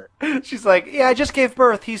monster. She's like, yeah, I just gave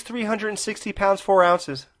birth. He's 360 pounds, 4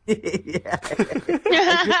 ounces. Yeah.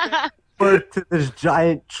 Birth to this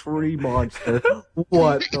giant tree monster.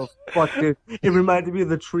 What the fuck, dude? It reminded me of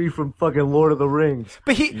the tree from fucking Lord of the Rings.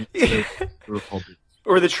 But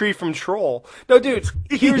or the tree from Troll. No, dude,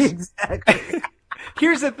 Exactly.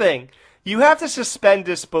 Here's the thing. You have to suspend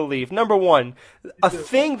disbelief. Number one, a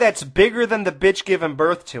thing that's bigger than the bitch giving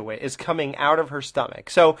birth to it is coming out of her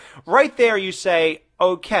stomach. So right there you say,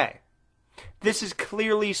 okay, this is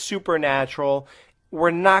clearly supernatural.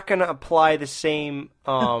 We're not going to apply the same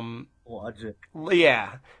logic.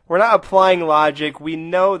 Yeah. We're not applying logic. We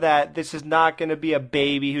know that this is not going to be a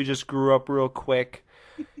baby who just grew up real quick.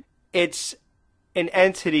 It's an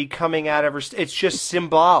entity coming out of her. It's just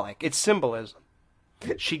symbolic. It's symbolism.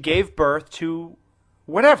 She gave birth to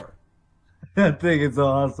whatever. That thing is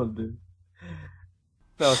awesome, dude.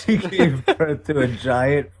 No. She gave birth to a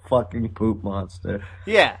giant fucking poop monster.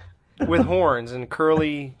 Yeah, with horns and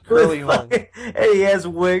curly horns. And he has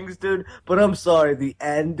wings, dude. But I'm sorry, the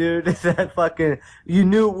end, dude, that fucking... You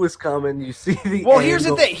knew it was coming. You see the Well, here's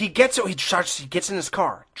the thing. He gets in his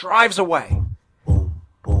car, drives away. Boom,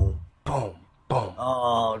 boom. Boom, boom.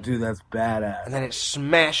 Oh, dude, that's badass. And then it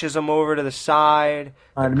smashes him over to the side.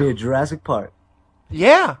 Reminded me of Jurassic Park.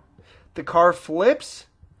 Yeah. The car flips.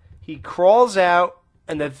 He crawls out,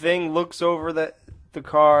 and the thing looks over the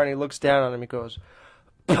car, and he looks down on him. He goes,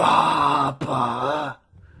 Papa.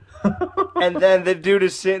 And then the dude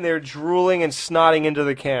is sitting there drooling and snotting into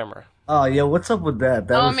the camera. Oh, yeah, what's up with that?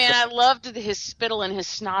 Man, I loved his spittle and his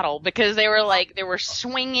snottle because they were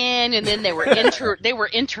swinging and then they were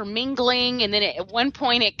intermingling, and then at one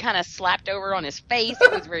point it kind of slapped over on his face.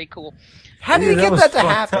 It was very cool. How did he get that to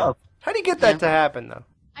happen? How do you get that to happen, though?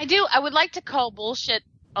 I would like to call bullshit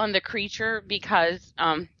on the creature because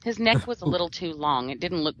his neck was a little too long. It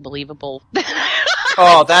didn't look believable.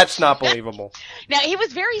 Oh, that's not believable. Now, he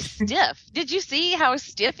was very stiff. Did you see how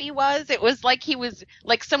stiff he was? It was like he was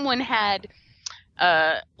like someone had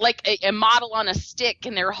like a model on a stick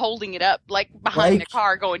and they're holding it up like behind the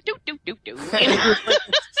car going doo doo doo doo.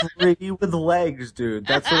 Tree with legs, dude.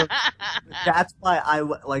 That's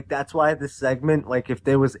why this segment, like, if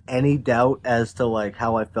there was any doubt as to like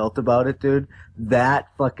how I felt about it, dude, that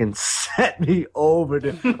fucking set me over,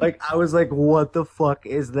 dude. Like, I was like, what the fuck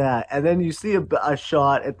is that? And then you see a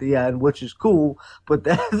shot at the end, which is cool, but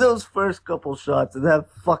those first couple shots of that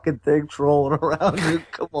fucking thing trolling around,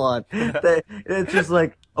 dude, come on. It's just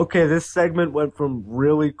like, okay, this segment went from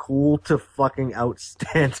really cool to fucking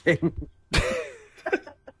outstanding.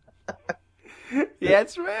 Yeah,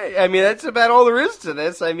 that's right. I mean, that's about all there is to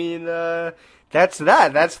this. I mean, that's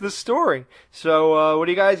that. That's the story. So, what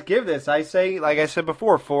do you guys give this? I say, like I said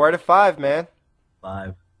before, 4 out of 5, man.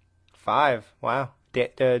 5. 5. Wow.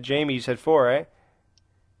 Jamie, you said 4, right?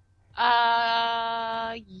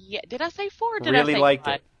 Yeah. Did I say 4? Or did really I say liked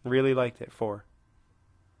 5? it. Really liked it. 4.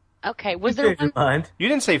 Okay. Was there one? You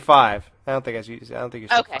didn't say 5. I don't think you said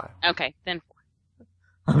 5. Okay. Then 4.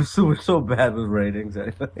 I'm so bad with ratings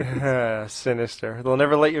anyway. Sinister. They'll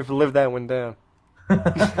never let you live that one down.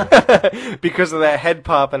 Because of that head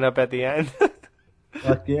popping up at the end.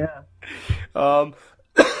 Fuck yeah.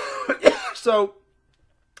 So,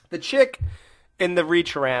 the chick in the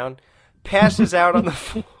reach around passes out on the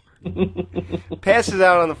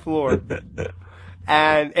floor.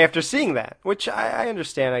 And after seeing that, which I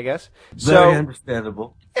understand, I guess. Very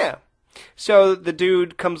understandable. Yeah. So the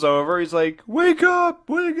dude comes over, he's like, wake up,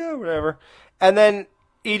 whatever. And then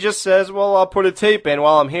he just says, well, I'll put a tape in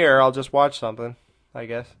while I'm here, I'll just watch something, I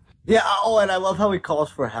guess. Yeah, and I love how he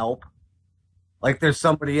calls for help. Like, there's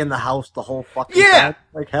somebody in the house the whole fucking time.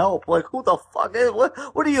 Like, help. Like, who the fuck is, what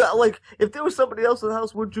are you, like, if there was somebody else in the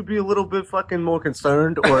house, would you be a little bit fucking more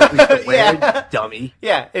concerned? Or at least aware, dummy?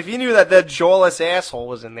 Yeah, if you knew that jawless asshole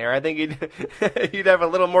was in there, I think you'd have a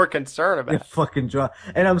little more concern about it. Fucking jaw.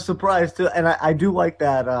 And I'm surprised, too, and I do like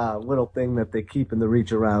that little thing that they keep in the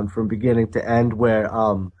reach around from beginning to end where,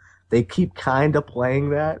 they keep kind of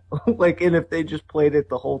playing that. Like, and if they just played it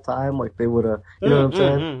the whole time, like, they would have, you know what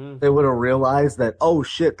I'm saying? They would have realized that, oh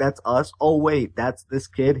shit, that's us. Oh wait, that's this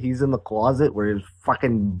kid. He's in the closet where his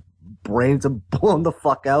fucking brains are blown the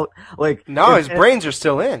fuck out. Like, no, his brains are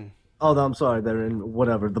still in. Oh, no, I'm sorry. They're in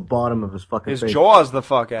whatever, the bottom of his fucking face. His jaw's the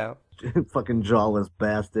fuck out. Fucking jawless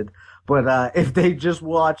bastard. But, if they just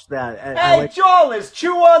watch that. Hey, jawless,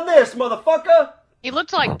 chew on this, motherfucker! He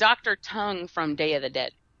looked like Dr. Tongue from Day of the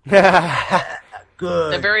Dead.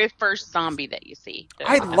 Good. The very first zombie that you see.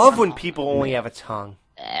 I love when people only have a tongue.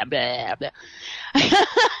 Blah, blah.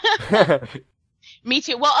 Me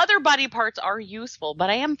too. Well, other body parts are useful, but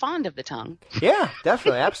I am fond of the tongue. Yeah,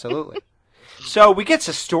 definitely, absolutely. So we get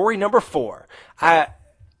to story number 4.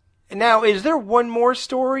 Now, is there one more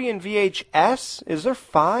story in VHS? Is there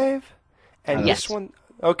 5? And yes. This one?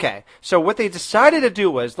 Okay. So what they decided to do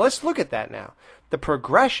was, let's look at that now. The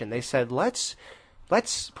progression. They said, let's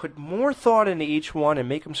put more thought into each one and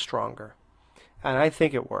make them stronger. And I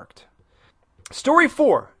think it worked. Story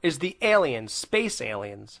 4 is the aliens, space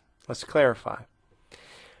aliens. Let's clarify.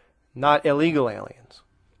 Not illegal aliens.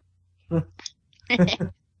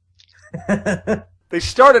 They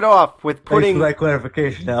started off with putting... Thanks for that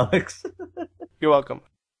clarification, Alex. You're welcome.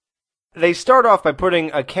 They start off by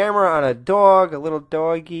putting a camera on a dog, a little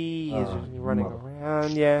doggy. He's running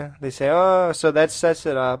around, yeah. They say, oh, so that sets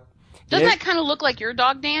it up. Doesn't that kind of look like your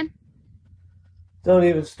dog, Dan? Don't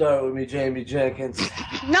even start with me, Jamie Jenkins.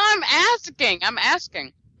 No, I'm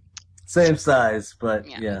asking. Same size, but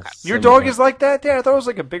yeah. Your dog is like that, Dan? I thought it was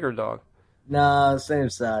like a bigger dog. Nah, same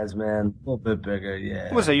size, man. A little bit bigger, yeah.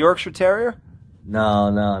 What was it, a Yorkshire Terrier?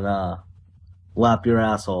 No. Lap your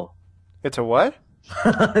asshole. It's a what?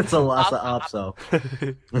 It's a Lhasa Apso.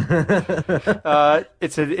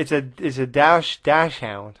 It's a dash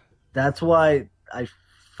hound. That's why I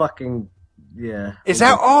fucking yeah.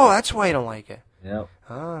 That's why you don't like it. Yep.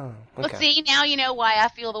 Oh, okay. Well, see, now you know why I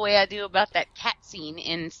feel the way I do about that cat scene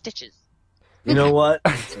in Stitches. You know what?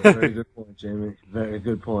 That's a very good point, Jamie. Very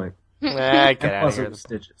good point. Get out of here.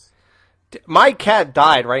 Stitches. My cat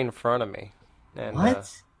died right in front of me. And,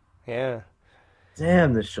 What? Yeah.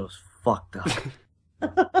 Damn, this show's fucked up.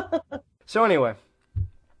 So anyway,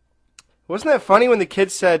 wasn't that funny when the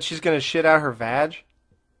kid said she's gonna shit out her vag?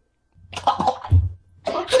 Yeah,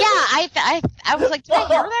 I was like, did I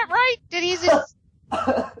hear that right? Did he just?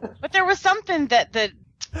 But there was something that the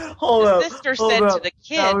sister said to the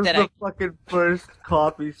kid that was the fucking first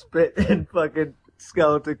coffee spit in fucking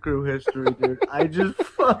Skeleton Crew history, dude. I just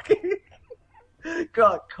fucking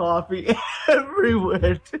got coffee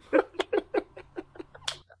everywhere, dude.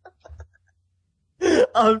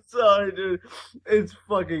 I'm sorry, dude. It's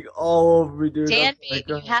fucking all over me, dude. Dan,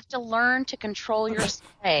 you have to learn to control your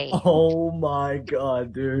spray. Oh my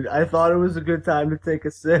god, dude. I thought it was a good time to take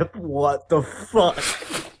a sip. What the fuck?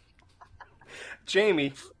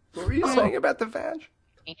 Jamie, what were you saying about the vag?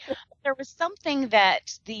 There was something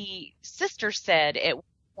that the sister said at one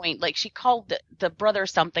point, like she called the brother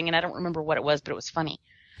something, and I don't remember what it was, but it was funny.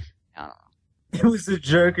 It was a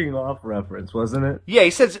jerking off reference, wasn't it? Yeah, he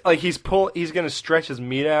says like he's gonna stretch his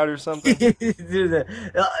meat out or something.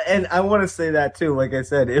 And I want to say that too. Like I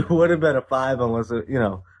said, it would have been a 5 unless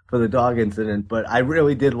for the dog incident. But I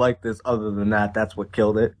really did like this. Other than that, that's what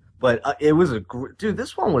killed it. But it was dude.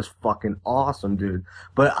 This one was fucking awesome, dude.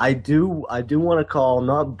 But I do want to call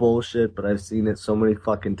not bullshit, but I've seen it so many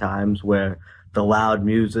fucking times where the loud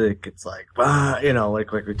music, it's like,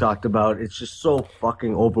 like we talked about, it's just so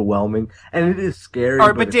fucking overwhelming, and it is scary. All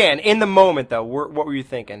right, but Dan, in the moment though, what were you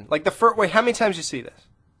thinking? Like wait, how many times did you see this?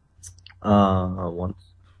 Once.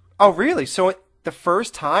 Oh, really? So the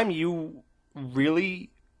first time you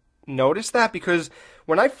really noticed that? Because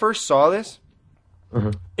when I first saw this,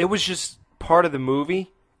 it was just part of the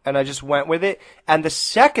movie, and I just went with it. And the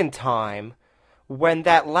second time, when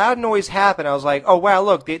that loud noise happened, I was like, "Oh wow,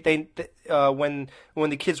 look! They when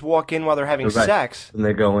the kids walk in while they're having sex, and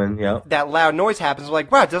they go in, yeah, that loud noise happens." I'm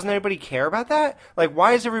like, "Wow, doesn't anybody care about that? Like,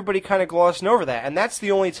 why is everybody kind of glossing over that?" And that's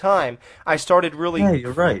the only time I started really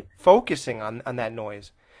focusing on that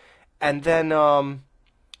noise. And then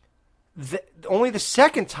only the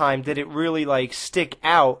second time did it really like stick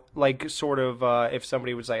out, like sort of if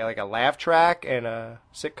somebody was like a laugh track and a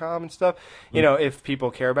sitcom and stuff. You know, if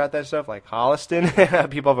people care about that stuff, like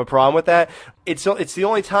Holliston, people have a problem with that. It's the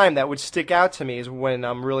only time that would stick out to me is when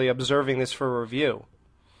I'm really observing this for a review.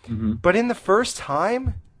 But in the first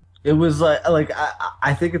time, it was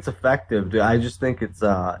I think it's effective, dude. I just think it's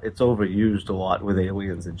overused a lot with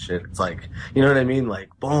aliens and shit. It's like, you know what I mean? Like,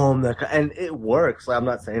 boom, and it works. Like, I'm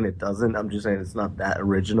not saying it doesn't. I'm just saying it's not that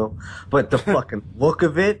original. But the fucking look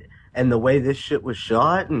of it and the way this shit was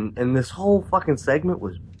shot and this whole fucking segment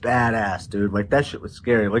was badass, dude. Like, that shit was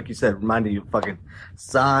scary. Like you said, reminded you of fucking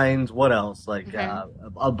Signs. What else? Like,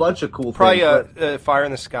 a bunch of cool things. Probably Fire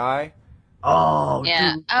in the Sky. Oh,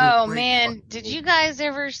 yeah. Dude, oh, man. Did you guys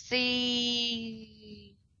ever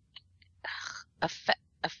see the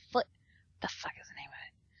fuck is the name of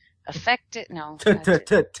it? Affected? No.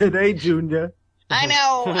 Today, Junior. I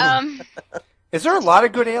know. Is there a lot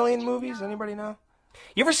of good alien movies? Anybody know?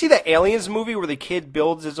 You ever see that Aliens movie where the kid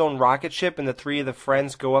builds his own rocket ship and the three of the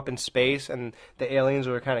friends go up in space and the aliens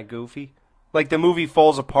are kind of goofy? Like, the movie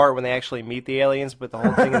falls apart when they actually meet the aliens, but the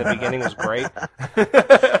whole thing in the beginning was great.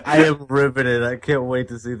 I am riveted. I can't wait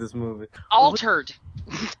to see this movie. Altered.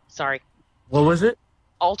 Sorry. What was it?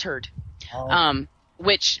 Altered.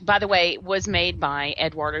 Which, by the way, was made by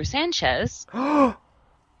Eduardo Sanchez.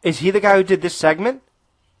 Is he the guy who did this segment?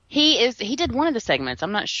 He did one of the segments.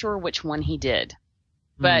 I'm not sure which one he did.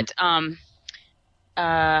 But I'll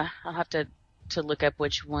have to look up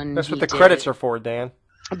which one. That's what the credits are for, Dan.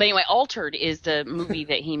 But anyway, Altered is the movie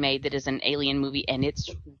that he made that is an alien movie, and it's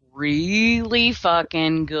really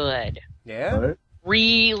fucking good. Yeah? Right.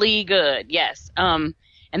 Really good, yes. And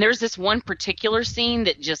there's this one particular scene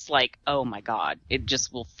that just like, oh my god, it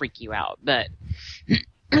just will freak you out. But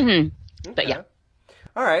yeah.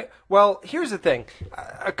 All right. Well, here's the thing.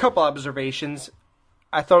 A couple observations.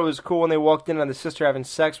 I thought it was cool when they walked in on the sister having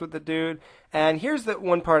sex with the dude. And here's the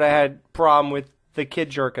one part I had problem with, the kid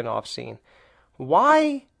jerking off scene.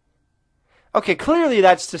 Why? Okay, clearly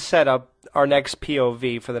that's to set up our next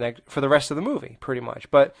POV for the rest of the movie, pretty much.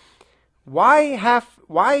 But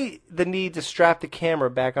Why the need to strap the camera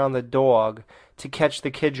back on the dog to catch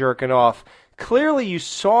the kid jerking off? Clearly, you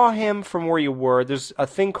saw him from where you were. There's a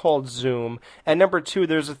thing called zoom. And number 2,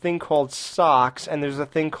 there's a thing called socks. And there's a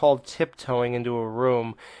thing called tiptoeing into a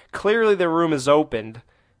room. Clearly, the room is opened.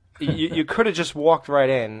 You could have just walked right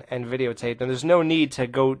in and videotaped. And there's no need to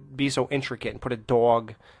go be so intricate and put a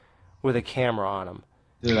dog with a camera on him.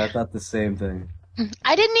 Dude, I thought the same thing.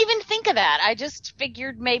 I didn't even think of that. I just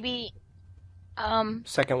figured maybe...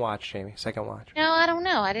 Second watch, Jamie. Second watch. No, I don't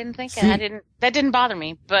know. I didn't think that didn't bother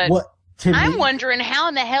me. But I'm wondering how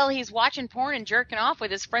in the hell he's watching porn and jerking off with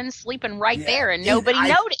his friends sleeping right there and nobody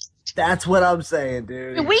noticed. That's what I'm saying,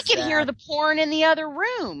 dude. And we could hear the porn in the other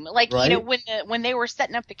room. Like, right? You know, when they were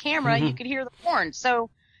setting up the camera, you could hear the porn. So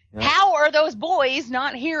how are those boys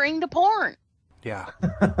not hearing the porn? Yeah.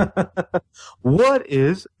 What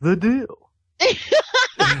is the deal?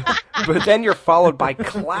 But then you're followed by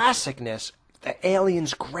classicness. The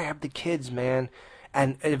aliens grab the kids, man,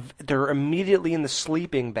 and they're immediately in the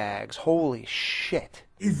sleeping bags. Holy shit.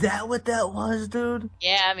 Is that what that was, dude?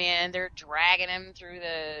 Yeah, man, they're dragging him through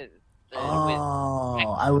the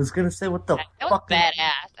I was going to say, what the fuck? That was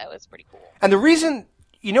badass. That was pretty cool. And the reason...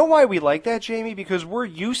 You know why we like that, Jamie? Because we're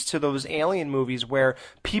used to those alien movies where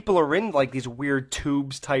people are in like these weird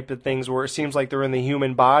tubes type of things where it seems like they're in the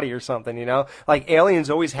human body or something, you know? Like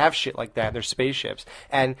aliens always have shit like that in their spaceships.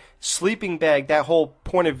 And Sleeping Bag, that whole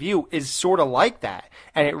point of view is sort of like that.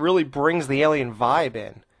 And it really brings the alien vibe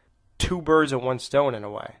in. 2 birds with 1 stone in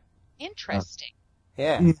a way. Interesting.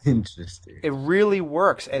 Yeah. Interesting. It really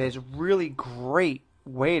works, and it's a really great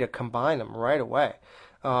way to combine them right away.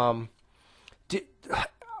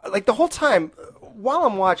 Like the whole time, while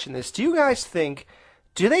I'm watching this, do you guys think,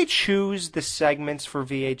 do they choose the segments for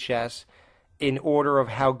VHS in order of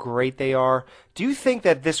how great they are? Do you think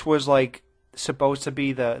that this was like supposed to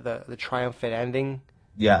be the triumphant ending?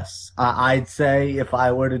 Yes. I'd say if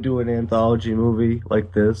I were to do an anthology movie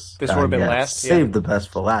like this... This would have been last? Save the best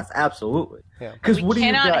for last. Absolutely. Yeah. We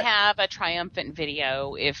cannot have a triumphant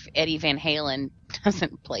video if Eddie Van Halen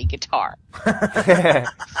doesn't play guitar.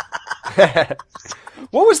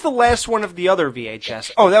 What was the last one of the other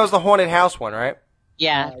VHS? Oh, that was the Haunted House one, right?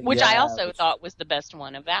 Yeah, which I also thought was the best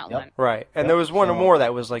one of that one. Right, and there was one more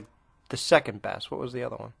that was like the second best. What was the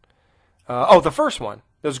other one? The first one.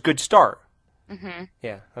 That was a good start. Mm-hmm.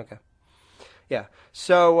 Yeah, okay. Yeah,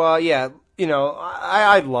 so, you know,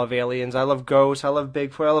 I love aliens. I love ghosts. I love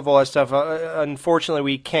Bigfoot. I love all that stuff. Unfortunately,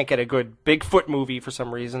 we can't get a good Bigfoot movie for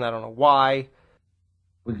some reason. I don't know why.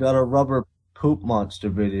 We got a rubber poop monster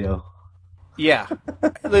video. Yeah.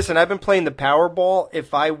 Listen, I've been playing the Powerball.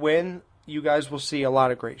 If I win, you guys will see a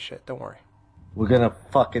lot of great shit. Don't worry. We're gonna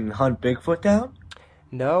fucking hunt Bigfoot down?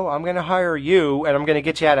 No, I'm gonna hire you, and I'm gonna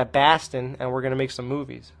get you out of Boston, and we're gonna make some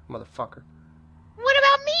movies, motherfucker. What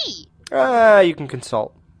about me? You can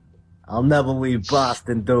consult. I'll never leave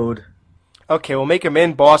Boston, dude. Okay, we'll make him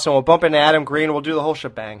in Boston. We'll bump into Adam Green. We'll do the whole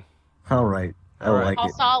shebang. All right. I like I'll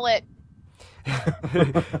it. solid.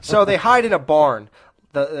 So they hide in a barn.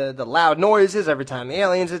 The loud noises every time the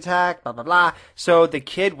aliens attack, blah, blah, blah. So the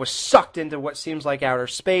kid was sucked into what seems like outer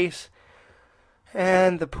space.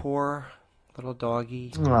 And the poor little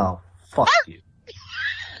doggy. Oh, fuck you.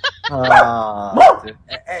 Yeah,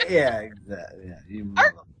 exactly. Yeah, you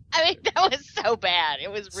I mean, that was so bad.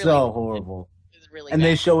 It was really so horrible. It was really and bad.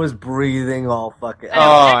 they show us breathing all fucking...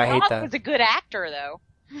 I hate that. He was a good actor, though.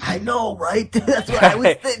 I know, right? That's what I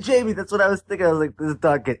was thinking, Jamie. That's what I was thinking. I was like, this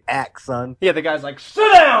dog can act, son. Yeah, the guy's like,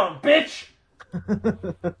 sit down, bitch!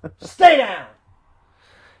 Stay down!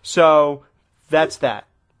 So, that's that.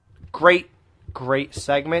 Great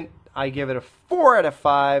segment. I give it a 4 out of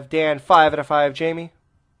 5. Dan, 5 out of 5. Jamie?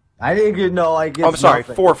 I didn't get, no, I get I'm sorry,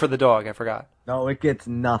 nothing. 4 for the dog. I forgot. No, it gets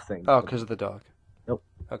nothing. Oh, because of the dog. Nope.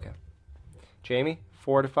 Okay. Jamie?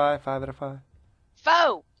 4 out of 5? 5 out of 5?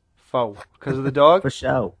 Faux. Because of the dog? For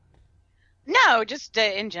show. No, just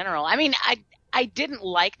in general. I mean, I didn't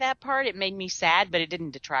like that part. It made me sad, but it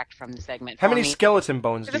didn't detract from the segment. How many skeleton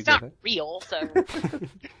bones do you It's give not it? real, so.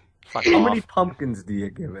 How many pumpkins do you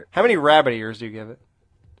give it? How many rabbit ears do you give it?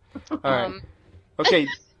 All right. Okay.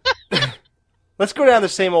 Let's go down the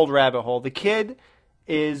same old rabbit hole. The kid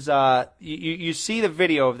is, you see the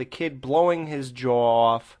video of the kid blowing his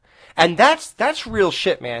jaw off. And that's real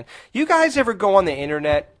shit, man. You guys ever go on the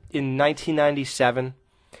internet in 1997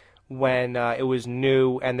 when it was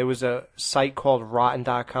new and there was a site called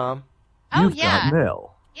Rotten.com? Oh, You've yeah. got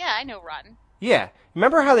mail. Yeah, I know Rotten. Yeah.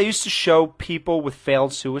 Remember how they used to show people with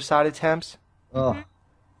failed suicide attempts? Oh.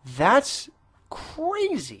 That's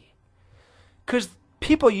crazy. Because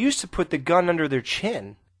people used to put the gun under their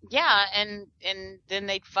chin Yeah, and then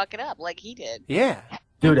they'd fuck it up like he did. Yeah.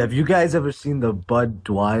 Dude, have you guys ever seen the Bud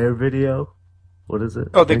Dwyer video? What is it?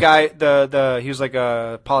 Oh, the guy, he was like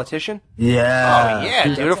a politician? Yeah. Oh,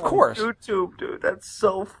 yeah, dude, of course. YouTube, dude. That's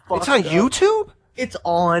so fucked It's on up. YouTube? It's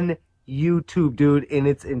on YouTube, dude, in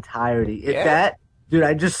its entirety. Dude,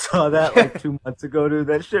 I just saw that like 2 months ago, dude.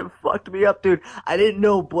 That shit fucked me up, dude. I didn't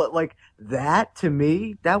know, but like that to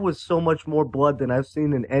me, that was so much more blood than I've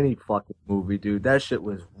seen in any fucking movie, dude. That shit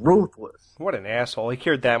was ruthless. What an asshole. He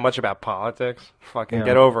cared that much about politics. Fucking Yeah.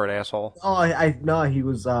 get over it, asshole. Oh, no, he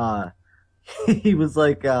was he was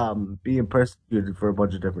like being persecuted for a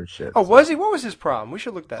bunch of different shit. Oh, was he? What was his problem? We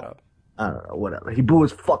should look that up. I don't know, whatever. He blew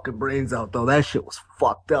his fucking brains out though. That shit was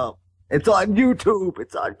fucked up. It's on YouTube.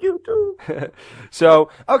 It's on YouTube. So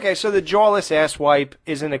the jawless asswipe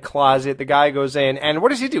is in a closet. The guy goes in, and what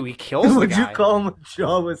does he do? He kills the Would guy. you call him a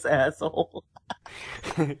jawless asshole?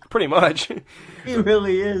 Pretty much. He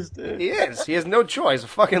really is, dude. He is. He has no choice. A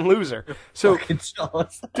fucking loser. So, Fucking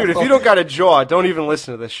jawless dude, if asshole. you don't got a jaw, don't even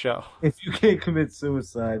listen to this show. If you can't commit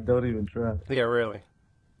suicide, don't even try. Yeah, really.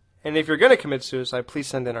 And if you're going to commit suicide, please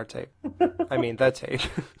send in our tape. I mean, that tape.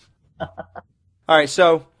 All right,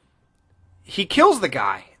 so he kills the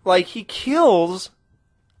guy. Like, he kills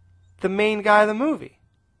the main guy of the movie,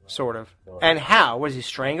 sort of. And how? Does he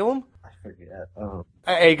strangle him? I forget.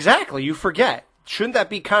 Exactly, you forget. Shouldn't that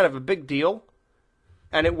be kind of a big deal?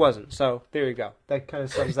 And it wasn't, so there you go. That kind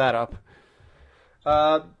of sums that up.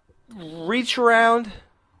 Reach around,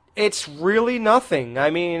 it's really nothing. I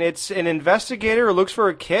mean, it's an investigator who looks for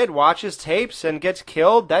a kid, watches tapes, and gets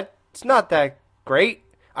killed. That's not that great.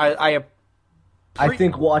 I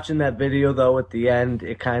think watching that video though at the end,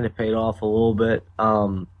 it kind of paid off a little bit.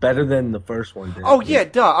 Better than the first one did. Oh yeah,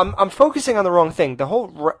 duh. I'm focusing on the wrong thing. The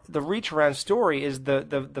whole the reach around story is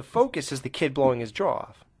the focus is the kid blowing his jaw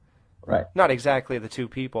off. Right. Not exactly the two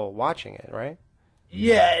people watching it, right?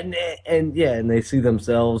 Yeah, and they see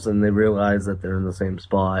themselves and they realize that they're in the same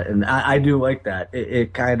spot, and I do like that.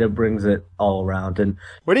 It kind of brings it all around. And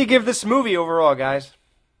what do you give this movie overall, guys?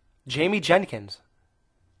 Jamie Jenkins.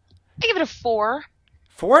 I give it a 4.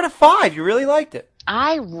 4 out of 5. You really liked it.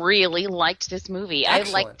 I really liked this movie.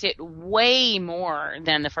 Excellent. I liked it way more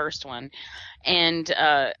than the first one. And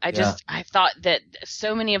I thought that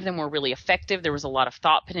so many of them were really effective. There was a lot of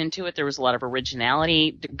thought put into it. There was a lot of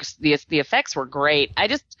originality. The effects were great. I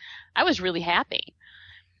was really happy.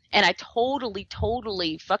 And I totally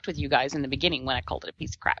fucked with you guys in the beginning when I called it a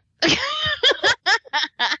piece of crap.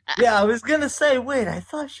 Yeah, I was gonna say, wait, I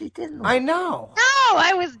thought she didn't. I know. No,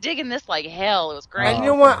 I was digging this like hell. It was great. And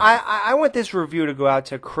you know what? I want this review to go out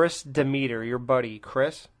to Chris Demeter, your buddy,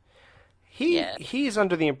 Chris. He's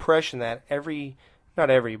under the impression that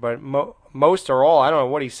most or all, I don't know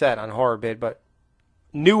what he said on Horror Bid, but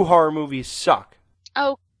new horror movies suck.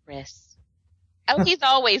 Oh, Chris. Oh, he's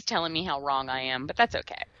always telling me how wrong I am, but that's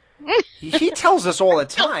okay. He tells us all the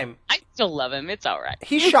time. I still love him. It's all right.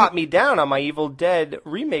 He shot me down on my Evil Dead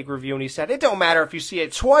remake review, and he said, it don't matter if you see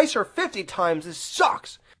it twice or 50 times, this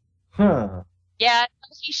sucks. Huh. Yeah,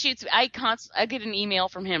 he shoots. I get an email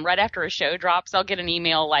from him right after a show drops. I'll get an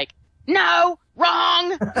email like, no,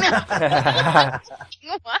 wrong. What?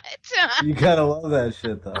 You gotta love that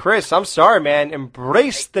shit, though. Chris, I'm sorry, man.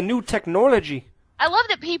 Embrace the new technology. I love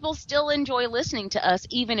that people still enjoy listening to us,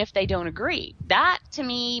 even if they don't agree. That, to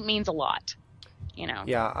me, means a lot. You know.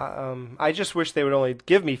 Yeah, I just wish they would only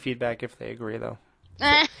give me feedback if they agree, though.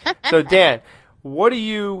 So, Dan, what do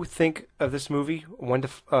you think of this movie? 1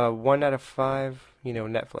 out of 5,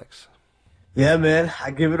 Netflix. Yeah, man,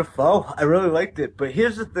 I give it a 4. I really liked it. But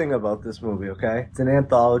here's the thing about this movie, okay? It's an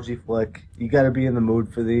anthology flick. You gotta be in the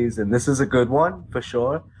mood for these, and this is a good one, for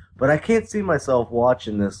sure. But I can't see myself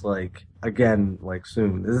watching this, again,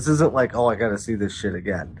 soon. This isn't I gotta see this shit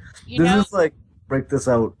again. This is break this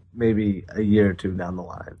out maybe a year or 2 down the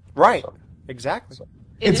line. Right. So, exactly. So.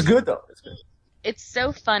 It's good, though. It's good. It's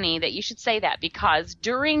so funny that you should say that, because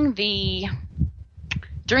during the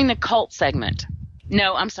cult segment,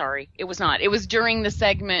 no, I'm sorry, it was not. It was during the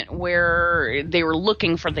segment where they were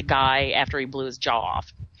looking for the guy after he blew his jaw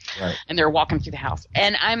off. Right. And they're walking through the house.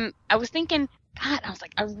 And I was thinking, God, I was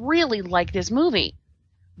like, I really like this movie.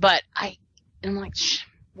 But I'm like,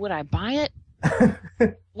 would I buy it?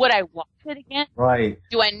 Would I watch it again? Right.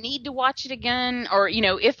 Do I need to watch it again? Or,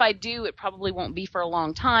 if I do, it probably won't be for a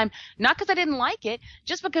long time. Not because I didn't like it,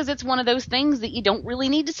 just because it's one of those things that you don't really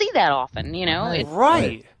need to see that often,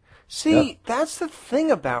 Right. See, That's the thing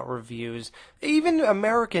about reviews. Even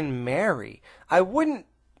American Mary, I wouldn't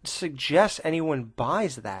suggest anyone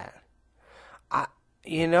buys that.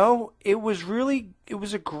 It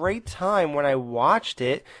was a great time when I watched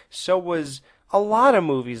it. So was a lot of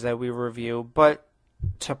movies that we review, but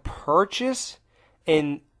to purchase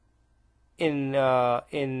in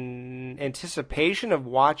anticipation of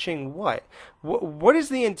watching what? What is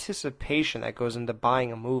the anticipation that goes into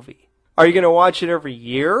buying a movie? Are you going to watch it every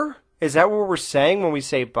year? Is that what we're saying when we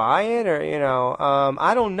say buy it? Or,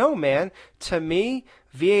 I don't know, man. To me,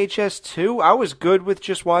 VHS 2, I was good with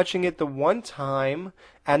just watching it the one time,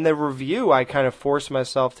 and the review, I kind of forced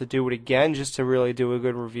myself to do it again just to really do a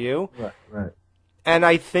good review. Right. And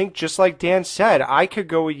I think, just like Dan said, I could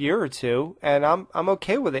go a year or two, and I'm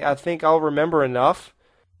okay with it. I think I'll remember enough.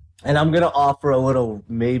 And I'm going to offer a little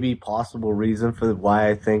maybe possible reason for why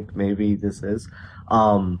I think maybe this is.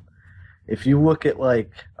 If you look at,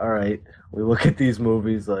 like, all right, we look at these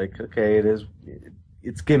movies like, okay,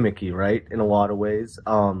 it's gimmicky, right, in a lot of ways.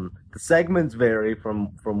 The segments vary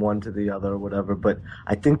from one to the other or whatever, but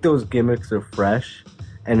I think those gimmicks are fresh.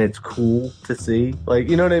 And it's cool to see. Like,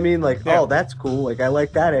 you know what I mean? Like, oh, that's cool. Like, I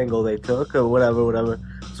like that angle they took or whatever.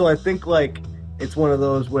 So I think, like, it's one of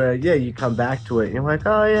those where, yeah, you come back to it and you're like,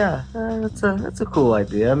 oh, yeah, that's a cool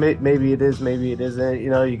idea. Maybe it is, maybe it isn't.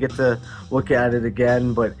 You get to look at it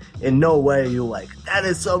again, but in no way you're like, that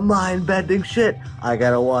is some mind-bending shit. I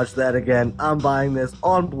gotta watch that again. I'm buying this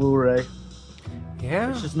on Blu-ray.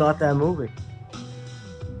 Yeah. It's just not that movie.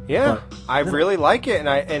 Yeah, I really like it,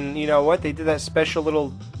 and you know what? They did that special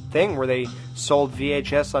little thing where they sold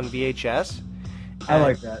VHS on VHS. I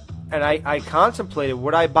like that. And I contemplated,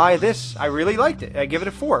 would I buy this? I really liked it. I give it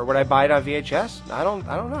a 4. Would I buy it on VHS? I don't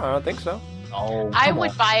know. I don't think so. Oh, I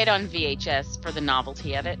would buy it on VHS for the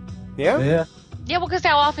novelty of it. Yeah? Yeah. Yeah, well, because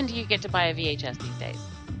how often do you get to buy a VHS these days?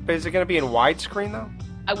 But is it going to be in widescreen though?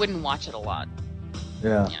 I wouldn't watch it a lot.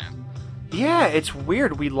 Yeah. Yeah, it's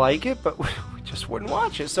weird. We like it, but we just wouldn't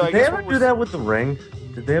watch it. So Did they ever do that with The Ring?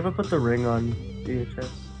 Did they ever put The Ring on VHS?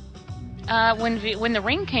 When The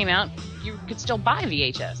Ring came out, you could still buy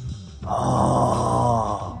VHS.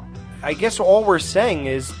 Oh. I guess all we're saying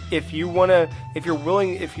is if you're willing,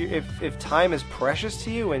 if time is precious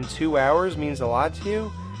to you and 2 hours means a lot to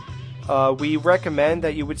you, we recommend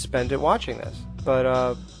that you would spend it watching this. But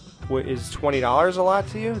is $20 a lot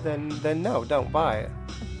to you? Then no, don't buy it.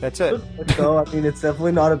 That's it. So, I mean, it's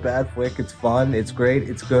definitely not a bad flick. It's fun. It's great.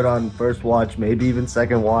 It's good on first watch, maybe even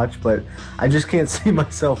second watch. But I just can't see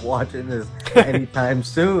myself watching this anytime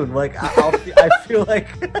soon. Like, I feel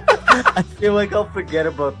like I'll forget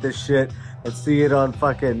about this shit and see it on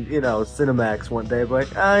fucking, Cinemax one day. Like,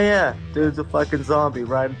 oh yeah, dude's a fucking zombie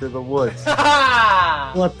riding through the woods.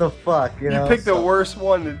 What the fuck, You picked the worst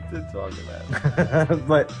one to talk about.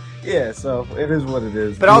 But yeah, so it is what it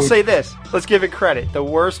is. But I'll say this. Let's give it credit. The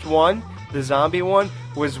worst one, the zombie one,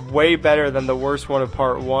 was way better than the worst one of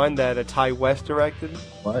part 1 that Ty West directed.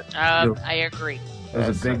 What? I agree. It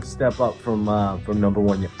was a big step up from number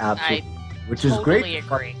 1. Absolutely. Which is great. I totally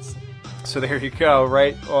agree. So there you go.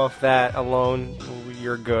 Right off that alone,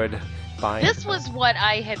 you're good. Fine. This is what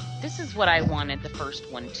I wanted the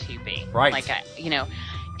first one to be. Right. Like,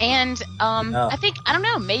 And I think, I don't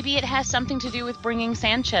know, maybe it has something to do with bringing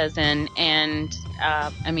Sanchez in. And,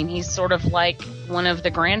 I mean, he's sort of like one of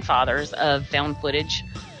the grandfathers of found footage.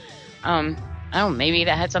 I don't know, maybe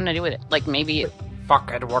that had something to do with it. Like, maybe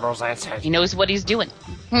fuck Eduardo Sanchez. He knows what he's doing.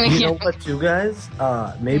 You know what, too, guys?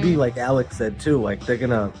 Maybe, like Alex said, too, like,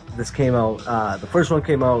 this came out, the first one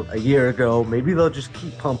came out a year ago. Maybe they'll just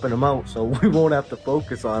keep pumping them out so we won't have to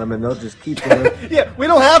focus on them and they'll just keep them. Yeah, we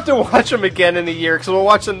don't have to watch them again in a year because we'll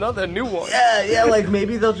watch another new one. Yeah, like,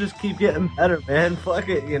 maybe they'll just keep getting better, man. Fuck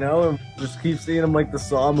it, and just keep seeing them like the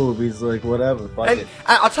Saw movies, like, whatever. Fuck it.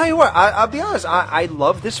 I'll tell you what, I'll be honest, I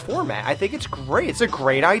love this format. I think it's great. It's a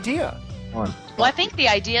great idea. Well, I think the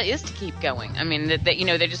idea is to keep going. I mean, that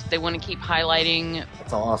they want to keep highlighting.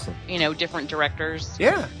 That's awesome. Different directors.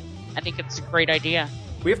 Yeah, I think it's a great idea.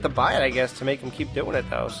 We have to buy it, I guess, to make them keep doing it,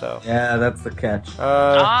 though. So yeah, that's the catch.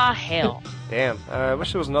 Hell. Damn. I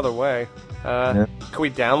wish there was another way. Can we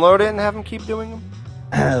download it and have them keep doing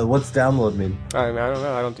them? What's download mean? I don't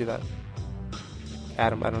know. I don't do that.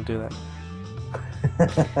 Adam, I don't do that.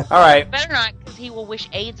 All right. Better not, because he will wish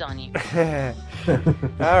AIDS on you.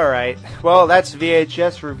 All right. Well, that's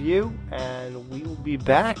VHS review, and we will be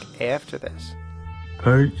back after this.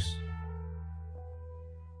 Peace.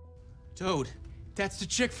 Dude, that's the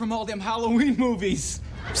chick from all them Halloween movies.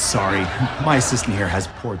 Sorry, my assistant here has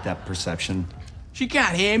poor depth perception. She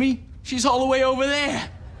can't hear me. She's all the way over there.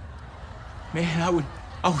 Man, I would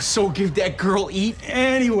so give that girl eat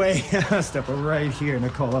anyway. Step right here,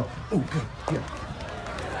 Nicola. Oh, good. Here.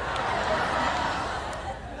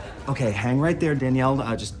 Okay, hang right there, Danielle,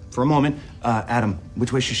 just for a moment. Adam,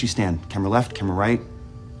 which way should she stand? Camera left, camera right?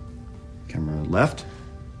 Camera left,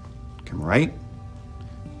 camera right?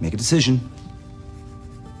 Make a decision.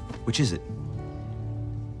 Which is it?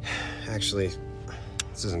 Actually,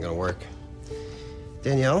 this isn't gonna work.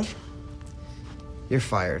 Danielle, you're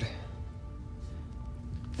fired.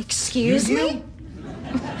 Excuse me?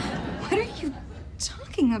 What are you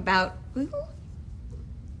talking about, Boo?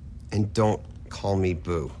 And don't call me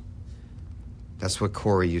Boo. That's what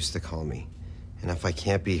Corey used to call me. And if I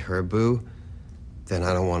can't be her Boo, then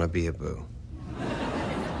I don't want to be a Boo.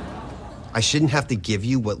 I shouldn't have to give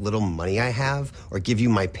you what little money I have or give you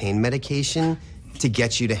my pain medication to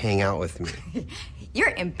get you to hang out with me.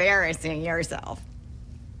 You're embarrassing yourself.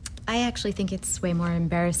 I actually think it's way more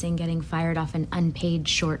embarrassing getting fired off an unpaid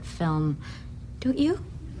short film. Don't you?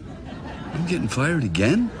 I'm getting fired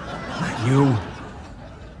again? Not you.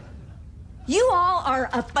 You all are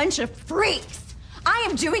a bunch of freaks. I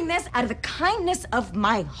am doing this out of the kindness of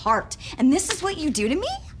my heart. And this is what you do to me?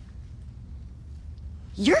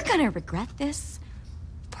 You're gonna regret this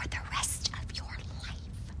for the rest of your life.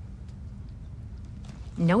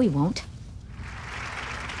 No, he won't.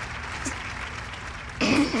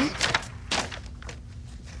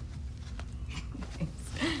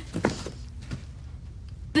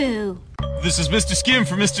 Boo. This is Mr. Skin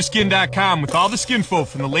from MrSkin.com with all the skinfo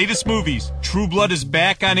from the latest movies. True Blood is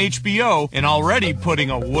back on HBO and already putting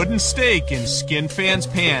a wooden stake in skin fans'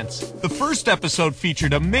 pants. The first episode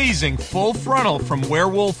featured amazing full frontal from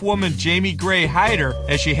werewolf woman Jamie Gray Hyder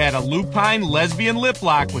as she had a lupine lesbian lip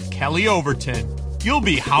lock with Kelly Overton. You'll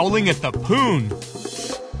be howling at the poon.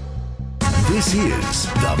 This is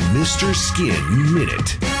the Mr. Skin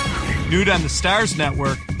Minute. Nude on the Stars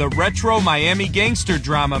Network, the retro Miami gangster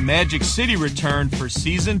drama Magic City returned for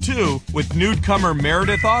Season 2 with nudecomer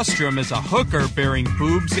Meredith Ostrom as a hooker bearing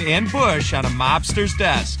boobs and bush on a mobster's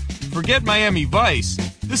desk. Forget Miami Vice,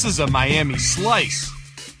 this is a Miami Slice.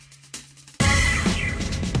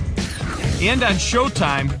 And on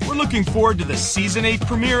Showtime, we're looking forward to the Season 8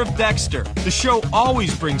 premiere of Dexter. The show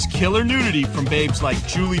always brings killer nudity from babes like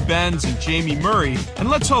Julie Benz and Jamie Murray, and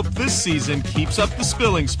let's hope this season keeps up the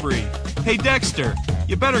spilling spree. Hey Dexter,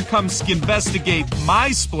 you better come skinvestigate my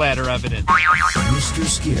splatter evidence.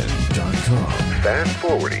 MrSkin.com. Fast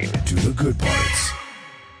forwarding to the good parts.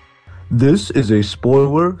 This is a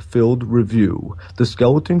spoiler-filled review. The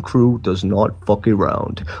Skeleton Crew does not fuck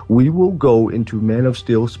around. We will go into Man of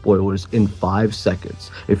Steel spoilers in 5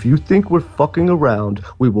 seconds. If you think we're fucking around,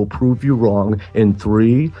 we will prove you wrong in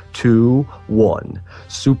 3, 2, 1.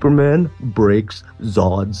 Superman breaks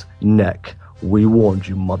Zod's neck. We warned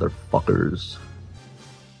you, motherfuckers.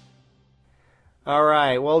 All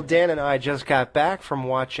right, well, Dan and I just got back from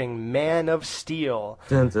watching Man of Steel.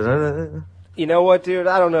 Dun, dun, dun, dun. You know what, dude?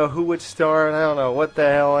 I don't know who would star it. I don't know what the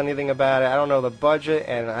hell, anything about it. I don't know the budget,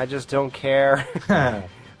 and I just don't care.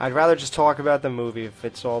 I'd rather just talk about the movie if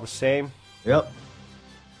it's all the same. Yep.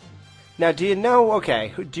 Now, do you know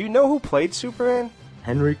who played Superman?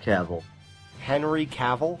 Henry Cavill. Henry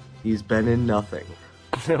Cavill? He's been in nothing.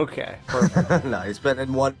 Okay, perfect. No, he's been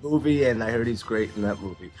in one movie, and I heard he's great in that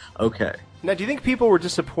movie. Okay. Now, do you think people were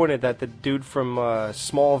disappointed that the dude from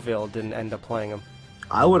Smallville didn't end up playing him?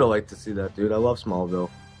 I would have liked to see that, dude. I love Smallville.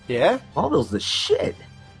 Yeah? Smallville's the shit.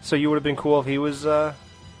 So you would have been cool if he was,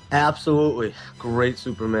 Absolutely. Great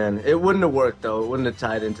Superman. It wouldn't have worked, though. It wouldn't have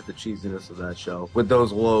tied into the cheesiness of that show. With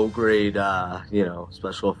those low-grade,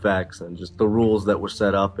 special effects and just the rules that were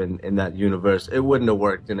set up in that universe. It wouldn't have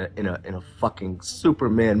worked in a fucking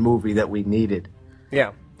Superman movie that we needed.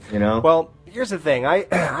 Yeah. You know? Well, here's the thing.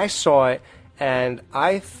 I saw it, and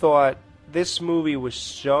I thought this movie was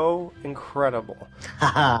so incredible.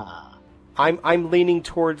 I'm leaning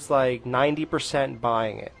towards like 90%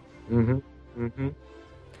 buying it.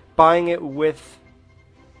 Buying it with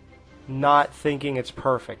not thinking it's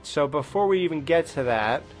perfect. So before we even get to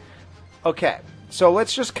that, okay, so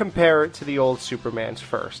let's just compare it to the old Supermans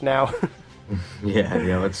first. Now,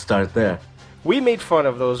 yeah, let's start there. We made fun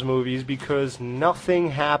of those movies because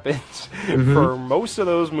nothing happens for most of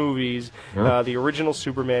those movies, the original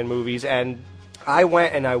Superman movies, and I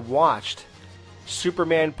went and I watched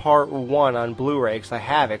Superman Part 1 on Blu-ray, because I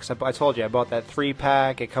have it, because I told you I bought that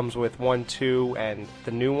 3-pack, it comes with 1, 2, and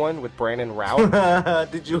the new one with Brandon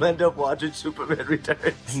Routh. Did you end up watching Superman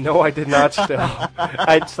Returns? No, I did not still.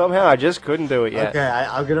 I just couldn't do it yet. Okay,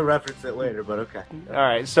 I'm going to reference it later, but okay.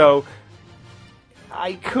 Alright, so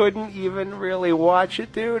I couldn't even really watch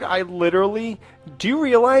it, dude. Do you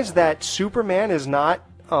realize that Superman is not,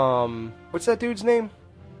 what's that dude's name?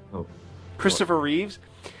 Oh. Christopher Reeves?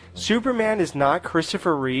 Superman is not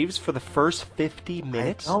Christopher Reeves for the first 50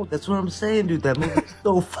 minutes? No, that's what I'm saying, dude. That movie's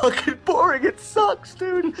so fucking boring. It sucks,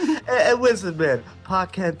 dude. And listen, man, Pa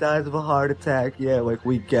Kent dies of a heart attack. Yeah, like,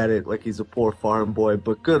 we get it. Like, he's a poor farm boy.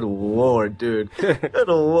 But good lord, dude. Good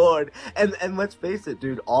lord. And let's face it,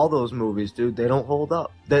 dude. All those movies, dude, they don't hold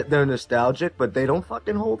up. They're nostalgic, but they don't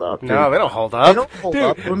fucking hold up, dude. No, they don't hold up. They don't hold dude,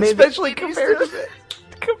 up. Especially compared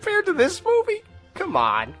to this movie? Come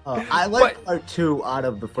on. I like part 2 out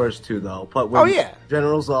of the first 2 though. But when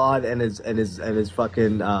General Zod and his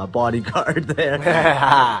fucking bodyguard there. And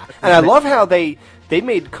I love how they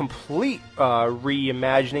made complete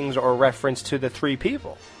reimaginings or reference to the 3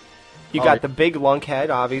 people. You got the big lunkhead,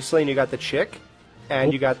 obviously, and you got the chick,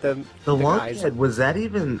 and you got the guys. Lunkhead, was that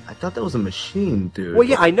even? I thought that was a machine, dude. Well,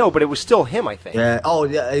 yeah, I know, but it was still him, I think. Yeah. Oh,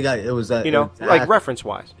 yeah. It was that. You know, like reference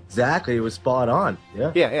wise. Exactly. It was spot on.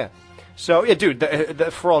 Yeah. Yeah. Yeah. So, yeah, dude,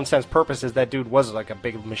 for all intents and purposes, that dude was like a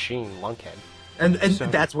big machine lunkhead. And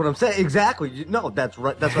that's what I'm saying. Exactly. No, that's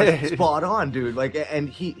right. That's right. Spot on, dude. Like, and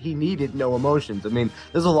he needed no emotions. I mean,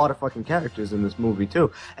 there's a lot of fucking characters in this movie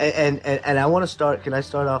too. And I want to start. Can I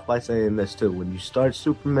start off by saying this too? When you start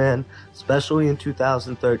Superman, especially in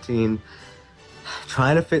 2013,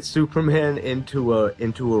 trying to fit Superman into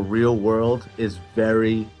a real world is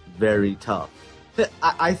very, very tough.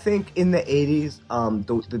 I think in the 80s,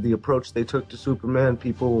 the approach they took to Superman,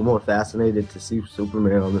 people were more fascinated to see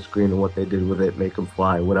Superman on the screen and what they did with it, make him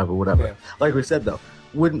fly, whatever. Yeah. Like we said, though,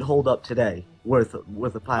 wouldn't hold up today worth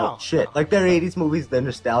a pile of shit. Like, they're 80s movies, they're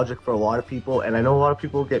nostalgic for a lot of people, and I know a lot of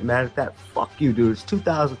people get mad at that. Fuck you, dude. It's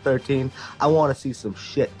 2013. I want to see some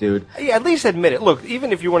shit, dude. Yeah, at least admit it. Look,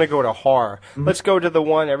 even if you want to go to horror, let's go to the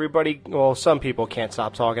one some people can't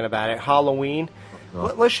stop talking about it, Halloween.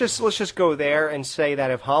 Let's just go there and say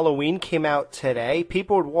that if Halloween came out today,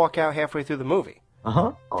 people would walk out halfway through the movie.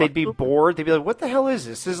 They'd be bored. They'd be like, "What the hell is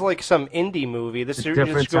this? This is like some indie movie. This should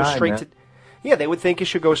just go straight to." Yeah, they would think it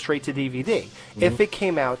should go straight to DVD. If it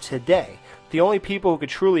came out today, the only people who could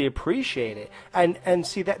truly appreciate it and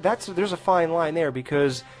see there's a fine line there,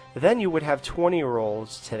 because then you would have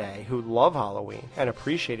 20-year-olds today who love Halloween and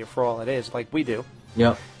appreciate it for all it is, like we do.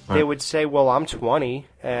 Yep. They would say, well, I'm 20,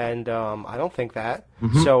 and I don't think that,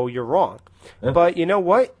 so you're wrong. Yep. But you know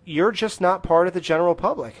what? You're just not part of the general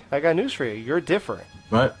public. I got news for you. You're different.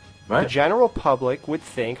 Right. The general public would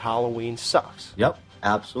think Halloween sucks. Yep,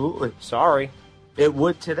 absolutely. Sorry. It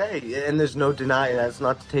would today, and there's no denying that's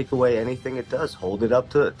not to take away anything it does. Hold it up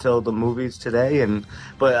till the movies today,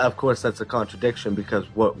 but of course that's a contradiction, because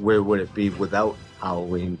where would it be without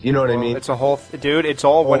Halloween? You know what I mean? It's a whole dude. It's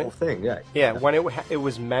all whole thing. Yeah. Yeah. When it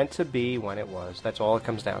was meant to be when it was. That's all it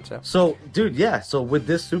comes down to. So, dude, yeah. So with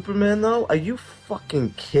this Superman though, are you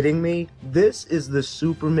fucking kidding me? This is the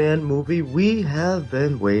Superman movie we have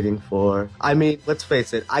been waiting for. I mean, let's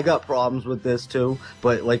face it. I got problems with this too,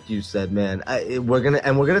 but like you said, man, we're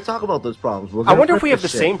gonna talk about those problems. I wonder if we have the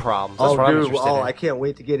same problems. That's what I'm interested in. I can't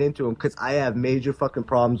wait to get into them, because I have major fucking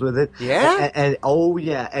problems with it. Yeah.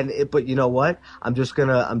 But you know what? I'm just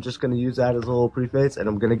gonna use that as a little preface, and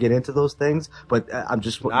I'm gonna get into those things. But I'm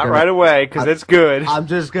just not right away, because it's good. I'm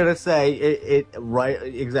just gonna say it right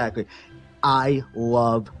exactly. I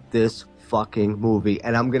love this fucking movie,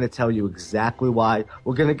 and I'm gonna tell you exactly why.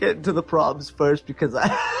 We're gonna get into the problems first, because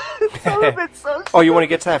some of it's so. Oh, you want to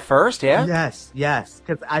get to that first? Yeah. Yes,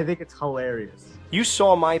 because I think it's hilarious. You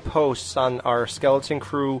saw my posts on our Skeleton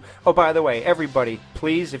Crew. Oh, by the way, everybody,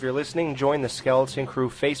 please, if you're listening, join the Skeleton Crew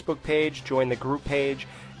Facebook page, join the group page,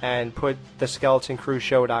 and put the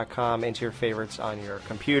SkeletonCrewShow.com into your favorites on your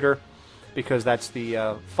computer, because that's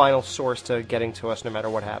the final source to getting to us no matter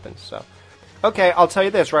what happens. So, okay, I'll tell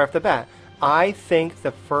you this right off the bat. I think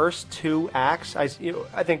the first 2 acts, I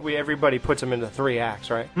think everybody puts them into 3 acts,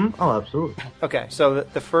 right? Oh, absolutely. Okay, so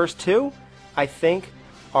the first 2, I think,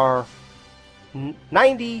 are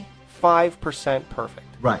 95% perfect.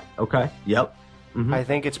 Right. Okay. Yep. I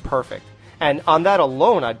think it's perfect. And on that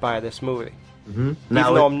alone, I'd buy this movie. Even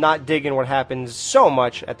though I'm not digging what happens so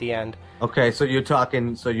much at the end. Okay, so you're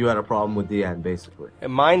talking. So you had a problem with the end, basically.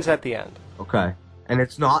 And mine's at the end. Okay, and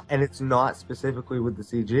it's not specifically with the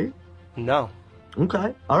CG. No.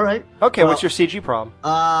 Okay. All right. Okay. What's your CG problem?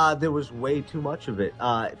 There was way too much of it.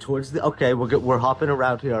 Towards the we're hopping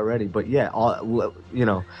around here already, but yeah,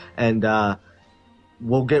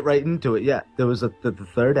 we'll get right into it. Yeah, there was the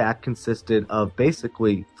third act consisted of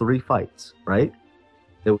basically 3 fights, right?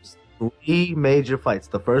 There was 3 major fights.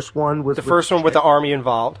 The first one was with the army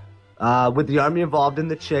involved. With the army involved in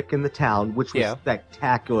the chick in the town, which was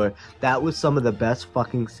spectacular. That was some of the best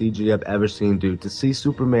fucking CG I've ever seen, dude. To see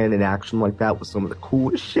Superman in action like that was some of the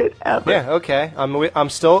coolest shit ever. Yeah, okay. I'm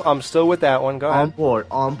still with that one. Go ahead.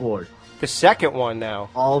 On board. The second one now.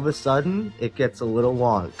 All of a sudden, it gets a little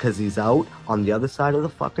long because he's out on the other side of the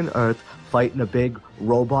fucking earth fighting a big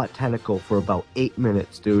robot tentacle for about 8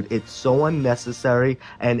 minutes, dude. It's so unnecessary,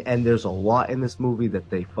 and there's a lot in this movie that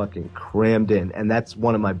they fucking crammed in, and that's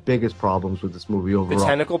one of my biggest problems with this movie overall. The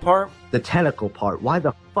tentacle part? The tentacle part. Why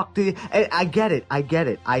the fuck do you... And I get it.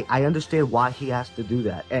 I understand why he has to do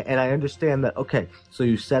that. And I understand that, okay, so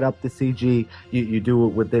you set up the CG, you do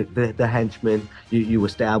it with the henchmen, you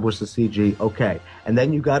establish the CG, okay. And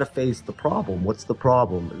then you gotta face the problem. What's the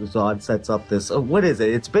problem? Zod sets up this... what is it?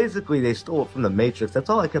 It's basically they stole it from the Matrix. That's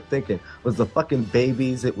all I kept thinking. Was the fucking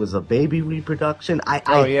babies. It was a baby reproduction. I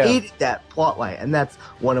hated that plot line, and that's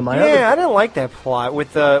one of my other... Yeah, I didn't like that plot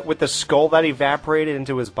with the skull that evaporated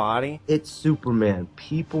into his body. It's Superman.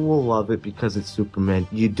 People will love it because it's Superman.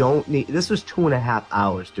 You don't need... This was 2.5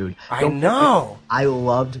 hours, dude. I know. I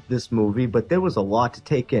loved this movie, but there was a lot to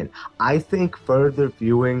take in. I think further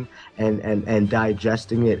viewing and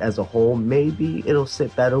digesting it as a whole, maybe it'll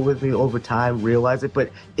sit better with me over time, realize it.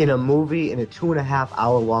 But in a movie, in a 2.5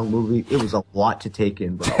 hour long movie, it was a lot to take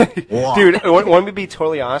in, bro. Dude, want me to be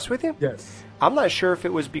totally honest with you? Yes. I'm not sure if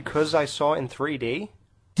it was because I saw it in 3D.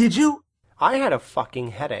 Did you? I had a fucking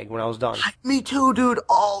headache when I was done. Me too, dude.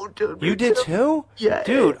 Oh, dude. You did too? Yeah.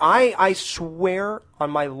 Dude, I swear on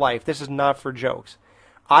my life, this is not for jokes.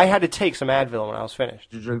 I had to take some Advil when I was finished.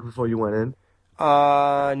 Did you drink before you went in?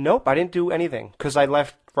 Nope, I didn't do anything because I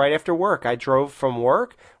left right after work. I drove from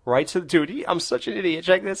work right to the duty. I'm such an idiot.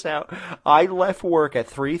 Check this out. I left work at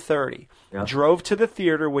 3:30. Yep. Drove to the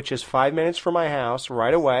theater, which is 5 minutes from my house,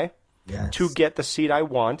 right away. Yes. To get the seat I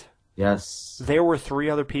want. Yes. There were 3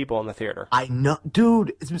 other people in the theater. I know,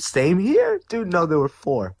 dude. It's the same here, dude. No, there were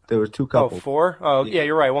 4. There were 2 couples. Oh, 4? Oh, yeah,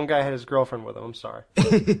 you're right. One guy had his girlfriend with him. I'm sorry.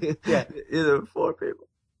 Yeah, there were 4 people.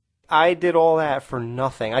 I did all that for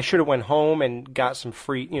nothing. I should have went home and got some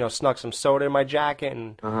free, snuck some soda in my jacket,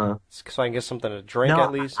 and so I can get something to drink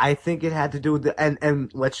at least. I think it had to do with and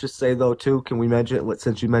let's just say though too, can we mention,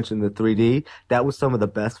 since you mentioned the 3D, that was some of the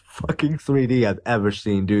best fucking 3D I've ever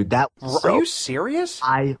seen, dude. That was Are you serious?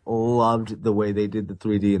 I loved the way they did the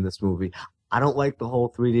 3D in this movie. I don't like the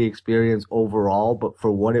whole 3D experience overall, but for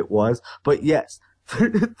what it was, but yes.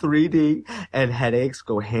 3D and headaches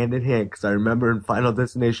go hand in hand, because I remember in Final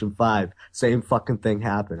Destination 5, same fucking thing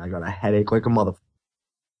happened. I got a headache like a motherfucker.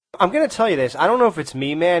 I'm going to tell you this. I don't know if it's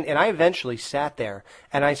me, man, and I eventually sat there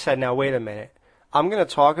and I said, now wait a minute. I'm going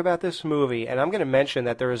to talk about this movie, and I'm going to mention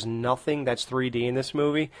that there is nothing that's 3D in this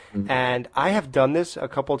movie, and I have done this a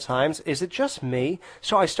couple times. Is it just me?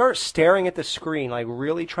 So I start staring at the screen, like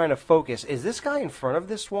really trying to focus. Is this guy in front of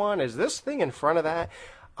this one? Is this thing in front of that?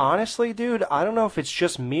 Honestly, dude, I don't know if it's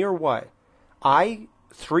just me or what.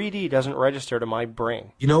 3D doesn't register to my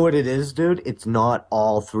brain. You know what it is, dude? It's not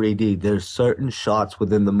all 3D. There's certain shots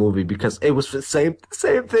within the movie, because it was the same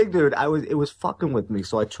thing, dude. It was fucking with me,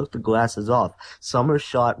 so I took the glasses off. Some are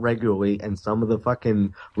shot regularly, and some of the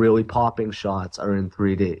fucking really popping shots are in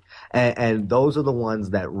 3D. And those are the ones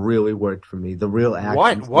that really worked for me. The real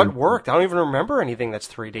action. What worked? I don't even remember anything that's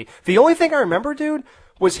 3D. The only thing I remember, dude,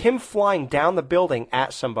 was him flying down the building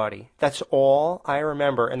at somebody. That's all I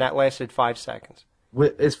remember, and that lasted 5 seconds.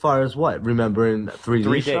 As far as what? Remembering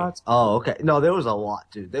 3D shots? Oh, okay. No, there was a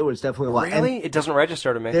lot, dude. There was definitely a lot. Really? It doesn't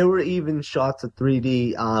register to me. There were even shots of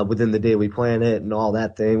 3D within the Daily Planet and all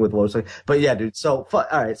that thing with what. But yeah, dude. So, all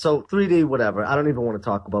right. So 3D, whatever. I don't even want to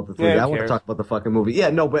talk about the 3D. I want to talk about the fucking movie.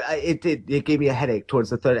 Yeah, no, but it gave me a headache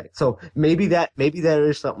towards the third act. So maybe there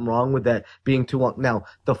is something wrong with that being too long. Now,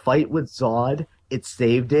 the fight with Zod, it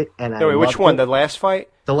saved it, and wait, which one? The last fight?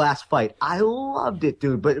 The last fight. I loved it,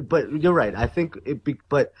 dude. But you're right. I think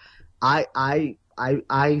but I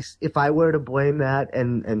if I were to blame that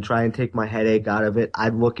and try and take my headache out of it,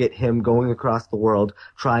 I'd look at him going across the world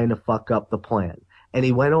trying to fuck up the plan. And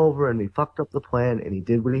he went over and he fucked up the plan and he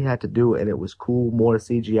did what he had to do, and it was cool, more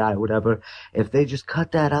CGI, whatever. If they just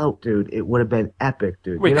cut that out, dude, it would have been epic,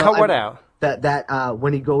 dude. Wait, cut what out? That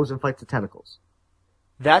when he goes and fights the tentacles.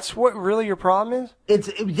 That's what really your problem is?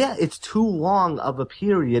 It's too long of a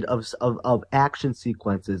period of action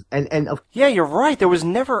sequences yeah, you're right. There was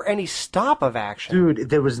never any stop of action.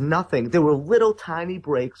 Dude, there was nothing. There were little tiny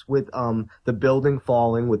breaks with the building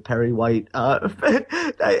falling with Perry White. I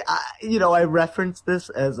referenced this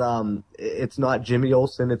as it's not Jimmy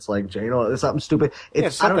Olsen, it's like Jane or something stupid.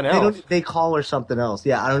 It's something else. They call her something else.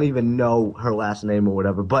 Yeah, I don't even know her last name or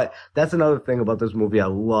whatever. But that's another thing about this movie I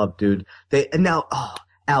love, dude.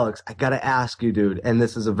 Alex, I gotta ask you, dude, and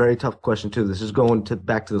this is a very tough question too. This is going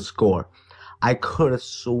back to the score. I could have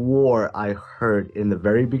swore I heard in the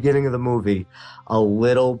very beginning of the movie a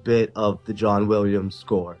little bit of the John Williams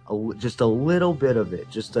score, just a little bit of it,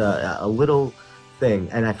 just a little thing,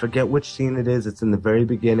 and I forget which scene it is. It's in the very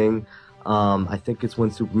beginning. I think it's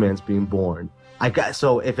when Superman's being born.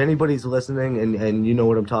 So if anybody's listening and you know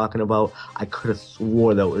what I'm talking about, I could have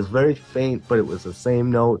swore though it was very faint, but it was the same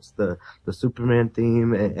notes, the Superman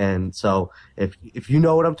theme, and so if you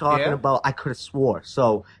know what I'm talking about, I could have swore.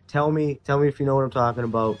 So tell me if you know what I'm talking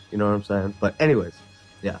about. You know what I'm saying? But anyways,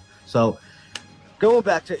 yeah. So going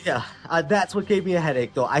back to that's what gave me a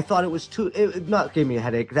headache though. I thought it was not gave me a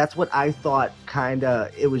headache. That's what I thought.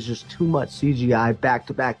 It was just too much CGI back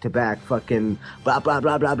to back to back. Fucking blah blah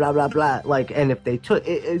blah blah blah blah blah. Like, and if they took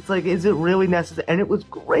it's like, is it really necessary? And it was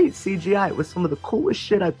great CGI. It was some of the coolest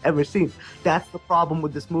shit I've ever seen. That's the problem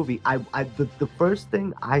with this movie. The first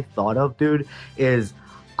thing I thought of, dude, is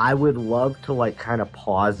I would love to like kind of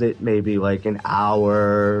pause it, maybe like an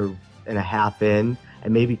hour and a half in,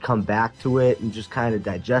 and maybe come back to it and just kind of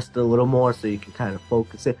digest it a little more so you can kind of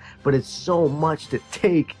focus it. But it's so much to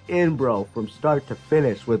take in, bro, from start to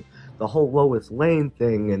finish, with the whole Lois Lane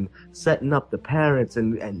thing and setting up the parents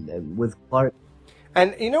and with Clark.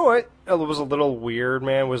 And you know what? It was a little weird,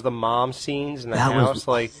 man, was the mom scenes in the house.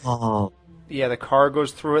 Yeah, the car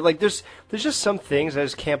goes through it. Like, there's just some things I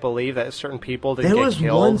just can't believe that certain people didn't get killed.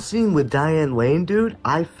 There was one scene with Diane Lane, dude.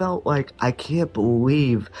 I felt like I can't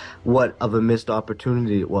believe what of a missed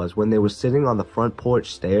opportunity it was when they were sitting on the front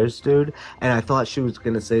porch stairs, dude. And I thought she was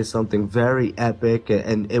going to say something very epic,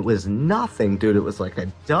 and it was nothing, dude. It was like a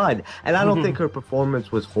dud. And I don't think her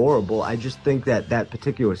performance was horrible. I just think that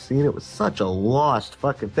particular scene, it was such a lost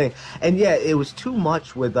fucking thing. And yeah, it was too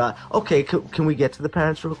much with, okay, can we get to the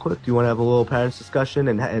parents real quick? Do you want to have a little parents discussion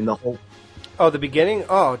and the whole... Oh, the beginning?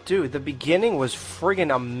 Oh, dude, the beginning was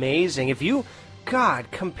friggin' amazing.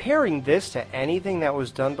 Comparing this to anything that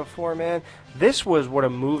was done before, man, this was what a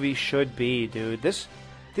movie should be, dude. This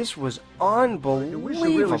was unbelievable. We should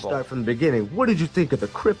really start from the beginning. What did you think of the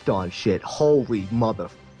Krypton shit? Holy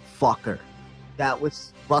motherfucker. That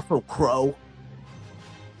was Russell Crowe.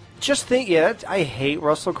 Just think, I hate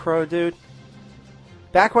Russell Crowe, dude.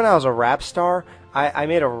 Back when I was a rap star, I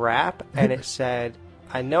made a rap, and it said,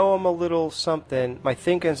 I know I'm a little something, my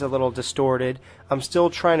thinking's a little distorted, I'm still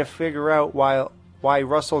trying to figure out why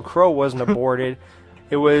Russell Crowe wasn't aborted.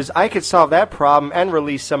 It was, I could solve that problem and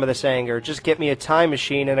release some of this anger, just get me a time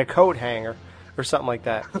machine and a coat hanger, or something like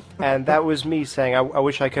that. And that was me saying, I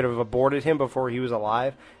wish I could have aborted him before he was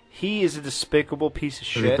alive. He is a despicable piece of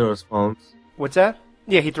shit. He throws phones. What's that?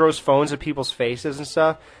 Yeah, he throws phones at people's faces and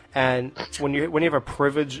stuff. And when you have a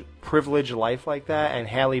privileged life like that, and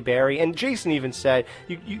Halle Berry, and Jason even said,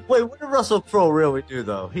 Wait, what did Russell Crowe really do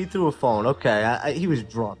though? He threw a phone. Okay, he was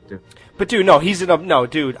drunk, dude. But dude, no,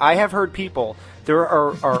 dude. I have heard people. There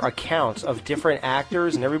are accounts of different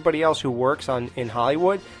actors and everybody else who works in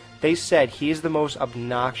Hollywood. They said he is the most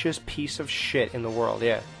obnoxious piece of shit in the world.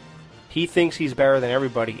 Yeah. He thinks he's better than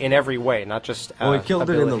everybody in every way, not just he killed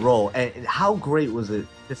ability. it in the role. And how great was it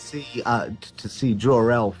to see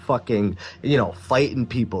Jor-El fucking, fighting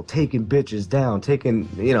people, taking bitches down, taking,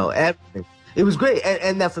 everything. It was great,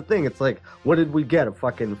 and that's the thing. It's like, what did we get? A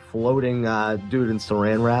fucking floating dude in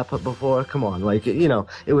saran wrap before? Come on, like, it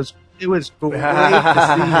was great to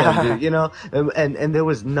see him, dude, and there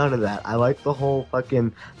was none of that. I like the whole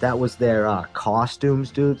fucking, that was their costumes,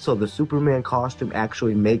 dude. So the Superman costume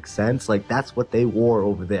actually makes sense. Like, that's what they wore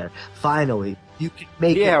over there. Finally, you can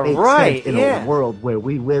make it make sense in a world where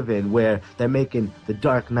we live in, where they're making the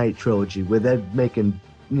Dark Knight trilogy, where they're making,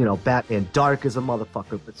 Batman dark as a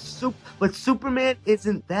motherfucker. But Superman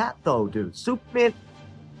isn't that, though, dude. Superman,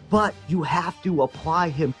 but you have to apply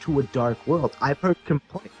him to a dark world. I've heard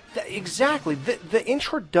complaints. Exactly. The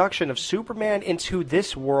introduction of Superman into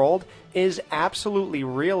this world is absolutely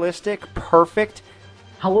realistic, perfect.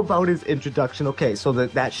 How about his introduction? Okay, so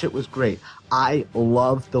that shit was great. I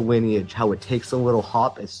love the lineage, how it takes a little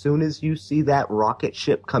hop as soon as you see that rocket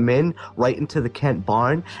ship come in right into the Kent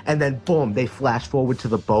barn, and then boom, they flash forward to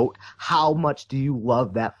the boat. How much do you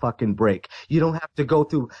love that fucking break? You don't have to go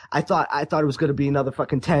through, I thought it was going to be another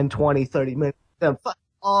fucking 10, 20, 30 minutes.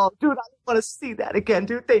 Oh, dude, I don't want to see that again,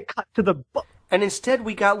 dude. They cut to the boat. And instead,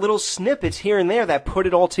 we got little snippets here and there that put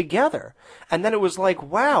it all together. And then it was like,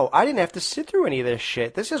 wow, I didn't have to sit through any of this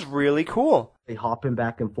shit. This is really cool. hopping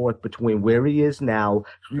back and forth between where he is now,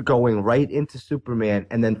 going right into Superman,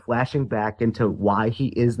 and then flashing back into why he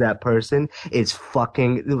is that person is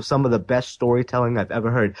fucking it was some of the best storytelling I've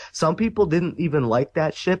ever heard. Some people didn't even like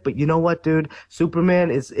that shit, but you know what, dude?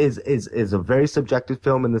 Superman is a very subjective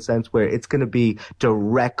film in the sense where it's going to be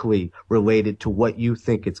directly related to what you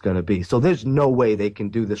think it's going to be. So there's no way they can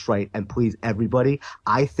do this right and please everybody.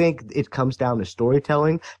 I think it comes down to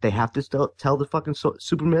storytelling. They have to still tell the fucking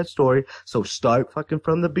Superman story. So start fucking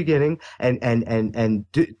from the beginning and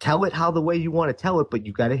tell it how the way you want to tell it, but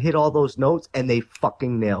you got to hit all those notes, and they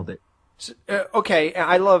fucking nailed it. Okay,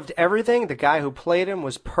 I loved everything. The guy who played him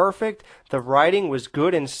was perfect. The writing was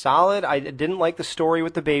good and solid. I didn't like the story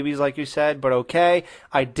with the babies, like you said, but okay.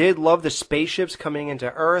 I did love the spaceships coming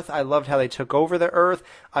into Earth. I loved how they took over the Earth.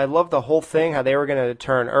 I loved the whole thing, how they were going to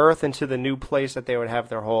turn Earth into the new place that they would have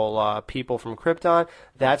their whole people from Krypton.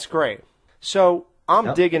 That's great. So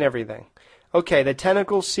I'm digging everything. Okay, the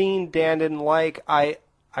tentacle scene Dan didn't like. I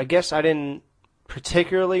guess I didn't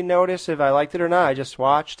particularly notice if I liked it or not. I just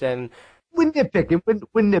watched and... We're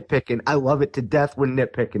nitpicking. I love it to death. We're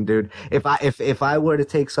nitpicking, dude. If I were to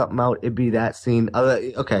take something out, it'd be that scene.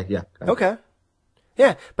 Okay, yeah. Okay.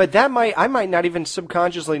 Yeah, but I might not even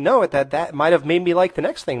subconsciously know it, that might have made me like the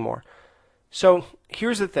next thing more. So,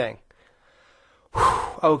 here's the thing.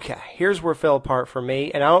 Okay, here's where it fell apart for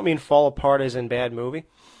me, and I don't mean fall apart as in bad movie.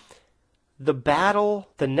 The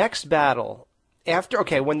next battle,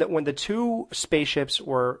 when the two spaceships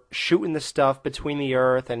were shooting the stuff between the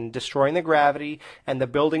Earth and destroying the gravity, and the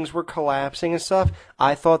buildings were collapsing and stuff,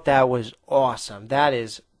 I thought that was awesome. That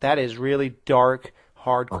is really dark,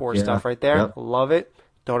 hardcore stuff right there. Yep. Love it.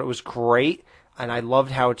 Thought it was great, and I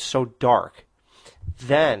loved how it's so dark.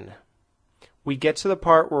 Then we get to the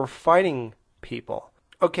part where we're fighting people.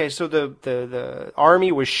 Okay, so the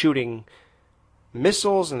army was shooting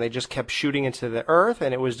missiles, and they just kept shooting into the Earth,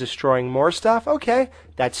 and it was destroying more stuff. Okay,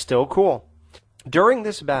 that's still cool. During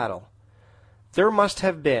this battle, there must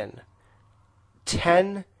have been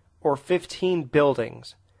 10 or 15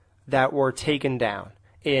 buildings that were taken down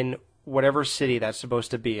in whatever city that's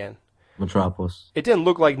supposed to be in. Metropolis. It didn't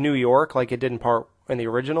look like New York like it did in the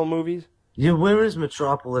original movies. Yeah, where is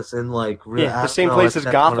Metropolis in, like... the same place as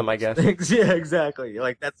Gotham, I guess. Things. Yeah, exactly.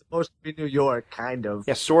 Like, that's supposed to be New York, kind of.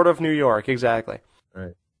 Yeah, sort of New York, exactly.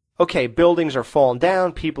 Right. Okay, buildings are falling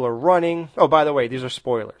down, people are running. Oh, by the way, these are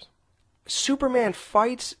spoilers. Superman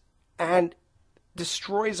fights and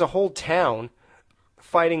destroys a whole town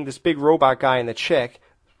fighting this big robot guy and the chick.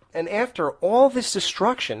 And after all this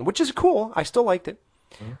destruction, which is cool, I still liked it,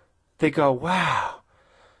 they go, wow,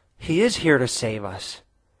 he is here to save us.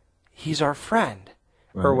 He's our friend,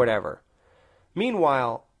 or whatever.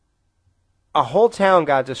 Meanwhile, a whole town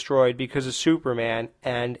got destroyed because of Superman,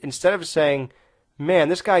 and instead of saying, man,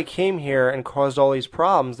 this guy came here and caused all these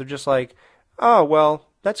problems, they're just like, oh, well,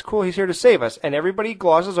 that's cool, he's here to save us. And everybody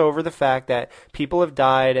glosses over the fact that people have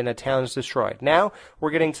died and a town's destroyed. Now, we're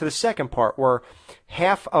getting to the second part, where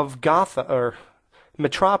half of Gotham, or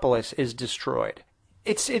Metropolis, is destroyed.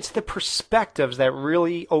 It's the perspectives that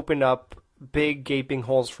really open up big gaping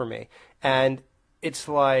holes for me. And it's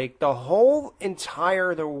like the whole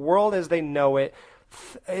the world as they know it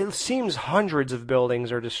seems hundreds of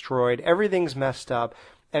buildings are destroyed, everything's messed up,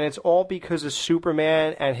 and it's all because of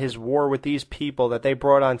Superman and his war with these people that they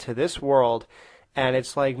brought onto this world. And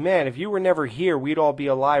it's like, man, if you were never here, we'd all be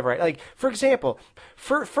alive, right? Like, for example,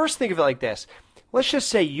 first think of it like this. Let's just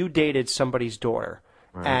say you dated somebody's daughter.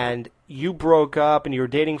 Right. And you broke up and you were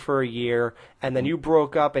dating for a year, and then you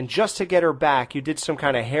broke up, and just to get her back, you did some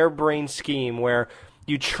kind of harebrained scheme where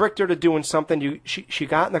you tricked her to doing something. She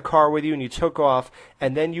got in the car with you and you took off,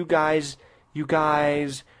 and then you guys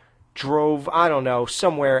drove, I don't know,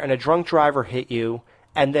 somewhere, and a drunk driver hit you,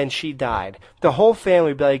 and then she died. The whole family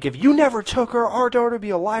would be like, if you never took her, our daughter would be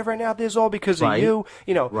alive right now. This is all because of you.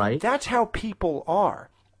 You know, that's how people are.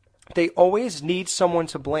 They always need someone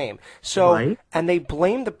to blame. So, and they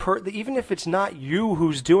blame even if it's not you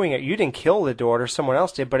who's doing it. You didn't kill the daughter, someone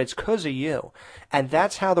else did, but it's because of you. And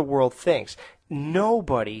that's how the world thinks.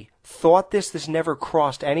 Nobody thought this never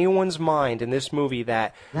crossed anyone's mind in this movie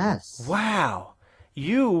that, wow,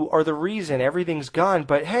 you are the reason everything's gone,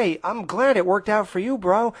 but hey, I'm glad it worked out for you,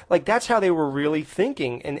 bro. Like, that's how they were really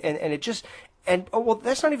thinking. And it just, well,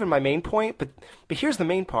 that's not even my main point, but here's the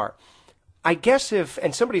main part. I guess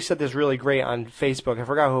and somebody said this really great on Facebook, I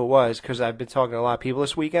forgot who it was because I've been talking to a lot of people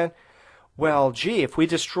this weekend. well, gee, if we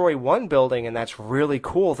destroy one building and that's really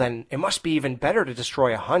cool, then it must be even better to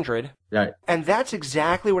destroy 100. Right. And that's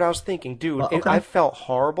exactly what I was thinking. Dude, Okay. I felt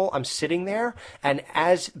horrible. I'm sitting there, and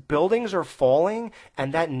as buildings are falling,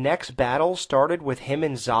 and that next battle started with him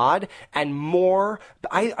and Zod, and more,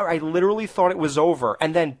 I literally thought it was over,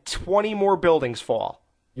 and then 20 more buildings fall.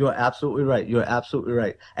 You're absolutely right. You're absolutely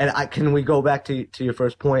right. And can we go back to your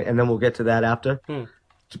first point, and then we'll get to that after?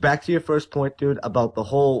 Back to your first point, dude, about the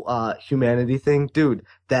whole humanity thing. Dude,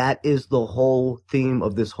 that is the whole theme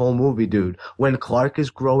of this whole movie, dude. When Clark is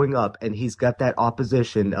growing up and he's got that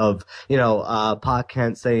opposition of, Pa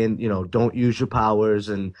Kent saying, don't use your powers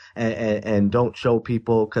and don't show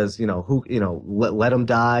people because, let them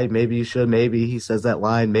die. Maybe you should. Maybe he says that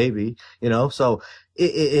line. Maybe, so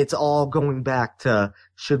it's all going back to,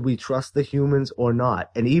 should we trust the humans or not?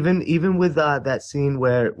 And even with that scene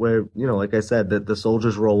where like I said, that the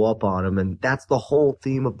soldiers roll up on him, and that's the whole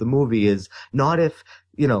theme of the movie is not if,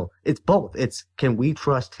 it's both. It's, can we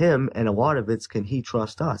trust him? And a lot of it's, can he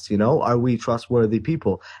trust us? Are we trustworthy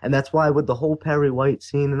people? And that's why with the whole Perry White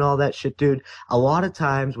scene and all that shit, dude, a lot of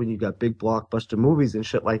times when you got big blockbuster movies and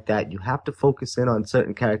shit like that, you have to focus in on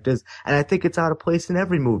certain characters. And I think it's out of place in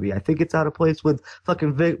every movie. I think it's out of place with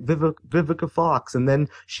fucking Vivica Fox. And then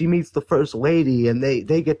she meets the first lady and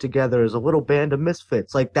they get together as a little band of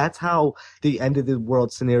misfits. Like, that's how the end of the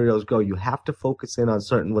world scenarios go. You have to focus in on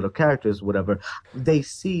certain little characters, whatever. They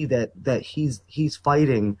see that he's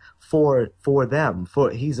fighting for them.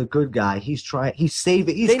 He's a good guy. He's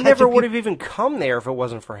saving. They never would have even come there if it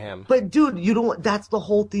wasn't for him. But dude, that's the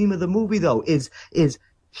whole theme of the movie though, is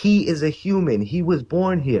he is a human. He was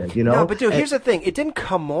born here, No, but dude, here's the thing. It didn't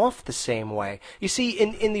come off the same way. You see,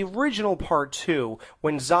 in the original part 2,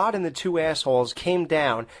 when Zod and the two assholes came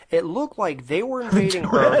down, it looked like they were invading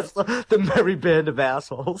Earth. The merry band of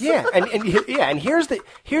assholes. Yeah, and here's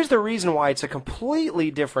the reason why it's a completely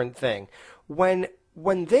different thing. When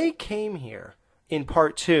they came here in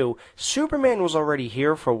part 2, Superman was already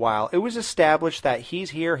here for a while. It was established that he's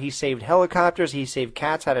here. He saved helicopters. He saved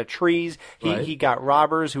cats out of trees. He got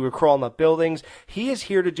robbers who were crawling up buildings. He is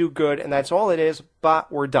here to do good, and that's all it is,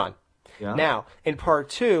 but we're done. Yeah. Now, in part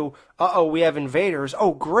 2, we have invaders.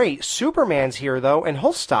 Oh, great. Superman's here, though, and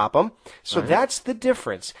he'll stop them. So that's the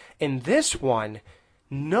difference. In this one,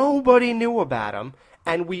 nobody knew about him,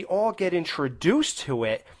 and we all get introduced to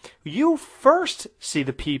it. You first see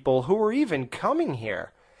the people who are even coming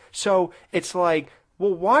here. So it's like,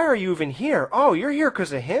 well, why are you even here? Oh, you're here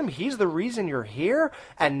because of him? He's the reason you're here?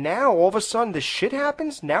 And now, all of a sudden, this shit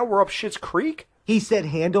happens? Now we're up Shit's Creek? He said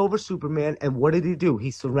hand over Superman, and what did he do? He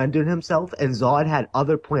surrendered himself, and Zod had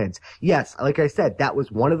other plans. Yes, like I said, that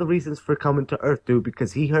was one of the reasons for coming to Earth, dude,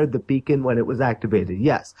 because he heard the beacon when it was activated.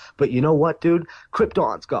 Yes, but you know what, dude?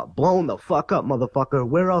 Krypton's got blown the fuck up, motherfucker.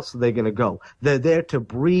 Where else are they gonna go? They're there to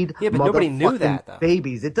breed but nobody knew that, though.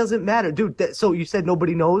 Babies. It doesn't matter, dude. So you said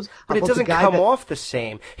nobody knows? But it doesn't come off the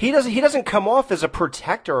same. He doesn't come off as a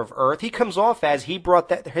protector of Earth. He comes off as he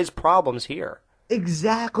brought his problems here.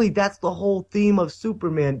 Exactly. That's the whole theme of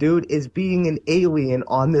Superman, dude, is being an alien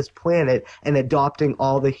on this planet and adopting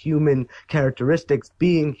all the human characteristics,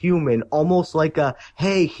 being human, almost like a,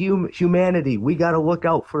 hey, humanity, we gotta look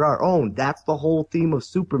out for our own. That's the whole theme of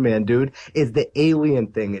Superman, dude, is the alien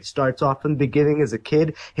thing. It starts off in the beginning as a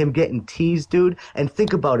kid, him getting teased, dude, and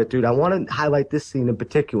think about it, dude. I want to highlight this scene in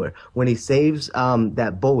particular, when he saves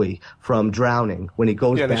that bully from drowning, when he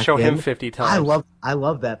goes back in. Yeah, they show him 50 times. I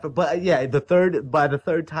love that. But yeah, by the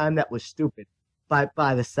third time, that was stupid.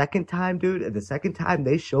 By the second time, dude,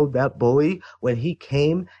 they showed that bully when he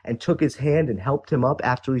came and took his hand and helped him up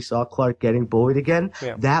after he saw Clark getting bullied again.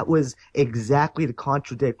 Yeah. That was exactly to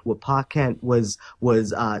contradict what Pa Kent was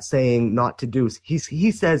saying not to do.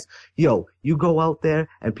 He says, yo, you go out there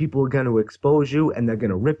and people are going to expose you and they're going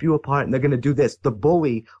to rip you apart and they're going to do this. The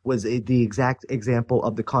bully was the exact example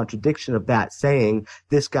of the contradiction of that, saying,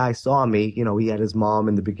 this guy saw me, he had his mom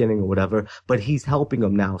in the beginning or whatever, but he's helping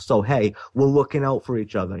him now. So, hey, we're looking out for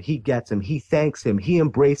each other. He gets him. He thanks him. He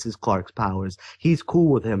embraces Clark's powers. He's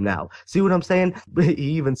cool with him now. See what I'm saying?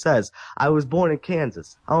 He even says, I was born in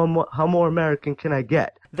Kansas. How more American can I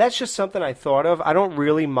get? That's just something I thought of. I don't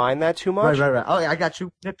really mind that too much. Right. Oh, I got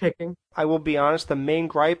you. Nitpicking. I will be honest, the main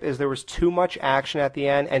gripe is there was too much action at the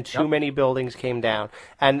end and too many buildings came down.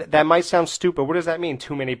 And that might sound stupid. What does that mean,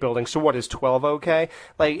 too many buildings? So what, is 12 okay?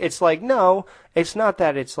 It's like, no, it's not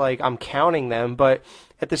that it's like I'm counting them, but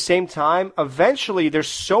at the same time, eventually there's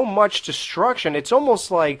so much destruction, it's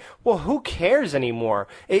almost like, well, who cares anymore?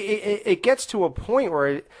 It gets to a point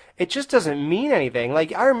where it just doesn't mean anything.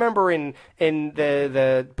 Like, I remember in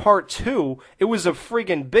the part 2, it was a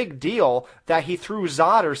freaking big deal that he threw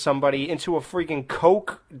Zod or somebody into a freaking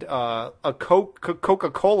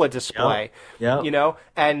Coca-Cola display. Yeah. You know,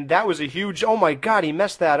 and that was a huge, oh my God, he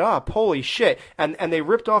messed that up. Holy shit. And they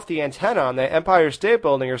ripped off the antenna on the Empire State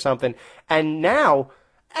Building or something. And now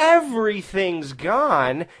everything's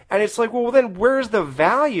gone. And it's like, well, then where's the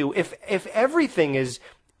value? If everything is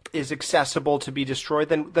accessible to be destroyed,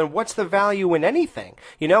 then what's the value in anything?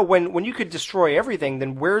 You know, when you could destroy everything,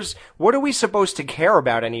 then what are we supposed to care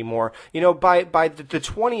about anymore? You know, by the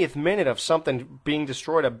 20th minute of something being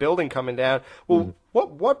destroyed, a building coming down, well,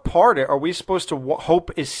 what part are we supposed to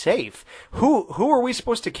hope is safe? Who are we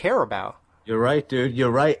supposed to care about? You're right, dude.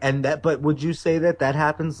 You're right. But would you say that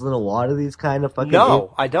happens in a lot of these kind of fucking...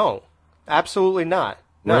 No, I don't. Absolutely not.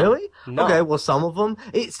 No. Really? No. Okay, well, some of them...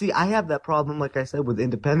 See, I have that problem, like I said, with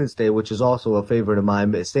Independence Day, which is also a favorite of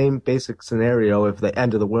mine. But same basic scenario, if the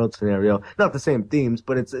end of the world scenario. Not the same themes,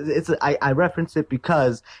 but I reference it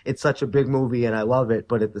because it's such a big movie and I love it.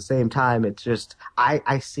 But at the same time, it's just...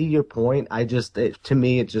 I see your point. To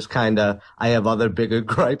me, it just kind of... I have other bigger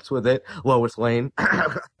gripes with it. Lois Lane.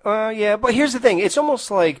 Yeah, but here's the thing. It's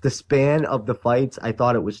almost like... The span of the fights, I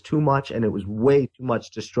thought it was too much, and it was way too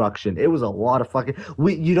much destruction. It was a lot of fucking...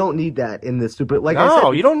 You don't need that in the super... Like I said,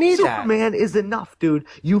 you don't need that. Superman is enough, dude.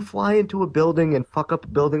 You fly into a building and fuck up a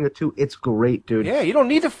building or two, it's great, dude. Yeah, you don't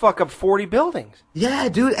need to fuck up 40 buildings. Yeah,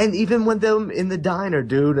 dude, and even when they're in the diner,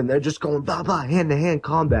 dude, and they're just going blah, blah, hand-to-hand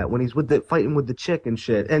combat when he's fighting with the chick and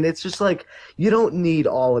shit. And it's just like, you don't need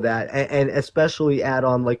all of that. And especially add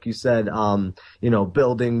on, like you said,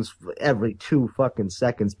 buildings every 2 fucking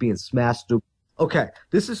seconds being smashed through. Okay,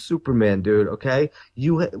 this is Superman, dude, okay?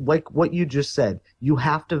 Like what you just said, you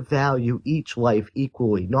have to value each life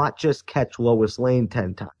equally, not just catch Lois Lane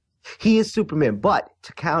 10 times. He is Superman, but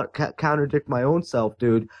to contradict my own self,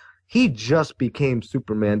 dude, he just became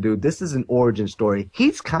Superman, dude. This is an origin story.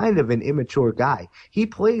 He's kind of an immature guy. He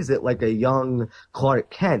plays it like a young Clark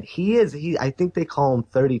Kent. I think they call him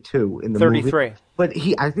 32 in the 33. movie. But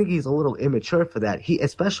I think he's a little immature for that.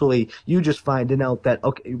 Especially you just finding out that,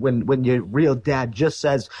 okay, when your real dad just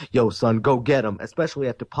says, yo, son, go get him. Especially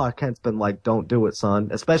after Pa Kent's been like, don't do it, son.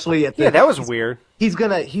 Especially at that was weird. He's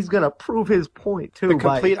gonna prove his point too. The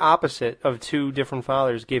complete opposite of 2 different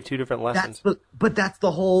fathers gave 2 different lessons. But that's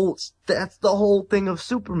the whole thing of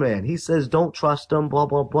Superman. He says, don't trust him, blah,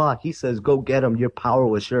 blah, blah. He says, go get him. You're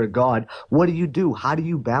powerless. You're a god. What do you do? How do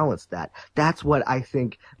you balance that? That's what I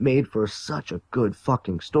think made for such a good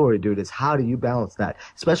fucking story, dude, is how do you balance that?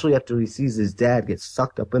 Especially after he sees his dad get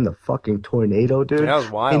sucked up in the fucking tornado, dude. That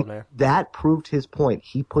was wild, man. That proved his point.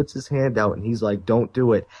 He puts his hand out and he's like, don't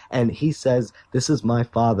do it. And he says, this is my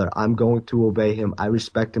father. I'm going to obey him. I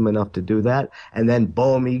respect him enough to do that. And then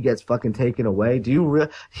boom, he gets fucking taken away.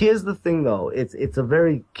 Here's the thing though. It's a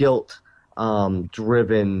very guilt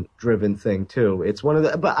driven thing too. It's one of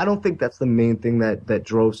the, but I don't think that's the main thing that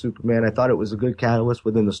drove Superman. I thought it was a good catalyst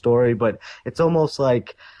within the story, but it's almost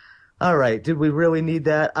like, all right, did we really need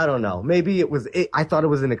that? I don't know. Maybe I thought it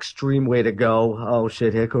was an extreme way to go. Oh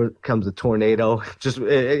shit, here comes a tornado. Just,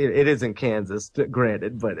 it isn't Kansas,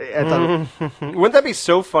 granted, but I thought wouldn't that be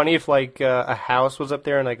so funny if like a house was up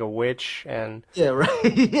there and like a witch and... Yeah,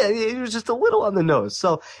 right. Yeah, it was just a little on the nose.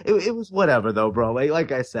 So it was whatever though, bro.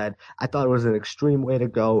 Like I said, I thought it was an extreme way to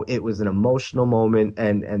go. It was an emotional moment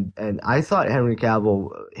and I thought Henry Cavill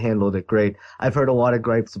handled it great. I've heard a lot of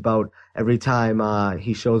gripes about every time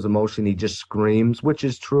he shows emotion, he just screams, which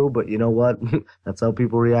is true, but you know what? That's how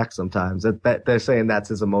people react sometimes. They're saying that's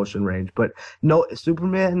his emotion range. But no,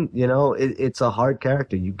 Superman, it's a hard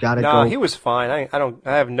character. You gotta go. No, he was fine. I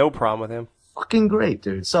have no problem with him. Fucking great,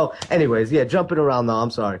 dude. So, anyways, yeah, jumping around though,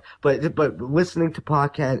 I'm sorry. But listening to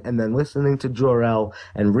Podcast and then listening to Jor-El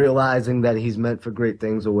and realizing that he's meant for great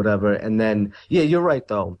things or whatever, and then, yeah, you're right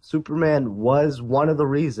though. Superman was one of the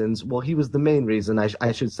reasons, well, he was the main reason,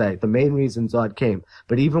 I should say, the main reason Zod came.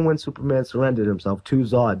 But even when Superman surrendered himself to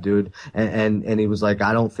Zod, dude, and he was like,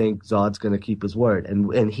 I don't think Zod's gonna keep his word.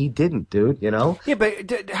 And he didn't, dude, Yeah,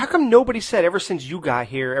 but how come nobody said, ever since you got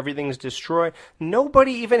here, everything's destroyed?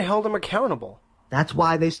 Nobody even held him accountable. That's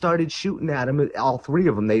why they started shooting at him, all 3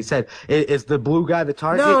 of them. They said, is the blue guy the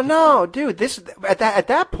target? No, dude. At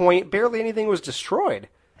that point, barely anything was destroyed.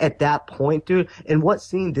 at that point, dude. In what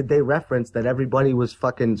scene did they reference that everybody was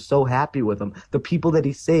fucking so happy with him? The people that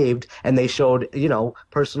he saved, and they showed,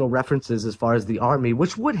 personal references as far as the army,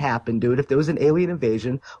 which would happen, dude. If there was an alien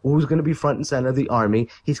invasion, who's going to be front and center of the army?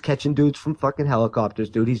 He's catching dudes from fucking helicopters,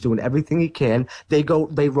 dude. He's doing everything he can. They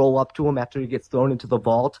roll up to him after he gets thrown into the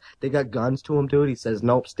vault. They got guns to him, dude. He says,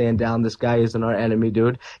 nope, stand down. This guy isn't our enemy,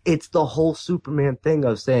 dude. It's the whole Superman thing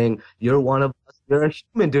of saying, you're one of us, you're a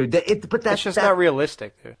human, dude. But that's just not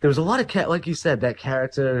realistic, dude. There was a lot of like you said, that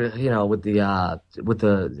character, with the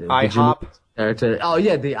IHOP character. Oh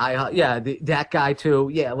yeah, that guy too.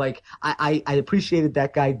 Yeah, like I appreciated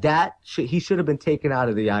that guy. He should have been taken out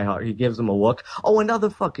of the iHeart. He gives him a look. Oh, another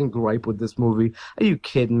fucking gripe with this movie. Are you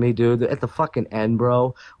kidding me, dude? At the fucking end,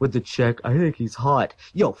 bro, with the chick. I think he's hot.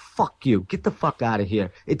 Yo, fuck you. Get the fuck out of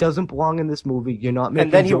here. It doesn't belong in this movie. You're not making.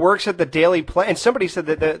 And then he works at the Daily Planet. And somebody said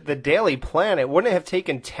that the Daily Planet, wouldn't it have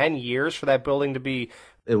taken 10 years for that building to be?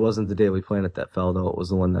 It wasn't the Daily Planet that fell, though. It was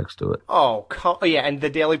the one next to it. Oh, yeah, and the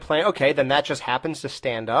Daily Planet, okay, then that just happens to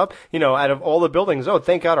stand up. Out of all the buildings,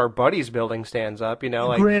 thank God our buddy's building stands up,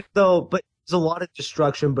 Grant, though, but there's a lot of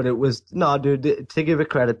destruction, but it was, no, dude, to give it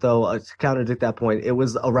credit, though, to contradict that point, it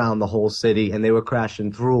was around the whole city, and they were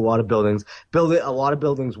crashing through a lot of buildings. A lot of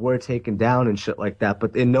buildings were taken down and shit like that,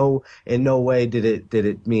 but in no way did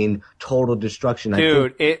it mean total destruction.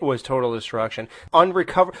 Dude, it was total destruction.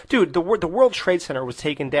 Unrecovered. Dude, the World Trade Center was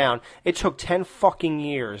taken down. It took 10 fucking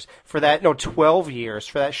years for that, 12 years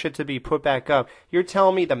for that shit to be put back up. You're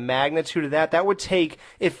telling me the magnitude of that would take,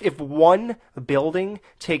 if one building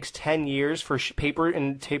takes 10 years for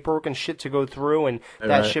paperwork and shit to go through and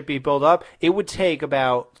that shit be built up, it would take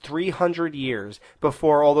about 300 years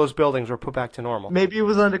before all those buildings were put back to normal. Maybe it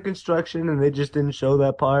was under construction and they just didn't show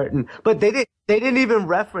that part. But they didn't even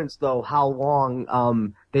reference, though, how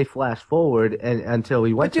long they flash forward until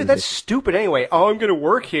he went. But dude, that's stupid anyway. Oh, I'm gonna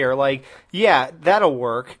work here. Like, yeah, that'll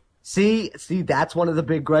work. See, that's one of the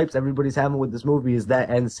big gripes everybody's having with this movie is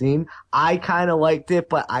that end scene. I kind of liked it,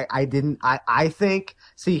 but I didn't. I think,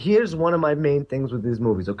 see, here's one of my main things with these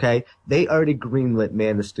movies, okay? They already greenlit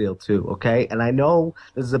Man of Steel 2, okay? And I know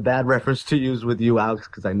this is a bad reference to use with you, Alex,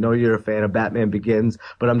 because I know you're a fan of Batman Begins,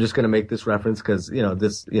 but I'm just going to make this reference because,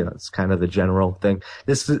 it's kind of the general thing.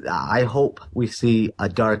 I hope we see a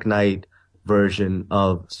Dark Knight version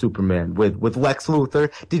of Superman with Lex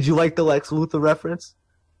Luthor. Did you like the Lex Luthor reference?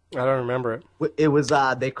 I don't remember it. It was,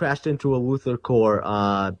 they crashed into a Luthor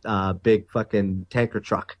Corps, big fucking tanker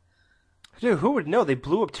truck. Dude, who would know? They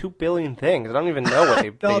blew up 2 billion things. I don't even know what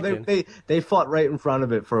they did. They fought right in front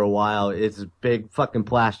of it for a while. It's big, fucking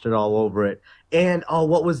plastered all over it. And,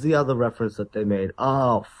 what was the other reference that they made?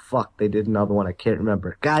 Oh, fuck, they did another one. I can't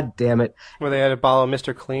remember. God damn it. Where they had a bottle of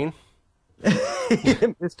Mr. Clean?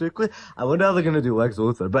 Mr. Clean? I wonder how they're going to do Lex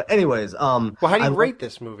Luthor. But anyways, Well, how do you rate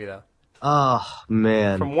this movie, though? Oh,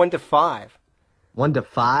 man. From 1 to 5. 1 to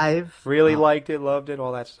 5? Really liked it, loved it,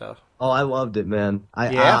 all that stuff. Oh, I loved it, man.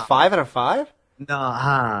 5 out of 5?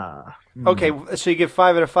 Nah. Okay, so you give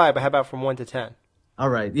 5 out of 5, but how about from 1 to 10? All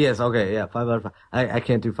right. Yes. Okay. Yeah. 5 out of 5. I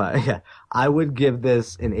can't do 5. Yeah. I would give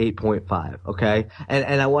this an 8.5. Okay.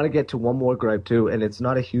 And I want to get to one more gripe too. And it's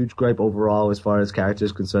not a huge gripe overall as far as character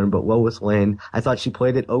is concerned, but Lois Lane, I thought she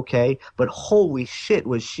played it okay, but holy shit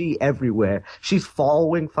was she everywhere. She's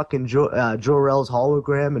following fucking Jor-El's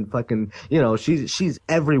hologram and fucking, she's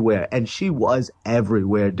everywhere. And she was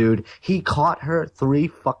everywhere, dude. He caught her 3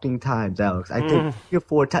 fucking times, Alex. I think 3 or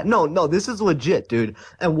 4 times. No, this is legit, dude.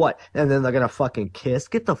 And what? And then they're gonna fucking kiss.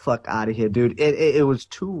 Get the fuck out of here, dude. It was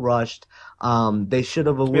too rushed. They should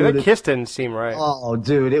have alluded. Yeah, that kiss didn't seem right. Oh,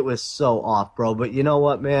 dude, it was so off, bro. But you know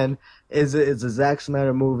what, man? It's a Zack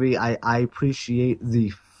Snyder movie. I appreciate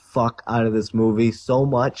the fuck out of this movie so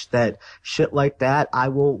much that shit like that, I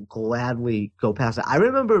will gladly go past it. I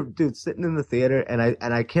remember, dude, sitting in the theater, and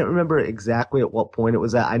I can't remember exactly at what point it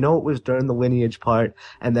was at. I know it was during the lineage part,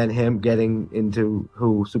 and then him getting into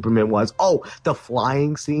who Superman was. Oh, the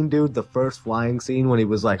flying scene, dude, the first flying scene when he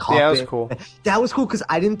was like hopping. Yeah, that was cool. That was cool, because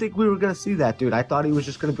I didn't think we were going to see that, dude. I thought he was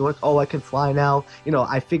just going to be like, oh, I can fly now.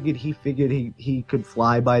 I figured he could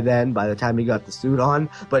fly by then, by the time he got the suit on,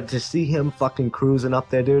 but to see him fucking cruising up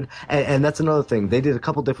there, dude. And that's another thing. They did a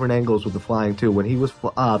couple different angles with the flying, too. When he was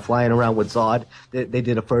flying around with Zod, they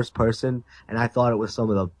did a first person, and I thought it was some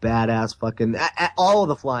of the badass fucking... all of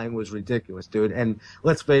the flying was ridiculous, dude. And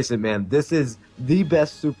let's face it, man, this is the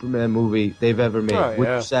best Superman movie they've ever made. Oh, Would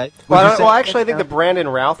yeah. you say? Well, actually, I think the Brandon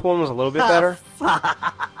Routh one was a little bit better.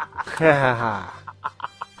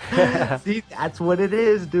 See, that's what it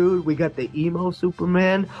is, dude. We got the emo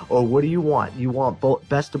Superman, or what do you want? You want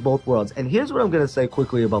best of both worlds. And here's what I'm going to say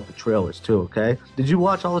quickly about the trailers, too, okay? Did you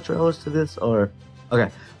watch all the trailers to this, or...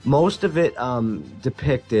 Okay, most of it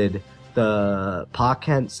depicted the Pa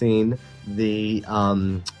Kent scene, the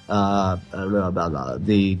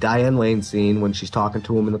Diane Lane scene when she's talking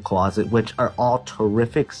to him in the closet, which are all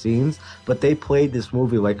terrific scenes, but they played this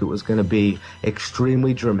movie like it was going to be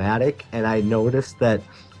extremely dramatic, and I noticed that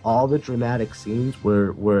all the dramatic scenes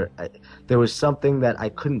were there was something that I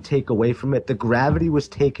couldn't take away from it. The gravity was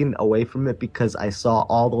taken away from it because I saw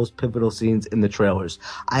all those pivotal scenes in the trailers.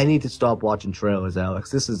 I need to stop watching trailers, Alex.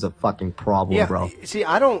 This is a fucking problem, bro. See,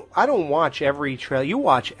 I don't watch every trailer. You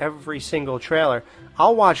watch every single trailer.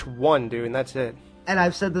 I'll watch one, dude, and that's it. And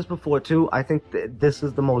I've said this before too. I think this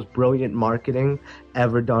is the most brilliant marketing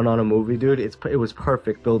ever done on a movie, dude. It was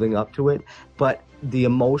perfect building up to it, but the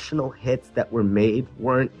emotional hits that were made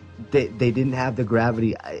weren't. They didn't have the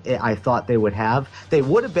gravity I thought they would have. They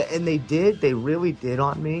would have been, and they did. They really did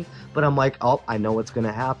on me. But I'm like, oh, I know what's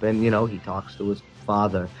gonna happen. You know, he talks to his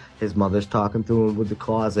father. His mother's talking to him with the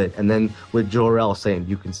closet, and then with Jor-El saying,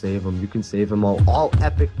 "You can save him. You can save him." All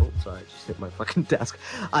epic. Oh, sorry, I just hit my fucking desk.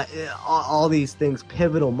 All these things,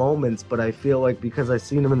 pivotal moments. But I feel like because I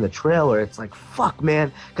seen them in the trailer, it's like, fuck,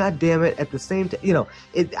 man, god damn it. At the same time, you know,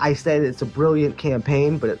 I said it's a brilliant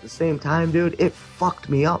campaign, but at the same time, dude, it fucked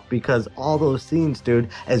me up because all those scenes, dude,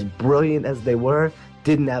 as brilliant as they were,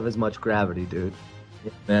 didn't have as much gravity, dude.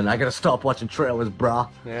 Man, I gotta stop watching trailers, brah.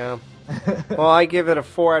 Yeah. Well, I give it a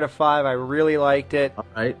 4 out of 5. I really liked it. All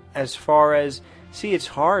right. As far as, see, it's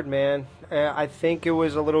hard, man. I think it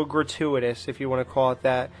was a little gratuitous, if you want to call it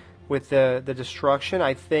that, with the destruction.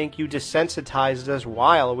 I think you desensitized us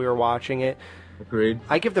while we were watching it. Agreed.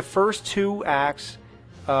 I give the first 2 acts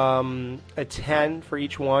a 10 for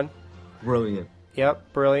each one. Brilliant.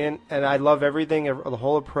 Yep, brilliant. And I love everything, the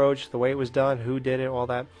whole approach, the way it was done, who did it, all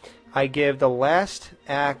that. I give the last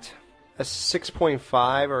act a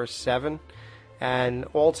 6.5 or a 7, and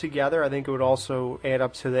altogether I think it would also add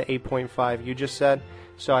up to the 8.5 you just said.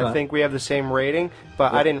 So I think we have the same rating,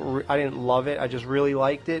 but I didn't love it. I just really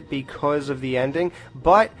liked it because of the ending.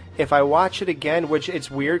 But if I watch it again, which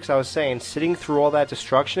it's weird because I was saying sitting through all that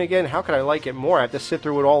destruction again, how could I like it more? I have to sit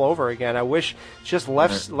through it all over again. I wish just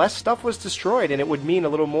less stuff was destroyed, and it would mean a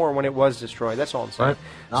little more when it was destroyed. That's all I'm saying. Right.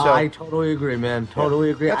 So, I totally agree, man.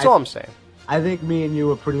 Totally agree. That's all I'm saying. I think me and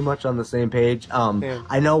you are pretty much on the same page.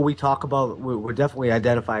 I know we talk about, we're definitely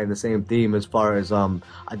identifying the same theme as far as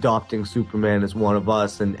adopting Superman as one of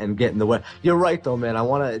us and getting the way. You're right, though, man. I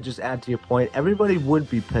want to just add to your point. Everybody would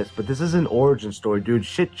be pissed, but this is an origin story, dude.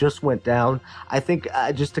 Shit just went down. I think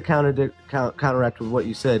just to counteract with what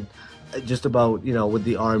you said, just about, you know, with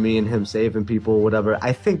the army and him saving people or whatever,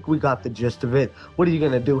 I think we got the gist of it. What are you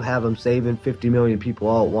going to do, have him saving 50 million people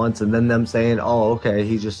all at once and then them saying, oh, okay,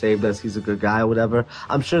 he just saved us, he's a good guy or whatever?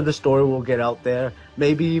 I'm sure the story will get out there.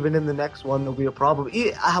 Maybe even in the next one there'll be a problem.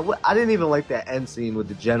 I didn't even like that end scene with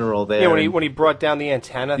the general there. Yeah, when he brought down the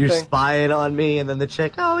antenna You're thing. spying on me, and then the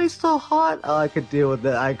chick, oh, he's so hot. Oh, I could deal with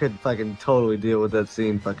that. I could fucking totally deal with that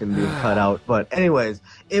scene fucking being cut out. But anyways,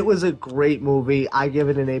 it was a great movie. I give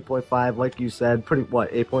it an 8.5, like you said.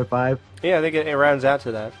 8.5? Yeah, I think it rounds out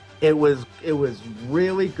to that. It was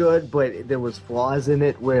really good, but there was flaws in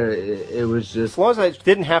it where it was just flaws that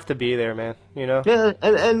didn't have to be there, man. You know. Yeah,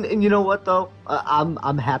 and you know what though?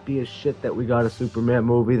 I'm happy as shit that we got a Superman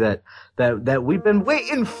movie that we've been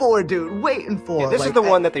waiting for, dude. Waiting for. Yeah, this is the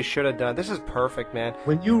one that they should have done. This is perfect, man.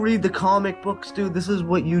 When you read the comic books, dude, this is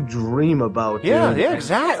what you dream about. Yeah, dude. yeah,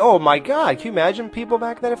 exactly. Oh my God, can you imagine people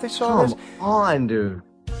back then if they saw this? Come on, dude.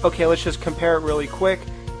 Okay, let's just compare it really quick.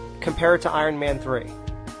 Compare it to Iron Man 3.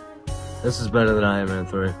 This is better than Iron Man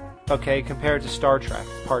 3. Okay, compare it to Star Trek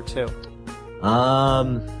Part 2.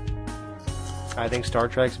 I think Star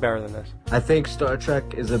Trek's better than this. I think Star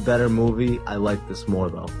Trek is a better movie. I like this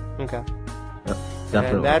more, though. Okay. Yep,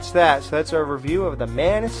 definitely. And that's that. So that's our review of The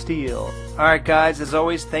Man of Steel. Alright, guys, as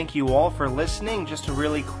always, thank you all for listening. Just a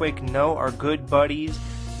really quick note, our good buddies,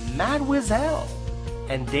 Wessel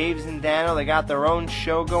and Dave Zindano, they got their own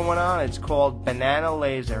show going on. It's called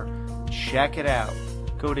Bananalaser. Check it out.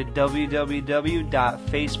 Go to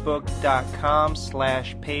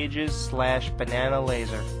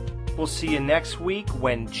www.facebook.com/pages/bananalaser. We'll see you next week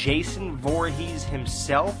when Jason Voorhees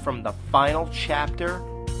himself from the final chapter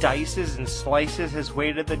dices and slices his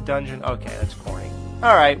way to the dungeon. Okay, that's corny.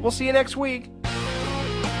 Alright, we'll see you next week.